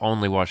 I've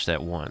only watched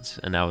that once,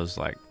 and I was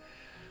like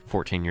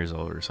 14 years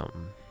old or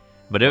something.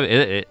 But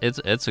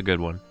it's a good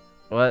one.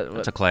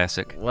 It's a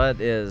classic. What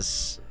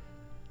is?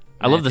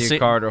 I love the Matthew scene.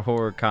 Carter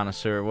horror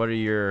connoisseur. What are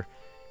your?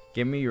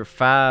 Give me your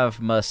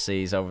 5 must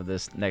sees over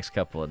this next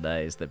couple of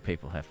days that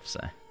people have to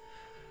say.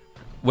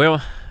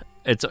 Well,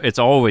 it's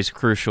always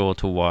crucial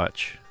to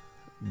watch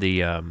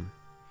the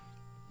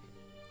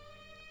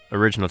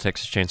original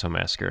Texas Chainsaw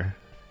Massacre.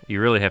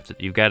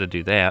 You've got to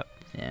do that.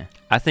 Yeah.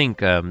 I think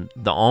The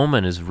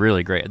Omen is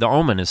really great. The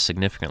Omen is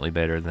significantly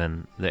better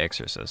than The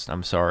Exorcist.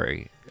 I'm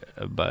sorry,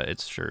 but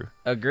it's true.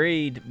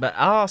 Agreed, but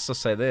I'll also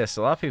say this: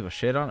 a lot of people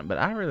shit on it, but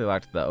I really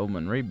liked the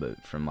Omen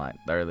reboot from like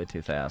the early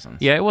 2000s.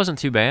 Yeah, it wasn't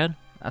too bad.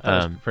 I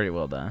thought it was pretty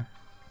well done.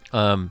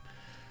 That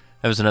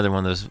was another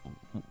one of those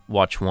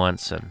watch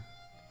once, and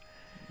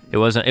it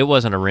wasn't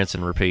a rinse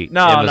and repeat.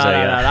 No, It no, was no,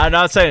 a, no. I'm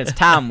not saying it's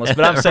timeless,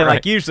 but I'm saying like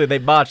Right. usually they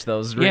botch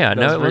those. Yeah,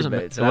 no, those it wasn't-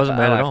 reboots, it and wasn't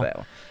I bad at like all.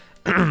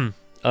 that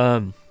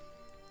one.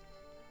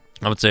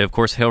 I would say, of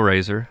course,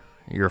 Hellraiser.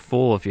 You're a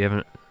fool if you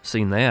haven't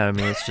seen that. I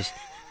mean, it's just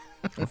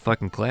a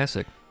fucking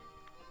classic.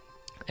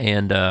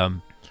 And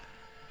a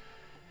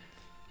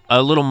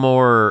little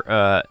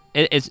more.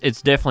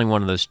 It's definitely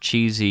one of those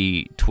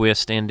cheesy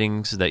twist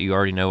endings that you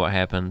already know what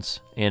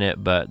happens in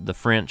it. But the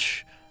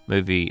French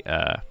movie,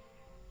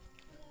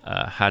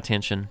 High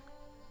Tension,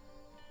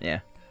 Yeah.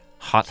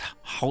 Hot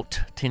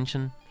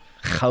Tension,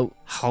 Hot.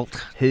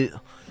 Hot.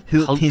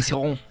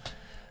 Tension.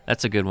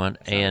 That's a good one.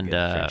 Sounded And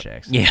good French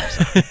accent.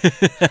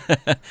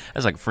 yeah,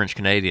 that's like French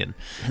Canadian.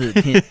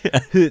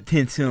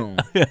 Tension.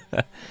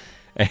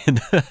 And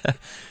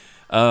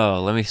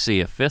oh, let me see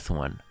a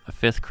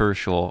fifth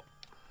crucial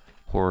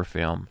horror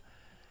film.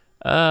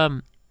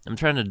 I'm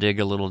trying to dig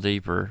a little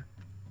deeper.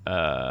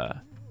 I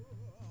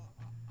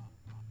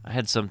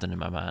had something in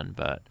my mind,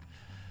 but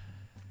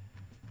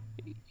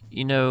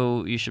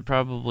you should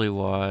probably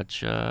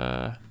watch.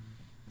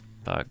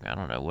 Fuck, I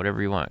don't know,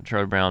 whatever you want.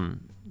 Charlie Brown,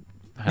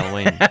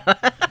 Halloween.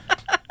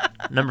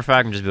 Number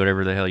 5 can just be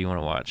whatever the hell you want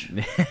to watch,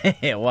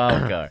 Yeah,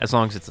 wild card. as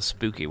long as it's a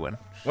spooky one.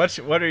 What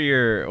are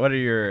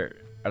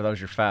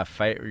those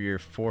your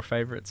 4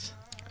 favorites?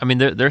 I mean,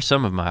 they're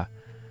some of my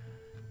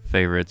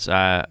favorites.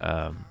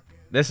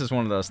 This is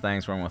one of those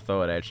things where I'm gonna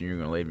throw it at you and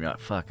you're gonna leave me like,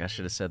 fuck, I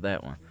should have said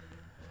that one.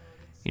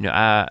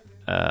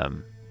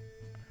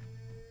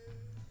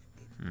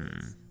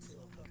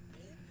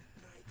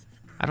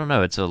 I don't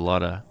know. It's a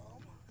lot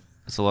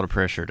of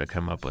pressure to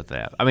come up with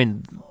that. I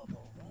mean,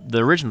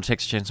 the original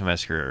Texas Chainsaw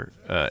Massacre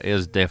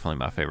is definitely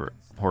my favorite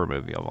horror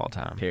movie of all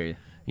time. Period.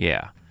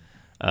 Yeah.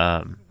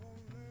 My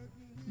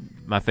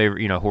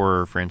favorite,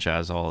 horror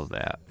franchise, all of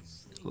that.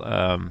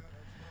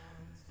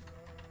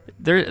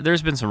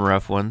 There's been some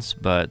rough ones,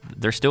 but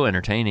they're still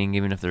entertaining,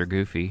 even if they're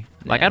goofy.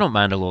 Like, Yeah. I don't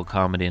mind a little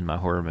comedy in my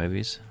horror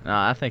movies. No,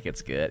 I think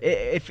it's good.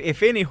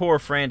 If any horror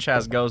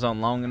franchise goes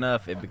on long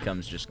enough, it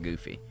becomes just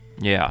goofy.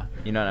 Yeah.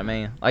 You know what I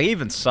mean? Like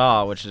even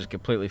Saw, which is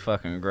completely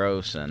fucking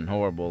gross and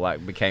horrible,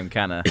 like became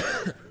kind of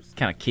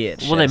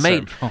kitsch. Well, at they a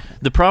made certain point.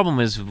 the problem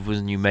is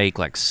when you make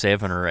like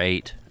 7 or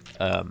 8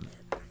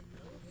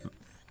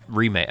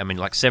 remake. I mean,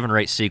 like 7 or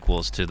 8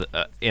 sequels to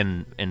the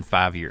in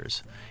 5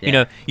 years.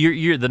 Yeah.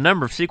 You're the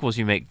number of sequels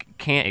you make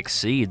can't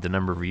exceed the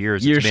number of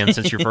years Years. it's been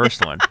since your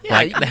first one. Yeah,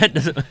 Like that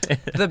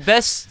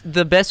doesn't.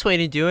 The best way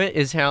to do it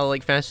is how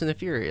like Fast and the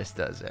Furious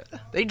does it.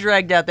 They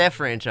dragged out that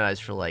franchise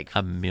for like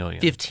A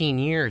million. 15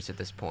 years at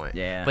this point.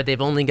 Yeah. But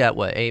they've only got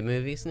 8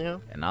 movies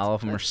now? And all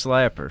of them are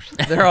slappers.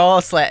 They're all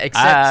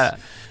except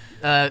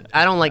I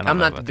don't like. I don't I'm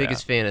know not the about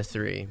biggest that. fan of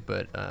 3,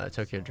 but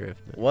Tokyo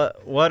Drift.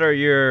 What are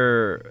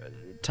your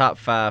top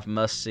 5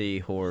 must-see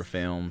horror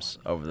films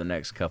over the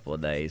next couple of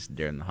days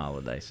during the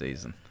holiday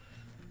season?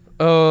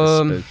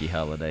 The spooky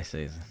holiday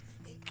season.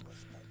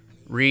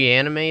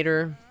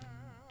 Reanimator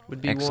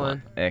would be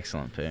Excellent.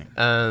 Excellent pick.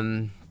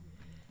 one.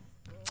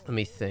 Let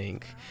me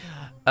think.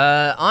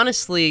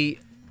 Honestly,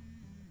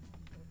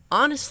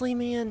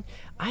 man,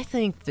 I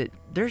think that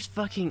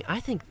I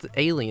think the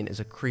Alien is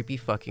a creepy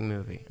fucking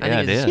movie. I Yeah,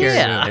 think it it's is. a scary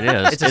Yeah. movie.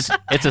 It is.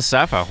 It's a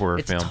sci-fi horror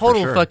It's film. a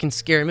total for sure. fucking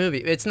scary movie.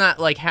 It's not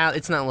like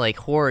it's not like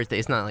horror.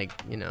 It's not like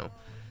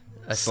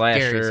a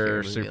Slasher, scary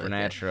movie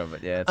supernatural,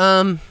 but yeah. Like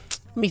that.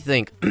 Let me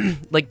think.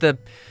 Like the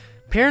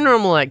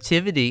Paranormal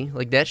Activity,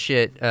 like that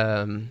shit.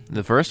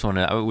 The first one,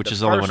 which The is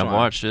the only first one I've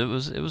one. watched, it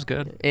was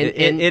good.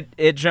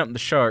 It jumped the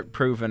shark,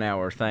 proving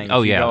our thing.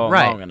 Oh, If you yeah. go on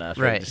Right, long enough,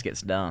 right. it just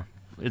gets done.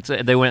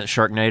 They went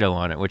Sharknado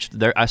on it, which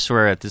I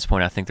swear at this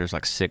point I think there's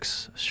like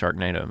 6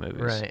 Sharknado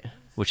movies. Right.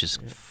 Which is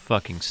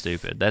fucking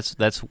stupid. That's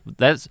the fact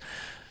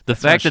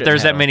that shouldn't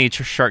there's that happen. many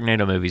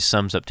Sharknado movies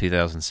sums up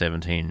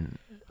 2017.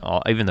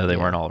 Even though they Yeah.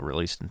 weren't all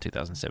released in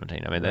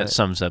 2017. I mean, that Right.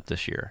 sums up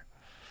this year.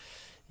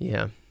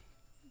 Yeah.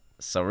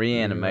 So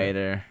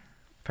Reanimator,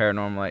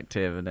 Paranormal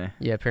Activity.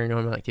 Yeah,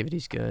 Paranormal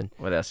Activity's good.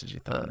 What else did you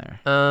throw in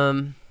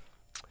there?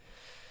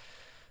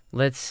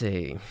 Let's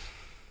see.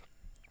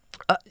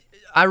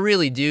 I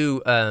really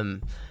do.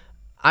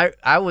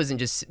 I wasn't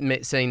just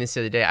saying this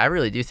the other day. I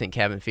really do think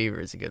Cabin Fever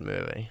is a good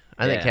movie.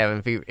 I think Yeah.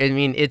 Cabin Fever. I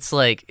mean, it's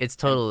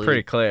totally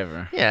Pretty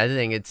clever. Yeah, I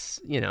think it's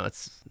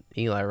it's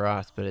Eli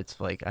Roth, but it's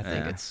like I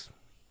think Yeah.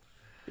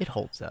 it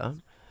holds up.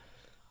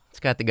 It's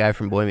got the guy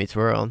from Boy Meets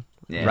World,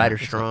 Yeah. Ryder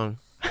Strong.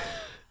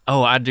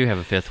 Oh, I do have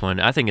a 5th one.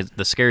 I think it's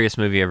the scariest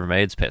movie ever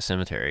made is Pet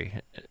Sematary,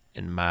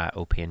 in my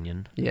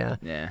opinion. Yeah.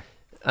 Yeah.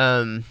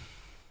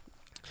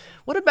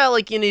 What about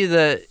like any of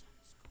the?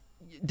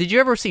 Did you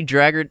ever see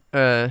Drag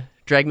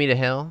Me to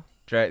Hell?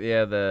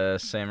 The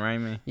Sam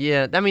Raimi.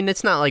 Yeah, I mean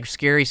it's not like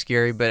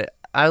scary, but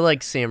I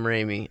like Sam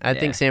Raimi. I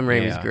think Yeah. Sam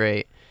Raimi's Yeah.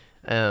 great.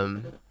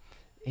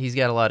 He's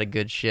got a lot of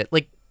good shit.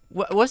 Like,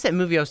 what's that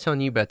movie I was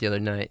telling you about the other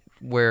night,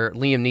 where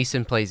Liam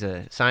Neeson plays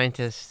a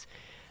scientist,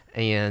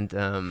 and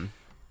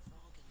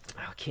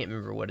I can't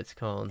remember what it's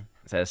called.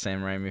 Is that a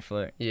Sam Raimi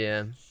flick?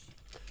 Yeah.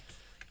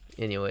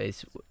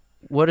 Anyways,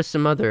 what are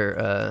some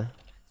other?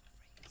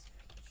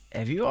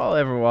 Have you all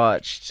ever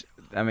watched?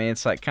 I mean,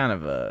 it's like kind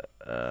of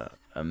a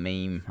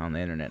meme on the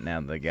internet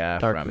now. The guy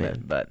from Darkman.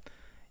 it, but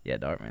yeah,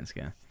 Darkman's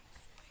guy.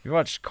 You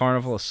watched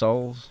Carnival of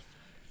Souls?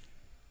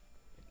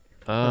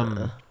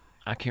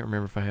 I can't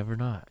remember if I have or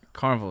not.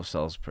 Carnival of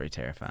Souls is pretty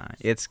terrifying.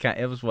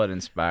 It was what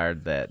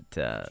inspired that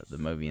the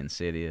movie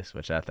Insidious,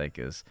 which I think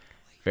is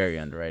very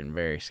underrated and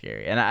very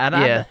scary. And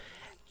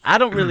I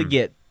don't really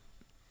get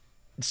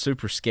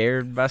super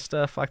scared by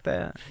stuff like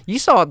that. You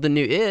saw the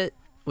new It.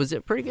 Was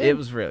it pretty good? It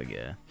was really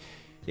good.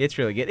 It's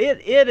really good.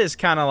 It is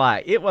kind of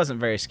like, it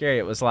wasn't very scary.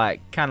 It was like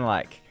it's kind of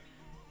like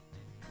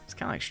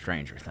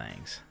Stranger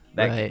Things.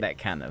 Right. That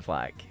kind of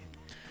like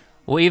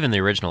Well, even the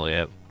original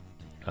It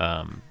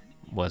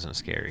wasn't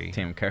scary.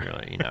 Tim Curry.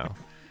 Really,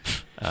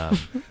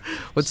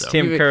 What's so-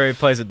 Tim Curry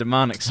plays a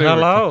demonic super.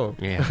 Hello.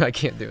 Yeah. I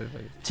can't do it.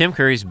 Tim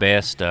Curry's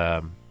best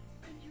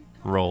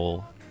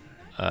role,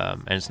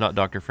 and it's not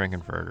Dr.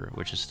 Frankenfurter,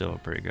 which is still a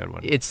pretty good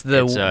one. It's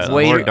the Lord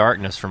waiter.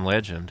 Darkness from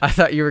Legend. I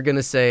thought you were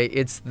gonna say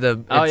it's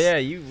the. Oh it's- yeah,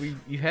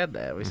 you had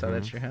that. We saw that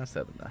at your house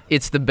the other day.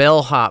 It's the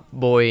bellhop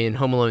boy in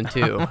Home Alone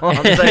 2.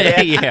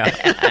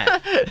 Yeah.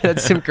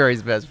 That's Tim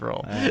Curry's best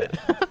role.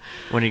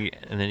 When he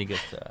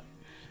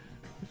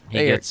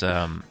Hey, gets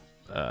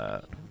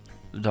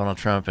Donald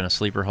Trump in a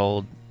sleeper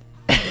hold.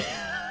 and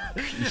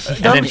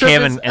Donald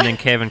Trump then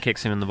Kevin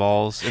kicks him in the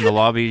balls in the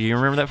lobby. Do you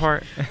remember that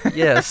part?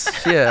 Yes,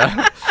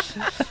 yeah.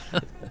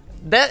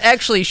 That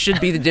actually should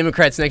be the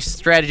Democrats' next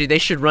strategy. They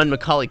should run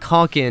Macaulay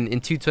Culkin in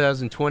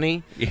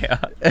 2020. Yeah.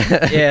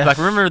 Yeah. Like,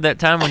 remember that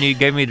time when you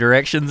gave me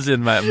directions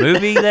in my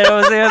movie that I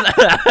was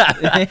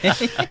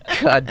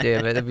in? God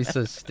damn it, that'd be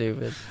so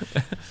stupid.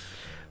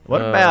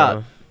 What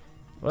about?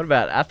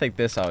 I think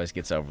this always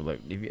gets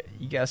overlooked. Have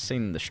you guys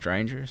seen The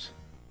Strangers?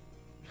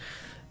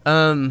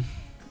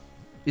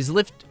 Is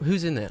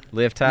who's in that?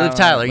 Liv Tyler. Liv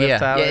Tyler, yeah.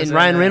 Tyler's Yeah, and in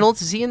Ryan that.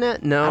 Reynolds, is he in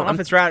that? I No. don't know if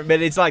it's Ryan,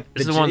 but it's like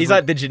It's the one he's with-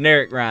 like the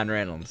generic Ryan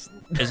Reynolds.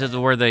 Is it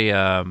where they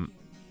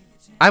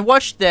I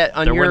watched that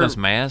on they're your. wearing those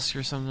masks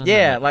or something?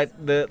 Yeah, like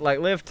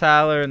Liv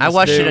Tyler and I this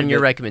watched it dude on your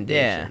that-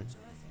 recommendation. Yeah,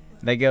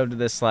 they go to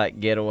this like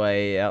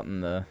getaway out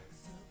in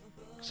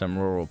some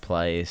rural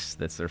place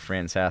that's their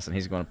friend's house, and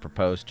he's going to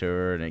propose to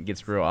her, and it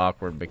gets real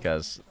awkward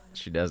because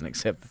she doesn't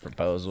accept the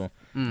proposal.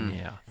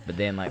 Yeah. But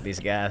then like these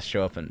guys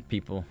show up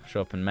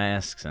in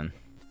masks and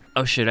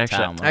Oh shit! tie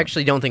Actually, 'em up. I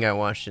actually don't think I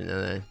watched it.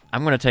 No.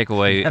 I'm gonna take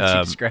away. That's what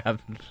you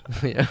described.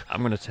 Yeah.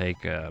 I'm gonna take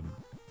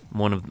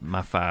one of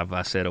my 5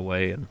 I said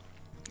away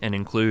and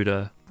include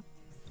a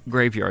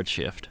Graveyard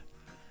Shift.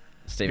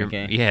 Stephen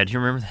King. Yeah, do you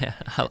remember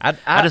that? I-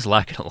 I just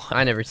like it a lot.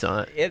 I never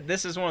saw it.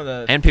 This is one of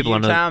the And People few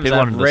Under the- times People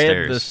I've Under the read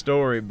Stairs. the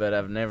story, but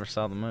I've never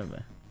saw the movie.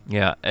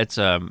 Yeah, it's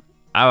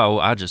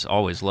I just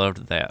always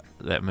loved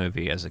that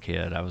movie as a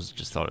kid. I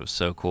just thought it was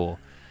so cool.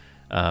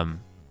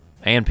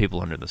 And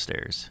People Under the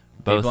Stairs.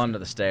 Both People Under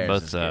the Stairs.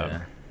 both is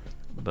good.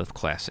 both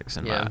classics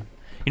in Yeah. my.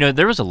 You know,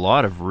 there was a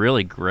lot of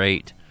really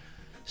great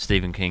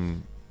Stephen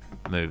King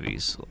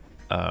movies.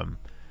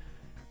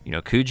 You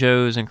know,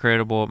 Cujo's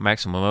incredible.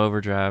 Maximum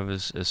Overdrive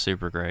is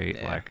super great.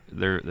 Yeah. Like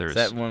there's Is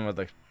that one where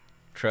the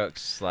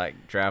trucks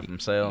like drive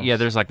themselves? yeah,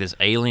 there's like this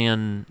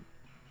alien.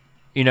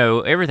 You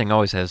know, everything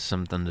always has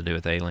something to do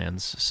with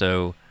aliens.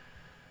 So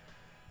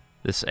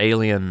this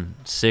alien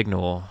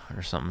signal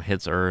or something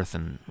hits Earth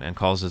and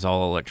causes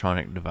all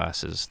electronic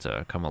devices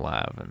to come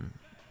alive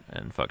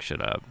and fuck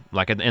shit up.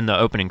 Like in the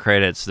opening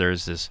credits,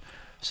 there's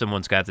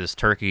someone's got this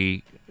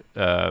turkey.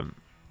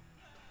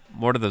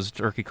 What are those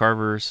turkey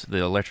carvers? The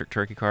electric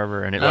turkey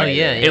carver, and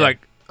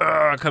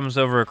it comes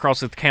over across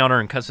the counter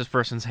and cuts this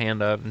person's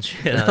hand up and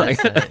shit. No,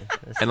 Like- that's tight.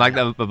 That's and like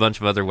tight. a bunch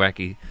of other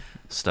wacky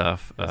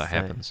stuff That's tight.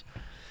 happens.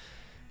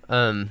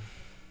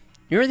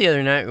 You remember the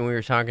other night when we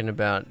were talking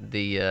about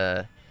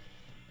the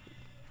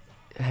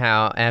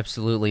how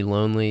absolutely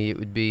lonely it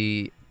would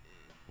be.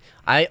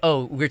 We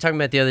were talking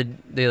about the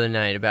other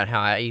night about how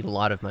I eat a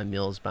lot of my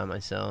meals by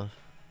myself.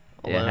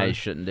 Yeah, how alone. you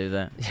shouldn't do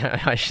that.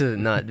 Yeah, I should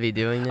not be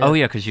doing that. Oh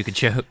yeah, because you could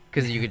choke.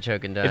 because you could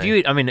choke and die. If you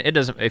eat, I mean, it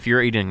doesn't. If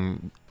you're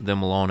eating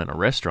them alone in a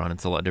restaurant,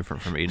 it's a lot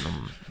different from eating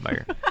them by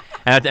your.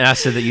 And I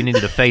said that you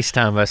needed to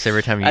FaceTime us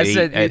every time you I eat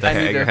said at, I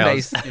need your your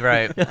house. face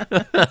right.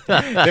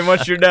 Then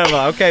once you're done,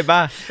 well, okay,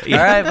 bye. All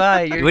right,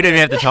 bye. We didn't even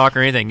have to talk or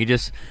anything. You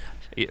just,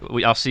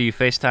 I'll see you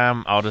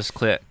FaceTime. I'll just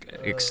click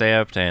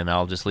accept, and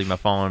I'll just leave my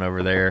phone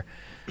over there.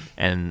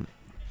 And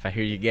If I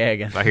hear you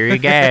gagging. if I hear you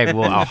gag,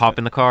 well, I'll hop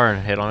in the car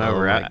and head on Oh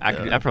over. my I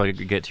God. probably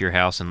could get to your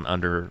house in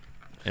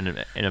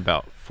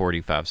about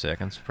 45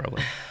 seconds,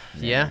 probably.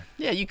 Yeah,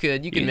 you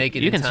could. You could You- make it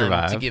you in can time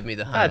survive. to give me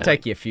the high. It'd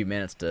take you a few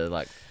minutes to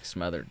like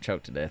smother,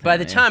 choke to death. By in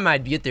the there. time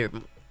I'd get there,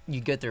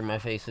 my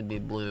face would be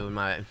blue and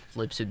my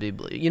lips would be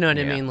blue. You know what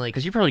I mean? Like,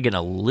 because you're probably getting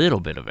a little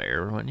bit of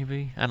air, wouldn't you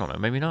be? I don't know,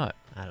 maybe not.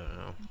 I don't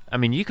know. I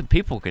mean, you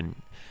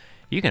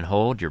can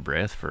hold your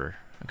breath for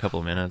a couple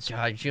of minutes.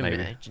 God, could you maybe.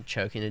 imagine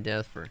choking to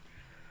death for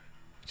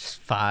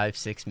just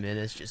 5-6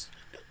 minutes, just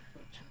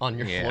on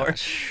your Yeah. floor?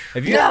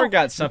 Have you ever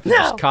got something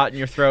just caught in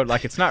your throat?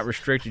 Like it's not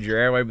restricted your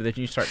airway, but then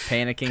you start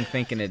panicking,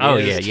 thinking it is. Oh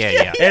yeah,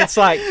 yeah. And it's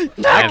like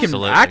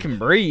Absolutely. I can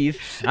breathe.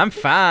 I'm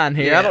fine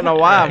here. I don't know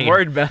why I'm Yeah.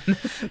 worried about it.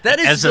 That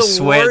is As the the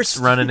sweat's worst.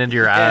 running into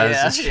your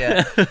eyes.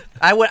 Yeah.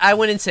 I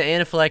went into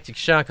anaphylactic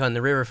shock on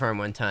the river farm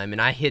one time, and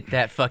I hit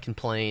that fucking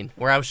plane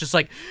where I was just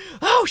like,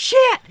 "Oh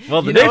shit!"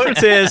 Well, the You know?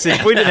 difference is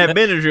if we didn't have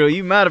Benadryl,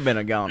 you might have been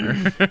a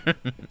goner.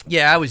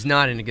 Yeah, I was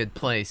not in a good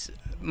place.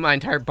 My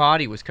entire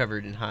body was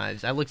covered in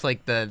hives. I looked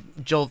like the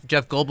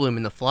Jeff Goldblum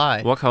in The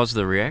Fly. What caused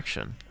the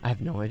reaction? I have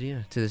no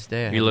idea to this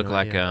day. I You have look no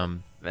like idea.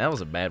 That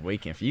was a bad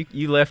weekend. For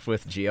you left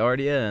with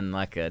giardia and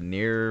like a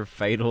near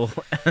fatal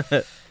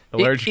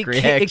allergic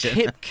reaction.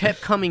 It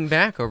kept coming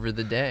back over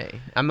the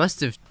day. I must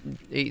have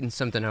eaten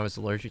something I was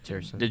allergic to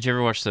or something. Did you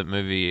ever watch that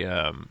movie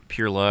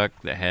Pure Luck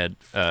that had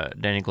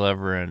Danny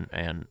Glover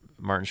and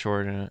Martin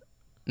Short in it?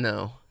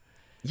 No.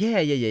 Yeah.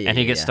 And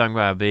he gets stung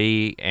by a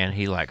bee, and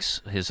he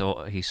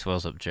he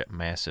swells up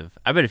massive.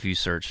 I bet if you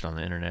searched on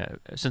the internet,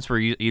 since we're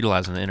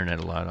utilizing the internet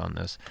a lot on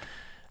this,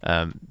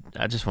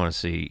 I just want to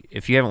see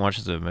if you haven't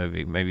watched the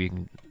movie, maybe you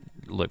can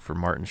look for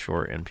Martin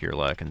Short in Pure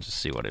Luck and just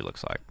see what he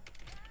looks like.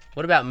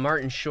 What about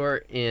Martin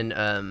Short in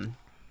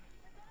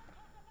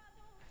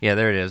Yeah,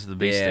 there it is, the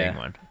bee Yeah. sting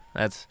one.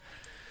 That's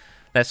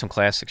some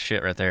classic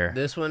shit right there.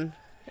 this one?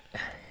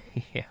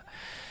 Yeah,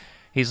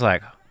 he's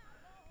like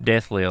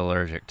deathly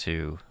allergic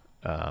to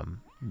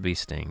bee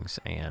stings,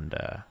 and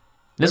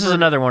this is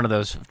another one of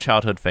those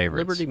childhood favorites.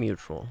 Liberty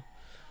Mutual.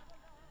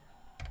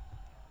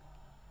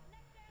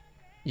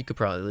 You could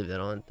probably leave that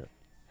on.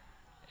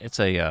 It's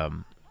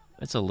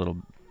a little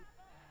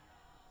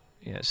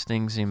Yeah, it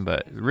stings him,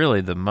 but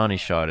really the money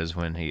shot is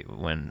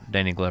when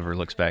Danny Glover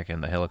looks back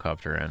in the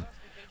helicopter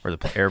or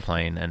the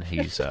airplane, and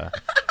he's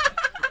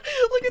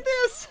Look at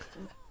this.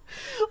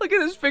 Look at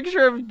this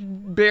picture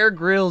of Bear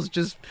Grylls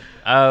just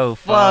oh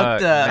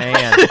fucked fuck,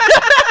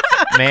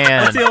 up.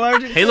 man,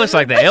 he looks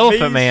like the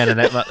Elephant Man in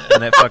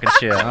that fucking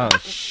shit. Oh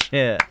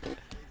shit!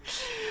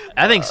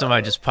 I think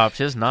somebody just popped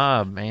his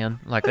knob, man.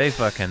 Like they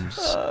fucking.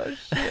 Oh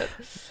shit!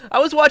 I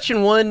was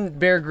watching one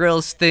Bear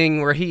Grylls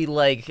thing where he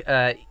like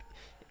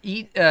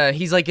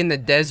he's like in the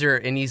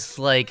desert and he's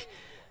like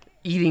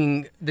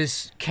eating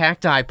this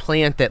cacti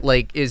plant that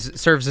like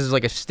serves as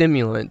like a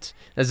stimulant,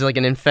 as like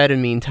an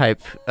amphetamine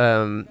type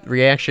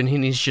reaction,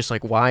 and he's just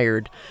like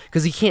wired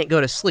because he can't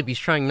go to sleep. He's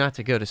trying not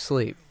to go to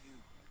sleep,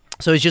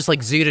 so he's just like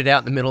zooted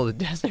out in the middle of the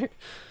desert.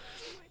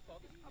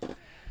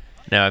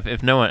 Now,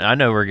 if no one, I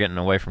know we're getting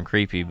away from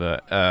creepy,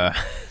 but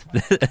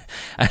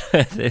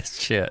this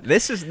shit.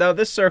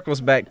 This circles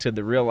back to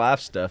the real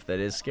life stuff that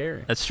is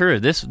scary. That's true.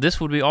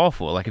 This would be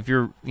awful. Like if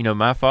you're,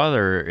 my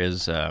father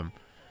is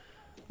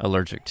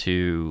allergic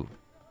to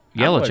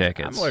yellow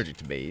jackets. I'm allergic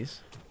to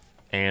bees.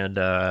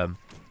 And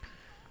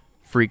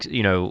freaks,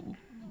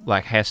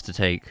 like has to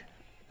take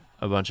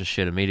a bunch of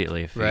shit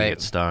immediately if he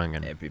gets stung.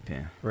 And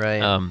EpiPen. Right.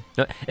 No,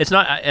 it's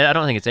not. I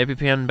don't think it's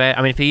EpiPen bad.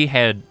 I mean, if he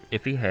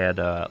had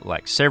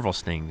like several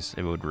stings,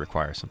 it would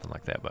require something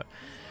like that. But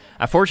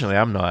unfortunately,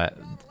 I'm not,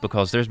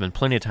 because there's been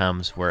plenty of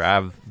times where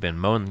I've been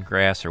mowing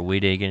grass or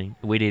weed eating,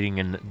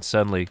 and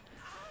suddenly,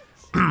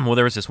 well,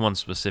 there was this one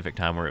specific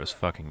time where it was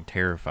fucking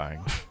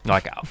terrifying.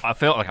 Like I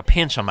felt like a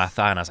pinch on my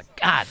thigh, and I was like,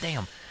 God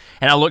damn!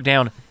 And I looked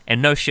down, and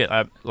no shit,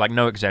 like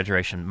no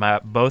exaggeration,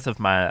 both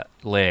of my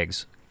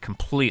legs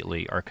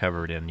completely are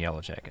covered in yellow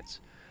jackets.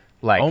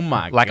 Like, oh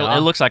my god! It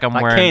looks like I'm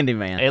wearing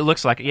Candyman. It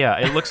looks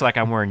like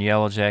I'm wearing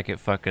yellow jacket.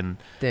 Fucking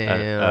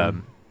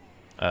damn.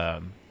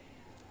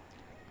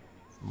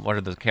 What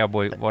are the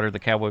cowboy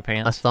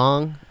pants? A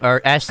thong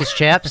or assless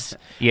chaps?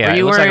 Yeah, were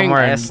you it looks like I'm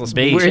wearing wearing assless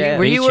bee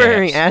Were you bee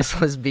wearing chaps.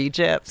 assless bee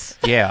chaps?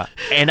 Yeah,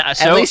 and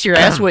so, At least your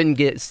ass wouldn't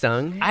get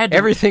stung. I had to-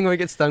 Everything would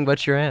get stung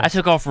but your ass. I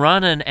took off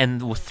running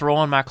and was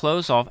throwing my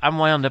clothes off. I'm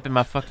wound up in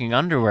my fucking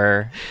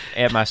underwear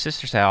at my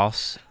sister's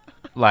house,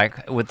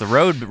 like with the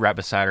road right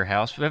beside her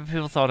house.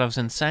 People thought I was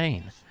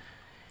insane.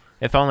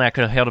 If only I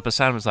could have held up a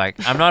sign that was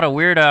like, "I'm not a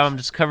weirdo. I'm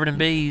just covered in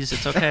bees.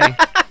 It's okay."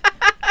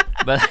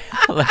 But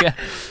look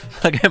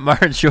at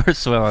Martin's shorts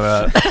swelling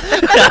up.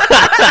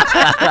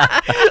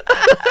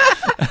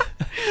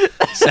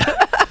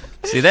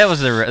 See, that was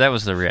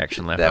the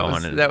reaction left. I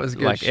wanted. That was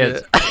good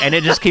shit. And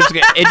it just keeps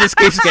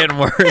getting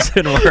worse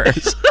and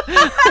worse.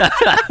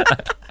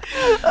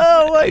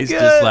 Oh my He's god!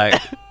 just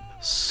like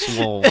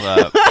swole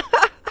up.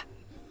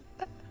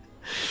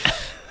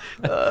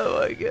 Oh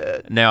my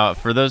god! Now,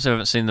 for those who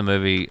haven't seen the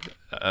movie,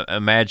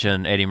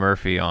 imagine Eddie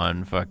Murphy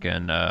on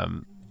fucking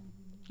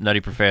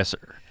Nutty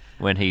Professor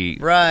when he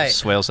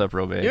swells up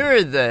real big. You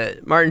remember the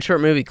Martin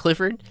Short movie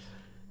Clifford?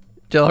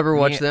 Did y'all ever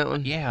watch that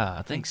one? Yeah,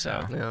 I think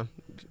so. Yeah.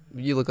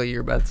 You look like you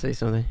were about to say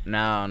something. No,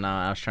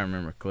 I was trying to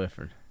remember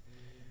Clifford.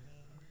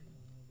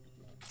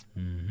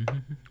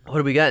 What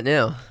do we got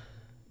now?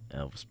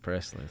 Elvis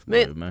Presley.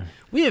 Man,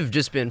 we have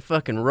just been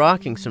fucking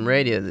rocking some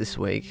radio this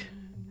week.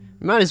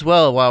 We might as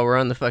well, while we're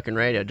on the fucking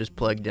radio, just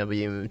plug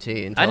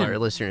WMMT and tell our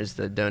listeners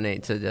to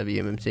donate to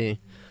WMMT.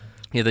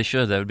 Yeah, they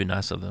should. That would be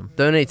nice of them.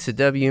 Donate to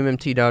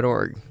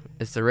WMMT.org.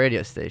 It's the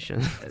radio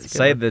station.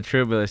 Say the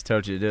Trillbillies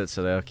told you to do it,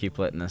 so they'll keep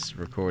letting us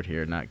record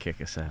here and not kick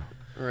us out.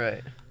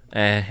 Right.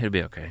 It'll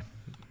be okay.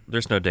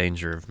 There's no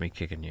danger of me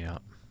kicking you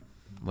out.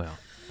 Well,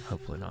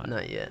 hopefully not.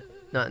 Not yet.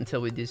 Not until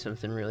we do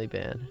something really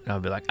bad. I'll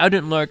be like, I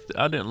didn't like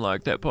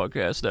that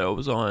podcast that I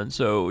was on,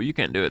 so you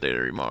can't do it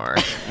there anymore.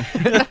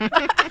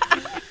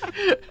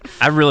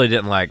 I really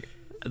didn't like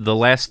the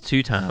last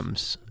two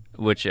times,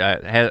 which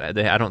I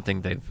don't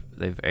think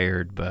they've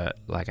aired, but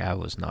like I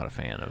was not a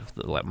fan of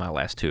my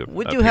last two.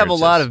 We do have a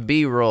lot of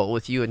B-roll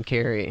with you and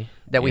Carrie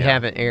that we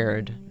haven't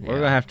aired. We're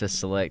gonna have to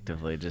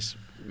selectively just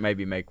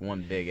maybe make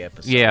one big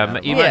episode. Yeah,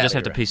 you might just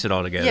have to piece it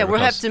all together. Yeah, we'll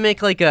have to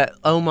make like a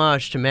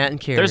homage to Matt and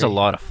Carrie. There's a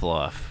lot of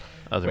fluff.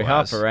 We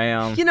hop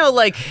around. You know,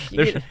 like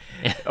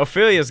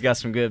Ophelia's got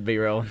some good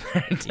B-roll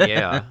in there.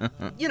 Yeah.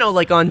 You know,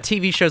 like on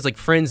TV shows like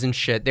Friends and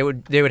shit, they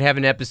would have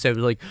an episode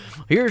like,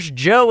 here's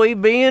Joey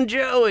being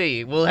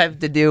Joey. We'll have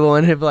to do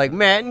one of like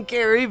Matt and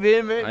Carrie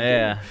being Matt.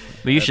 Yeah.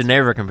 But you should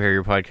never compare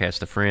your podcast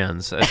to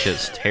Friends. That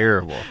shit's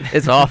terrible.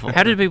 It's awful.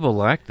 How did people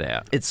like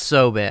that? It's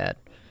so bad.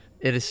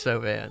 It is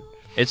so bad.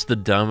 It's the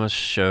dumbest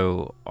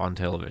show on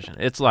television.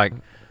 It's like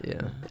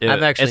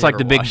I've actually it's like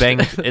the Big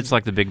Bang. It. It's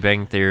like the Big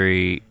Bang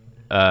Theory.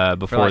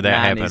 Before like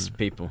that 90s happened,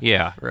 people.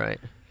 Yeah, right.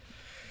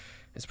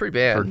 It's pretty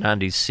bad for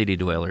 90s city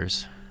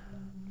dwellers.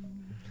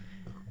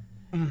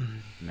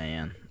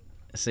 Man,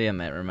 seeing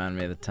that reminded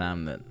me of the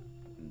time that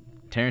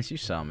Terrence, you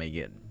saw me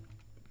get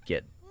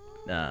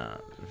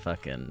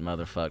fucking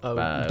motherfucked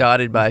by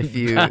dotted by a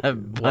few.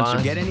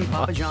 Get any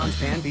Papa John's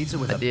pan pizza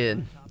with I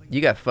did.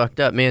 You got fucked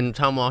up, man.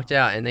 Tom walked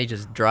out and they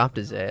just dropped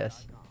his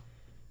ass.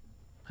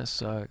 That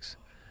sucks.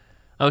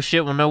 Oh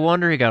shit! Well, no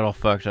wonder he got all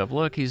fucked up.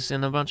 Look, he's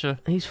in a bunch of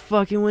He's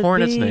fucking with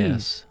hornets' bees.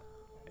 nests,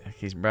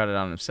 He's brought it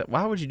on himself.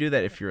 Why would you do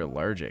that if you're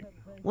allergic?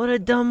 What a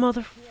dumb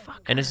motherfucker.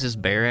 and it's his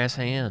bare ass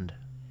hand.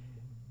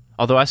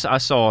 Although I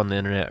saw on the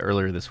internet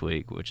earlier this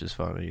week, which is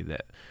funny,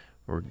 that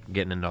we're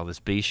getting into all this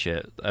bee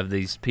shit of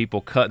these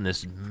people cutting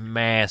this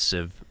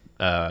massive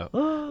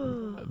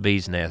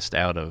bee's nest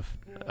out of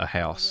a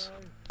house.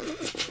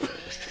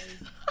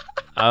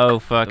 Oh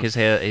fuck his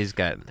head!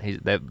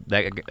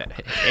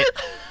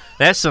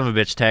 That son of a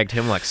bitch tagged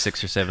him like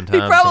 6 or 7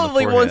 times. He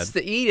probably on the wants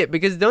forehead. to eat it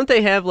because don't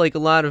they have like a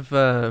lot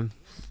of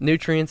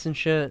nutrients and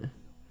shit?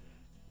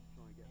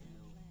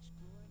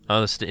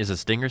 Oh, is the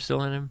stinger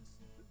still in him?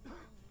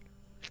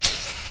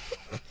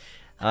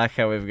 I like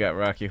how we've got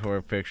Rocky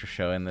Horror Picture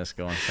Show in this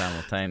going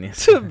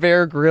simultaneously.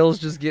 Bear Grylls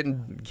just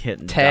getting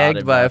Getting tagged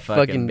dotted by a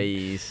fucking fucking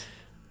bees.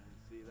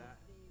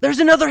 There's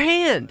another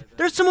hand.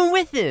 There's someone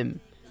with him.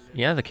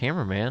 Yeah, the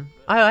cameraman.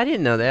 I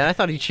didn't know that. I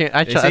thought he. Does he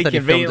thought he filmed it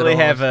conveniently all.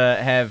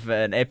 have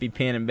an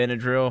EpiPen and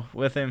Benadryl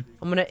with him?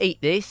 I'm gonna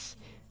eat this.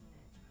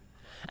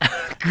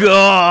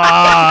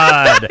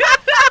 God.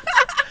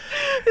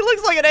 He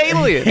looks like an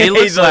alien. It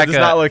looks like does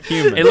not look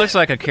human. It looks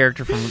like a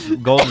character from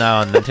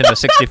GoldenEye on Nintendo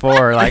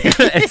 64. Like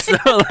it's so,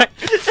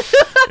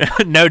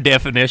 like no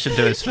definition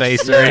to his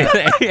face or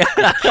anything.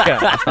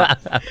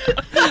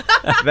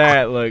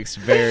 That looks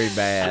very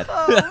bad.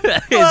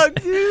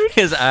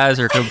 His eyes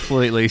are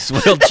completely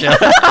swelled shut.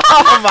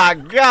 Oh my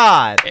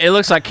god! It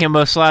looks like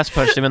Kimbo Slice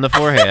punched him in the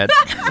forehead.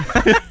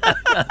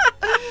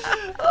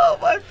 Oh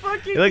my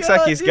fucking! It looks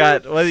like he's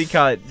got, what do you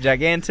call it,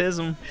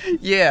 gigantism?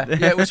 Yeah,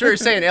 it was we were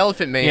saying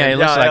Elephant Man. Yeah, he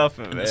looks Yeah, like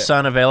Elephant Man.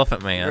 son of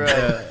Elephant Man.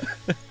 Right.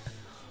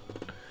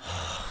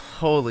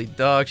 Holy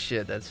dog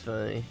shit, that's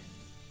funny.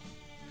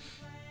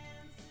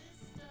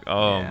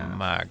 Oh Yeah.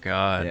 my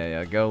god.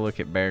 Yeah, go look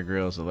at Bear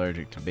Grylls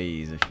allergic to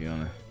bees if you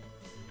want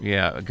to.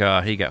 Yeah,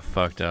 God, he got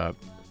fucked up.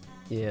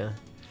 Yeah.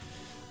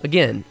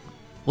 Again,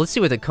 let's see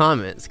what the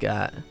comments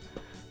got.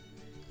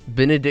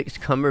 Benedict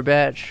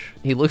Cumberbatch.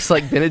 He looks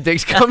like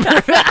Benedict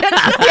Cumberbatch.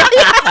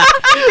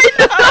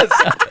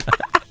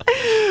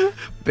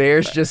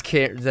 Bears just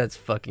can't. That's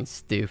fucking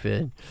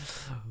stupid.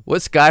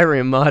 What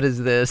Skyrim mod is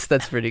this?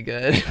 That's pretty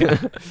good.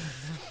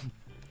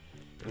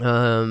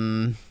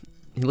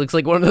 He looks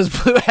like one of those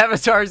blue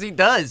avatars. He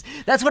does.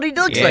 That's what he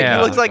looks like. Yeah.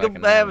 He looks like Fucking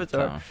an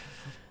avatar. avatar.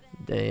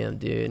 Damn,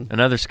 dude.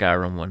 Another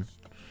Skyrim one.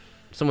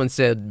 Someone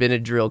said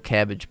Benadryl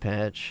Cabbage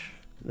Patch.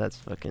 That's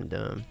fucking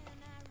dumb.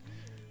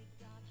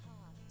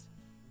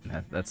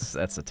 That's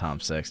a Tom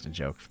Sexton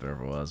joke if there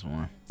ever was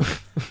one.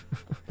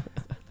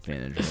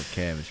 Benadryl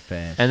Cabbage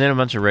Patch. And then a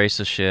bunch of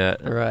racist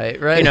shit. Right.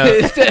 You know,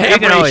 you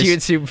can always-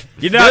 YouTube.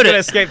 You're not to- going to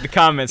escape the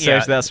comment section Yeah,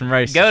 without some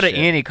racist Go to shit.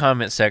 any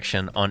comment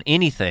section on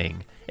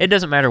anything. It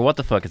doesn't matter what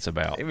the fuck it's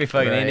about. It'd be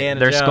fucking Right. Indiana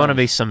There's Jones. going to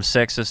be some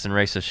sexist and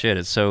racist shit.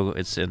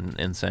 It's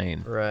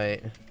insane.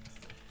 Right.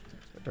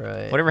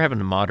 Whatever happened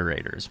to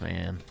moderators,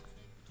 man?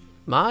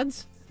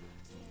 Mods?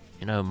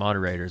 You know,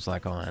 moderators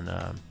like on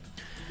the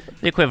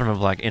equivalent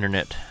of like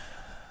internet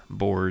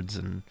boards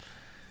and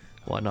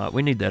whatnot.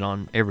 We need that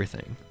on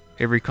everything.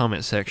 Every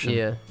comment section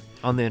Yeah.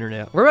 on the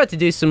internet. We're about to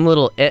do some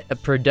little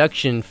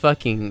production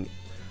fucking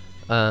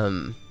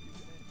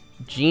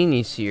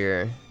genies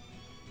here.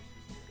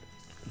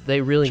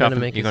 They really Chop gonna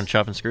and- make you us- gonna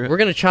chop and screw it? We're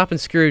gonna chop and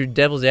screw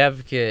Devil's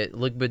Advocate,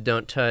 Look But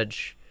Don't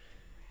Touch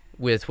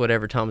with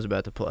whatever Tom's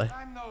about to play.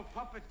 I'm no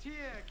puppeteer,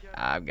 Kevin.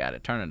 I've got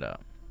it. Turn it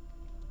up.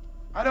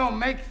 I don't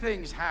make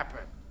things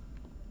happen.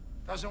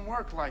 Doesn't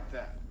work like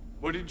that.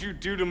 What did you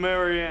do to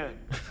Marianne?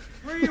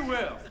 Free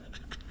will.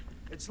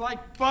 It's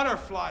like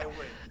butterfly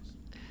wings.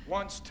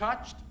 Once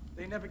touched,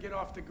 they never get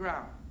off the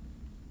ground.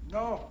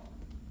 No.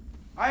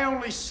 I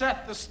only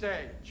set the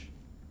stage.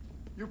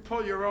 You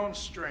pull your own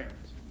strings.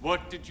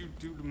 What did you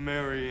do to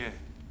Marianne?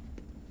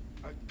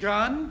 A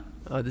gun?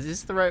 Oh, is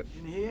this the right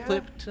In here?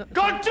 clip?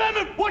 God damn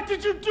it! What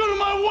did you do to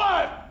my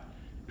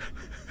wife?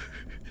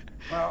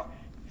 Well,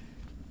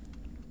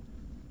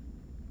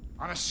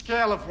 on a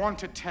scale of 1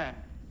 to 10.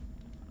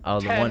 Oh,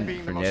 the 10 one being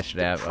the from most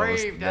yesterday. I was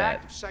depraved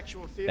act that. of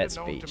sexual theater that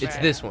known speech. to It's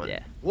man. this one. Yeah.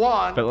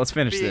 1 But let's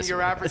finish being this your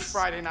one. average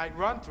Friday night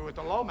run through at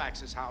the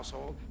Lomax's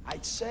household.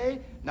 I'd say,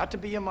 not to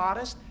be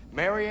immodest,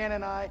 Marianne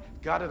and I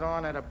got it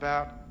on at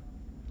about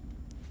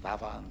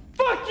 7.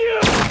 Fuck you!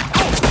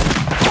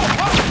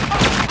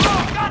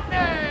 Oh, got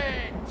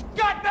me!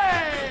 Got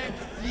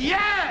me!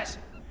 Yes!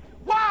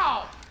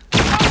 Wow!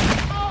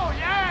 Oh,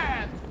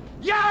 yeah!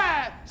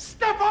 Yeah!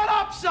 Step on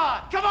up,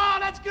 son! Come on,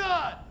 that's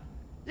good!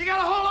 You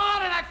gotta hold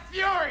on to that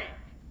fury!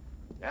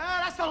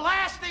 Yeah, that's the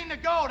last thing to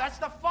go. That's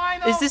the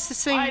final Is this the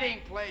same- hiding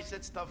place.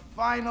 It's the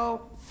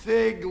final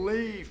fig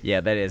leaf.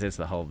 Yeah, that is. It's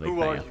the whole big Who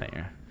thing, are I you? think.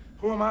 Yeah.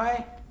 Who am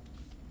I?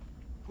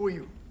 Who are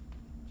you?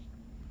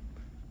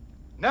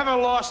 Never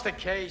lost a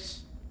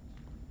case.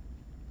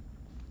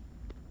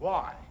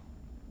 Why?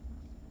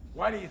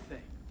 Why do you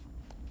think?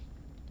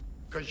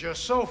 Because you're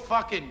so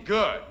fucking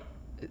good.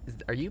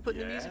 Are you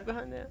putting the music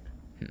behind that?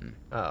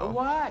 But Oh,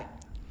 why?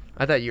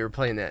 I thought you were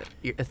playing that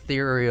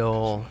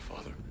ethereal.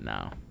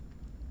 No.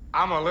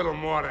 I'm a little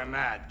more than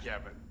that,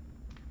 Kevin.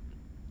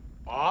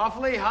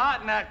 Awfully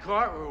hot in that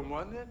courtroom,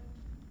 wasn't it?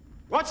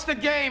 What's the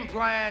game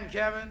plan,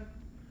 Kevin?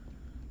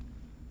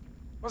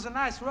 Was a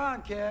nice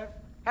run, Kev.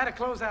 Had to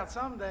close out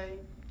someday.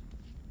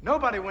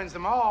 Nobody wins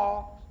them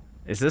all.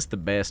 Is this the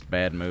best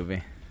bad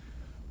movie?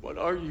 What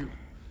are you?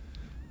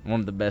 One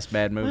of the best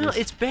bad movies? Well,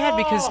 it's bad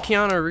because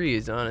Keanu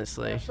Reeves,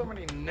 honestly. There's so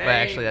many names. Well,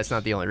 actually, that's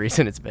not the only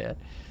reason it's bad.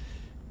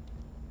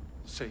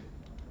 See,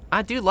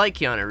 I do like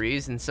Keanu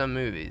Reeves in some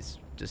movies.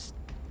 Just,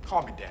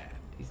 call me Dad.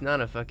 he's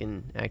not a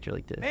fucking actor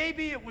like this.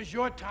 Maybe it was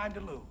your time to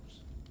lose.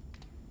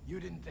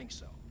 You didn't think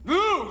so.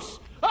 Lose?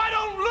 I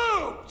don't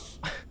lose!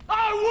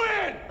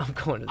 I win! I'm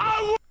going to this.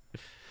 I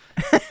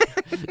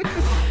win!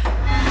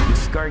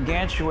 This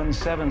gargantuan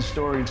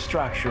 7-storied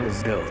structure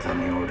is built on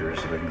the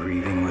orders of a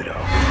grieving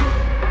widow.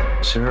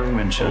 Sarah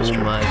Winchester.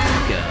 Oh my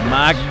god.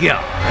 My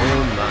God.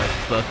 Oh my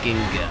fucking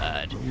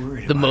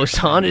god. The most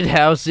haunted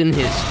house in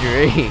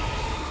history.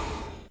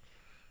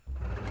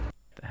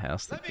 The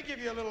house that... Let me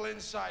give you a little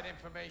inside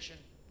information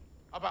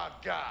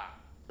about God.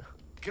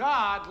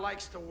 God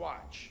likes to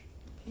watch.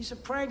 He's a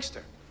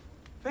prankster.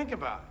 Think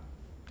about it.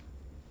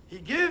 He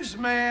gives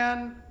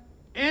man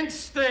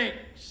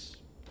instincts.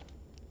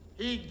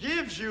 He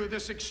gives you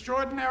this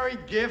extraordinary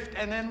gift,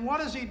 and then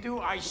what does he do?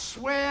 I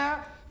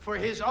swear, for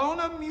his own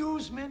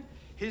amusement,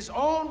 his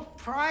own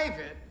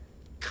private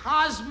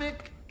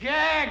cosmic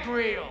gag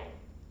reel,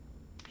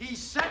 he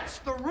sets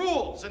the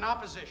rules in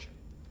opposition.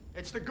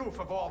 It's the goof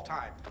of all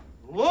time.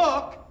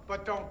 Look,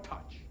 but don't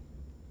touch.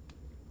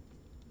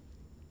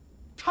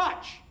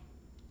 Touch,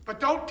 but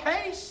don't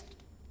taste.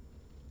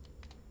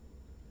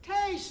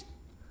 Taste,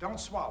 don't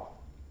swallow.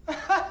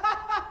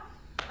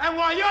 And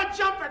while you're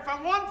jumping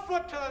from one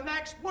foot to the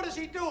next, what is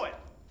he doing?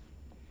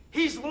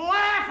 He's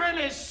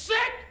laughing his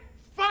sick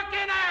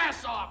fucking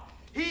ass off.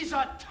 He's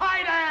a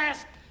tight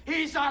ass.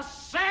 He's a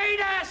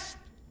sadist.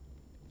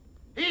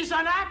 He's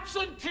an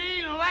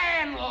absentee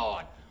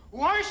landlord.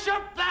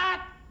 Worship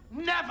that?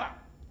 Never.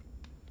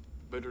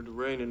 Better to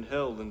reign in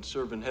hell than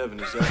serve in heaven,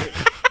 is that it?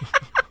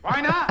 Why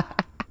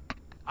not?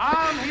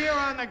 I'm here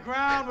on the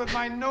ground with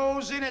my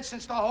nose in it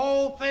since the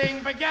whole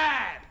thing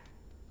began.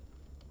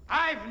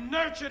 I've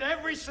nurtured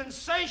every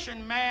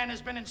sensation man has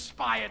been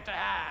inspired to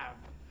have.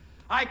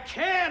 I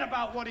cared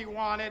about what he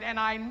wanted, and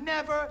I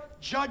never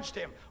judged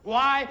him.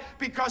 Why?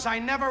 Because I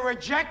never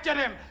rejected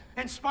him,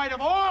 in spite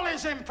of all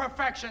his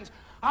imperfections.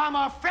 I'm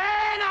a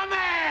fan of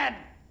man.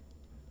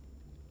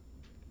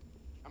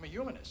 I'm a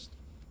humanist.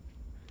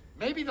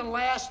 Maybe the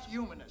last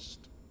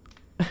humanist.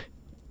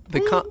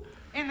 Who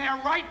in their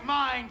right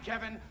mind,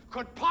 Kevin,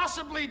 could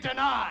possibly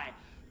deny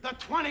the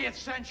 20th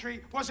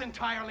century was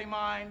entirely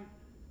mine?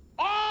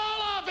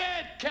 All of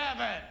it,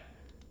 Kevin!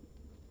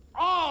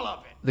 All of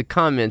it! The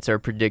comments are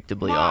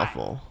predictably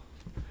awful.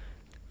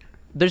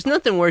 There's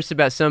nothing worse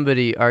about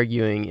somebody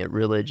arguing at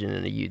religion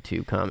in a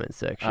YouTube comment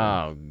section.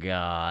 Oh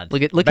God!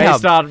 Look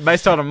based how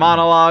on a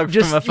monologue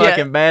from a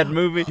fucking bad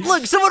movie.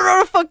 Look, someone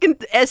wrote a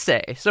fucking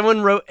essay.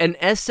 Someone wrote an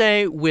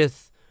essay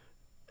with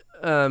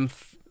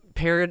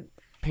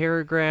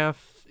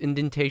paragraph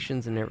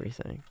indentations and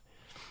everything.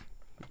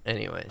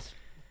 Anyways.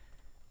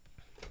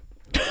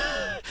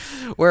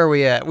 Where are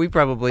we at? We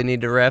probably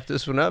need to wrap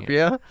this one up,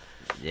 yeah?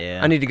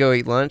 Yeah. I need to go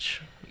eat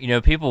lunch. You know,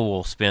 people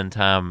will spend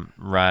time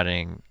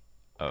writing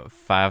a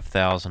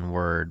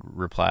 5,000-word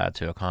reply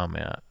to a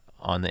comment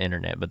on the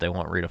internet, but they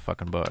won't read a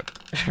fucking book.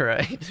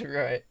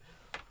 Right.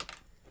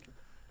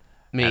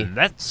 Me. And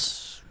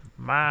that's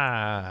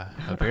my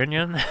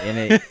opinion.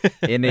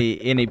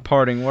 Any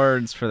parting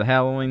words for the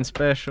Halloween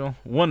special?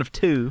 One of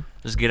two.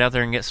 Just get out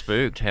there and get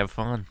spooked. Have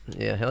fun.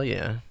 Yeah, hell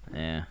yeah.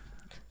 Yeah.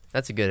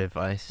 That's a good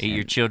advice. Eat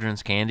your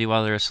children's candy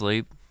while they're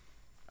asleep.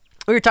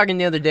 We were talking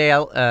the other day.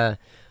 I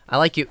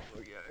like it,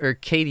 or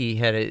Katie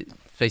had a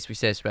Facebook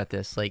status about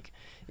this. Like,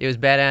 it was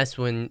badass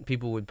when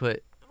people would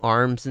put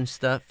arms and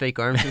stuff, fake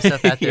arms and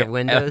stuff out their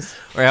windows.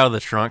 Or out of the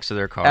trunks of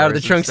their cars. Out of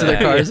the trunks of their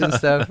cars and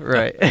stuff,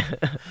 right.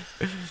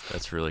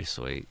 That's really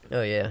sweet.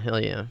 Oh, yeah, hell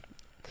yeah.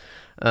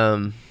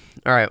 All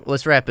right,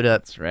 let's wrap it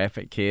up. Let's wrap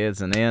it,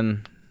 kids, and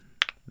then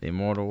the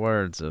immortal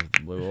words of the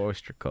Blue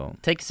Oyster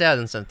Cult. Take us out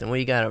on something. What do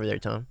you got over there,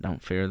 Tom? Don't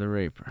fear the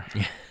Reaper.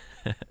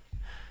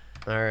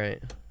 All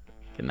right.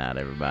 Good night,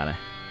 everybody.